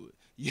listen to it,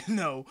 you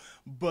know.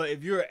 But if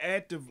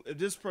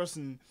this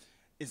person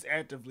is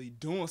actively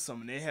doing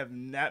something, they have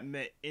not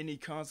met any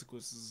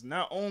consequences.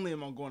 Not only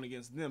am I going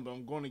against them, but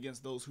I'm going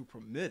against those who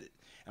permit it.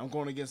 I'm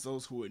going against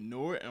those who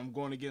ignore it, and I'm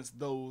going against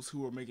those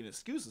who are making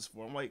excuses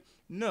for it. I'm like,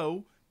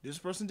 no, this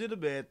person did a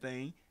bad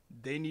thing.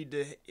 They need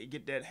to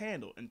get that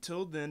handled.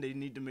 Until then, they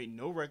need to make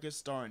no records,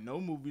 star in no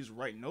movies,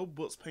 write no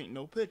books, paint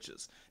no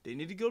pictures. They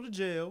need to go to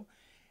jail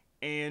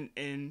and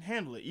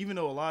handle it. Even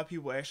though a lot of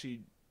people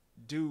actually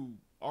do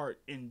art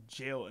in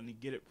jail and to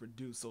get it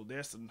produced, so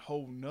that's a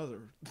whole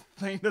nother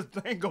thing to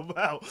think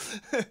about.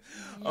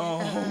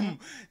 Now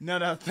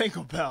that I think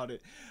about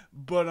it,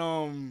 but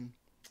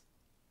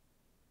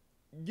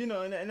you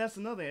know, and that's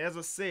another thing. As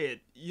I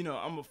said, you know,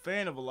 I'm a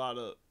fan of a lot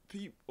of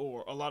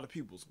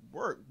people's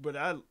work, but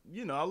I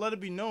let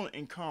it be known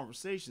in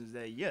conversations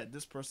that, yeah,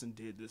 this person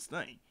did this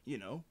thing. You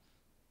know,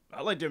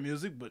 I like their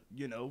music, but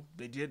you know,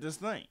 they did this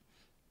thing.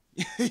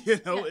 You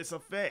know, yeah. It's a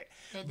fact.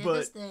 They did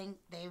this thing.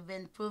 They've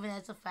been proven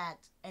it's a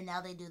fact, and now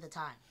they do the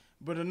time.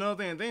 But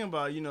another thing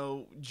about, you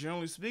know,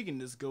 generally speaking,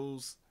 this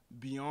goes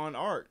beyond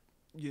art.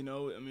 You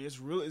know, I mean,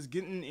 it's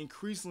getting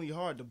increasingly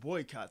hard to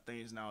boycott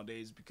things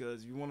nowadays,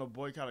 because if you want to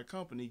boycott a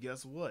company,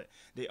 guess what?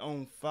 They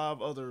own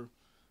 5 other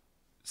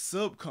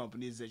sub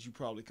companies that you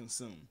probably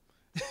consume.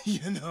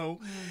 You know,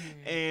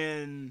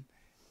 and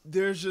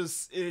it's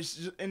just,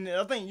 and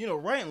I think, you know,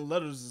 writing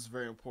letters is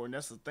very important.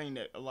 That's the thing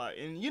that a lot,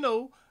 and you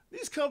know,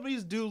 these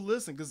companies do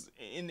listen, because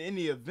in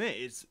the event,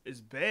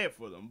 it's bad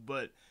for them,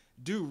 but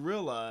do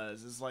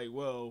realize it's like,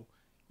 well,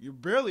 you're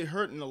barely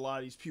hurting a lot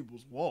of these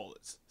people's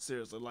wallets.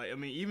 Seriously, like, I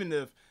mean, even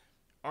if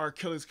R.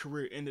 Kelly's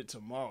career ended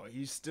tomorrow,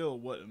 he's still,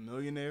 what, a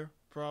millionaire,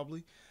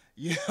 probably?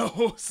 You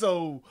know,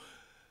 so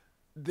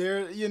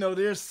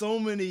there's so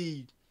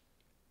many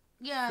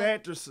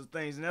factors to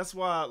things, and that's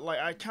why, like,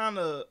 I kind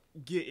of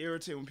get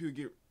irritated when people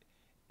get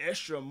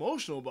extra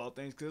emotional about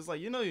things, because it's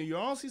like, you know, you're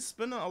honestly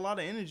spending a lot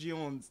of energy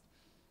on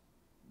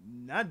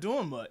not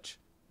doing much,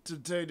 to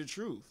tell you the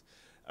truth.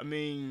 I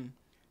mean,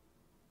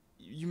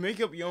 you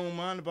make up your own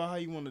mind about how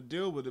you want to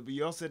deal with it, but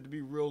you also have to be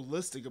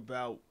realistic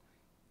about,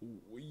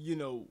 you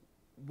know,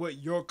 what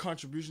your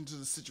contribution to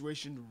the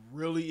situation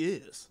really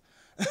is.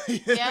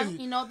 Yeah,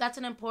 you know, that's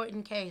an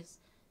important case.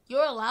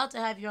 You're allowed to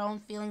have your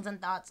own feelings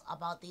and thoughts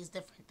about these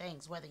different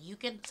things, whether you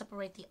can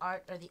separate the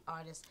art or the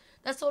artist.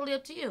 That's totally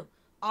up to you.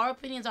 Our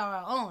opinions are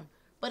our own,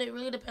 but it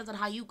really depends on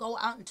how you go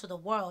out into the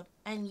world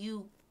and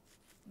you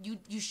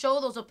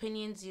show those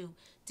opinions, you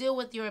deal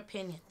with your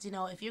opinions. You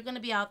know, if you're going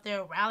to be out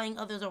there rallying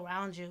others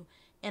around you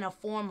in a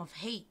form of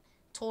hate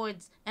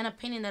towards an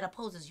opinion that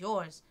opposes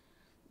yours,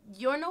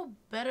 you're no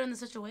better in the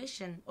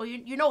situation, or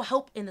you're no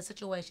help in the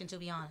situation, to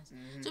be honest.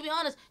 Mm-hmm. To be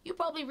honest, you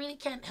probably really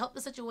can't help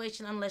the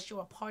situation unless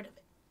you're a part of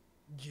it.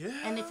 Yeah.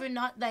 And if you're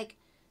not, like,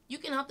 you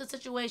can help the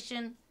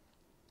situation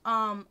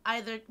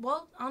either,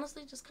 well,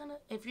 honestly, just kind of,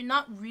 if you're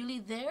not really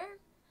there,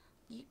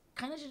 you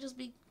kind of should just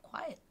be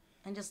quiet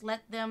and just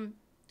let them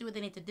do what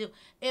they need to do.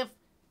 If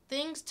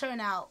things turn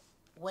out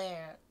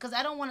where, because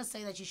I don't want to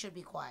say that you should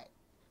be quiet.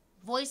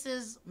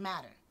 Voices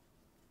matter.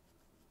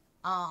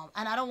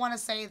 And I don't want to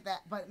say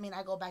that, but I mean,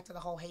 I go back to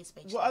the whole hate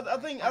speech. Well, I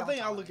think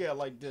I look at it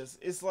like this.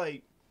 It's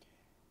like,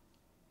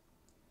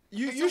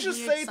 you should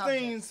say subject.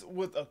 Things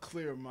with a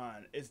clear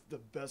mind. It's the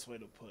best way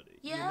to put it.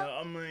 Yeah. You know,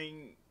 I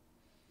mean,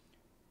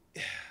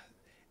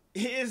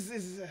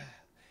 it's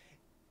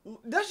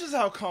that's just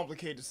how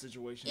complicated the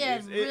situation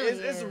is.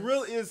 It's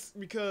really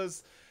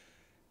because,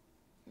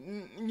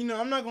 you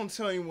know, I'm not gonna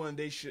tell anyone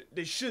they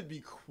should be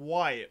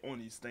quiet on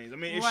these things. I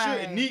mean,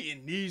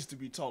 it needs to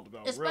be talked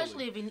about,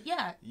 especially really.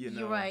 If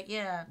you're right,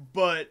 yeah.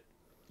 But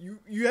you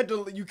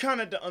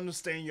kind of have to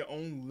understand your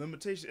own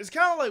limitations. It's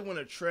kind of like when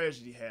a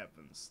tragedy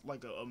happens,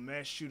 like a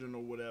mass shooting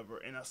or whatever,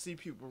 and I see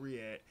people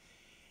react,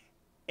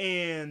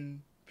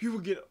 and people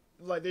get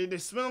like they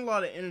spend a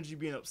lot of energy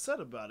being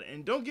upset about it.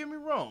 And don't get me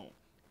wrong,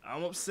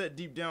 I'm upset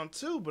deep down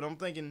too, but I'm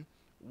thinking,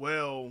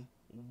 well,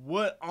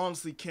 what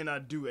honestly can I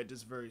do at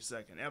this very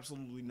second?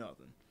 Absolutely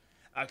nothing.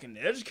 I can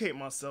educate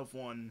myself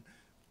on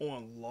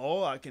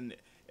law. I can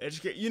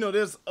educate.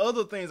 There's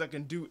other things I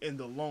can do in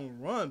the long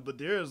run, but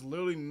there is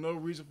literally no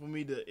reason for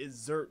me to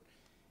exert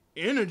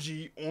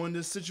energy on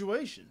this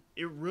situation.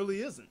 It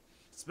really isn't.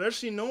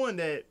 Especially knowing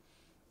that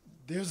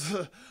there's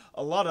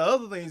a lot of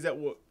other things that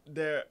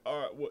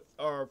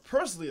are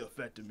personally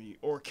affecting me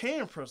or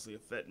can personally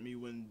affect me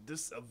when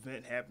this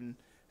event happened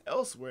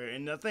elsewhere.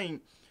 And I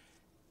think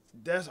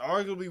that's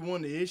arguably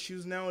one of the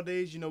issues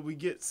nowadays.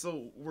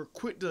 We're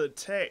quick to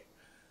attack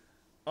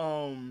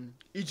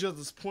each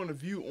other's point of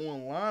view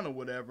online or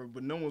whatever,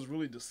 but no one's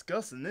really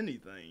discussing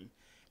anything.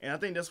 And I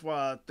think that's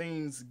why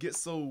things get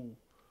so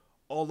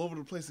all over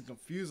the place and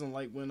confusing.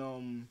 Like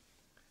when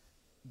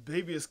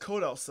Baby It's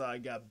Cold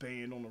Outside got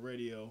banned on the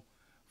radio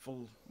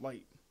for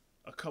like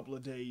a couple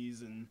of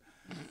days, and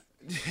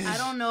I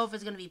don't know if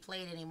it's gonna be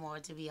played anymore,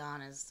 to be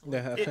honest.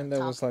 Yeah, I think that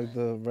was like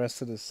the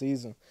rest of the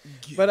season.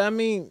 Yeah. But I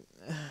mean,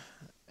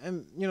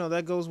 and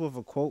that goes with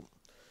a quote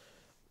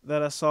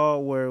that I saw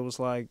where it was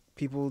like,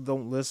 people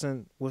don't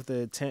listen with the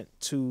intent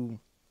to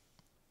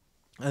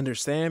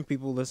understand.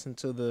 People listen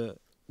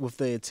with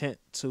the intent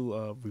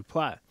to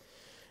reply.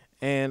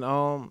 And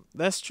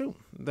that's true.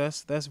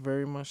 That's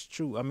very much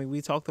true. I mean,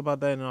 we talked about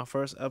that in our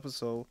first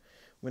episode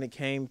when it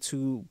came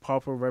to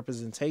proper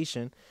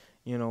representation.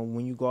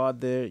 When you go out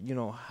there,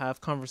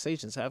 have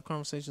conversations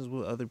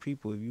with other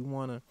people. If you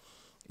wanna,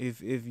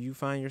 if you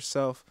find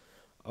yourself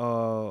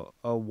a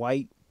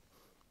white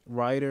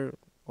writer,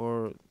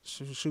 or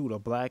a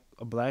black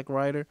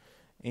writer,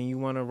 and you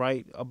want to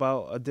write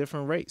about a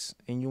different race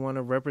and you want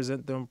to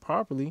represent them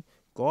properly,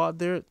 go out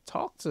there,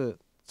 talk to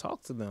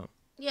them.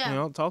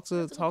 Yeah. Talk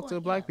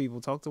to black people,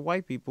 talk to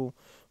white people,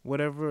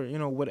 whatever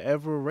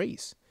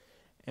race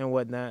and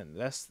whatnot.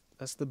 That's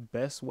the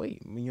best way.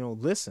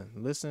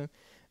 Listen,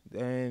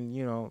 and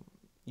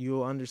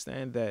you'll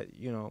understand that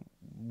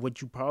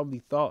what you probably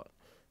thought,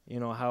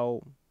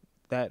 how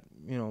that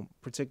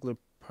particular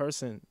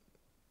person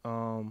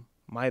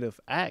might have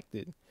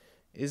acted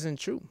isn't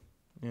true.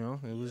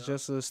 It was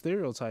just a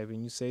stereotype,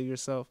 and you save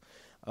yourself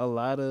a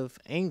lot of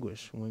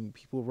anguish when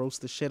people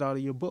roast the shit out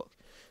of your book.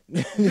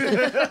 But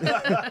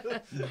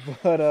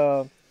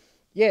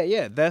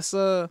yeah, that's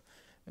we're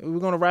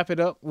gonna wrap it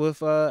up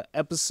with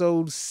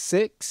episode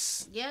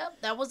 6.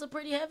 Yep, that was a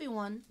pretty heavy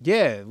one.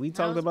 Yeah, we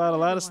talked was a about a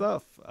pretty lot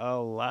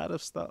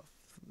of stuff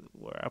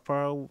where I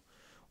probably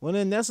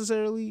wouldn't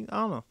necessarily,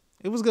 I don't know.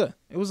 It was good.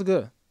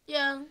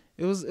 Yeah.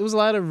 It was a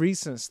lot of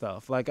recent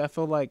stuff. Like, I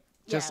feel like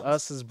just Yeah.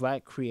 us as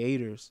black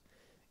creators,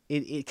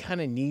 it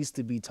kind of needs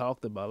to be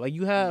talked about. Like,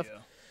 you have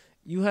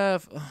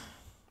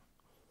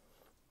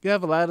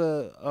a lot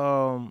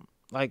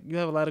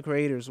of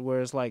creators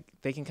where it's like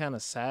they can kind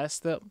of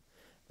sidestep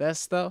that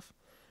stuff.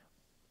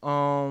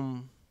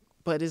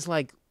 But it's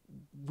like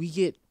we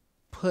get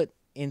put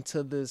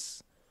into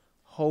this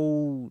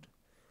hold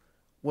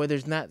where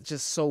there's not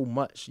just so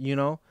much,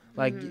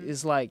 like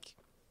it's like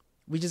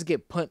we just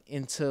get put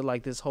into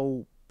like this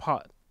whole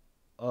pot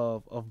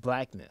of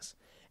blackness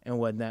and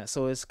whatnot.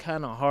 So it's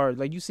kind of hard.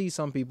 Like, you see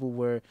some people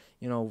where,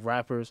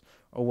 rappers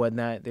or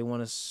whatnot, they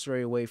want to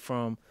stray away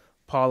from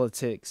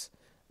politics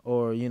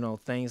or,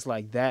 things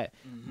like that.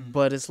 Mm-hmm.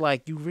 But it's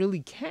like, you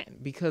really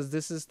can't, because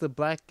this is the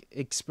black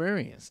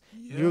experience.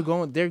 Yeah.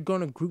 They're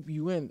going to group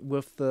you in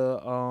with the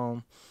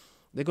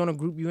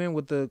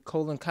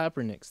Colin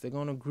Kaepernicks. They're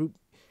going to group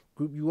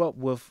you up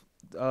with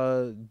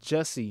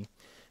Jesse.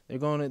 They're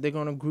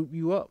gonna group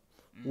you up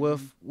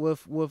with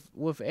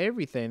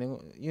everything,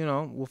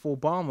 with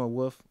Obama,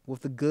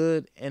 with the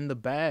good and the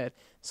bad.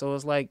 So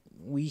it's like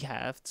we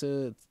have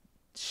to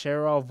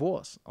share our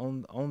voice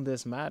on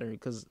this matter,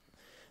 because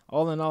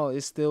all in all, it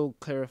still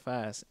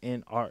clarifies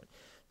in art.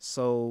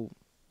 So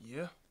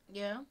yeah,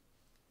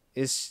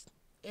 it's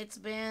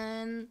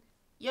been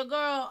your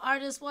girl,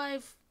 artist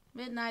wife,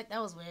 Midnight.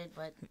 That was weird,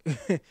 but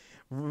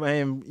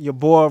and your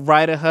boy,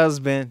 writer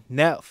husband,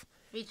 Neff,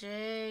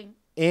 featuring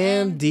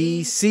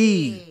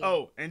MDC.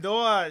 Oh, and though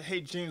I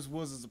hate James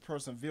Woods as a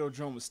person,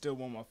 Videodrome is still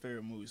one of my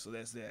favorite movies, so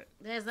that's that.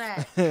 There's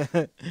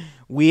that.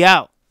 We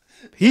out.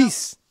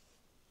 Peace.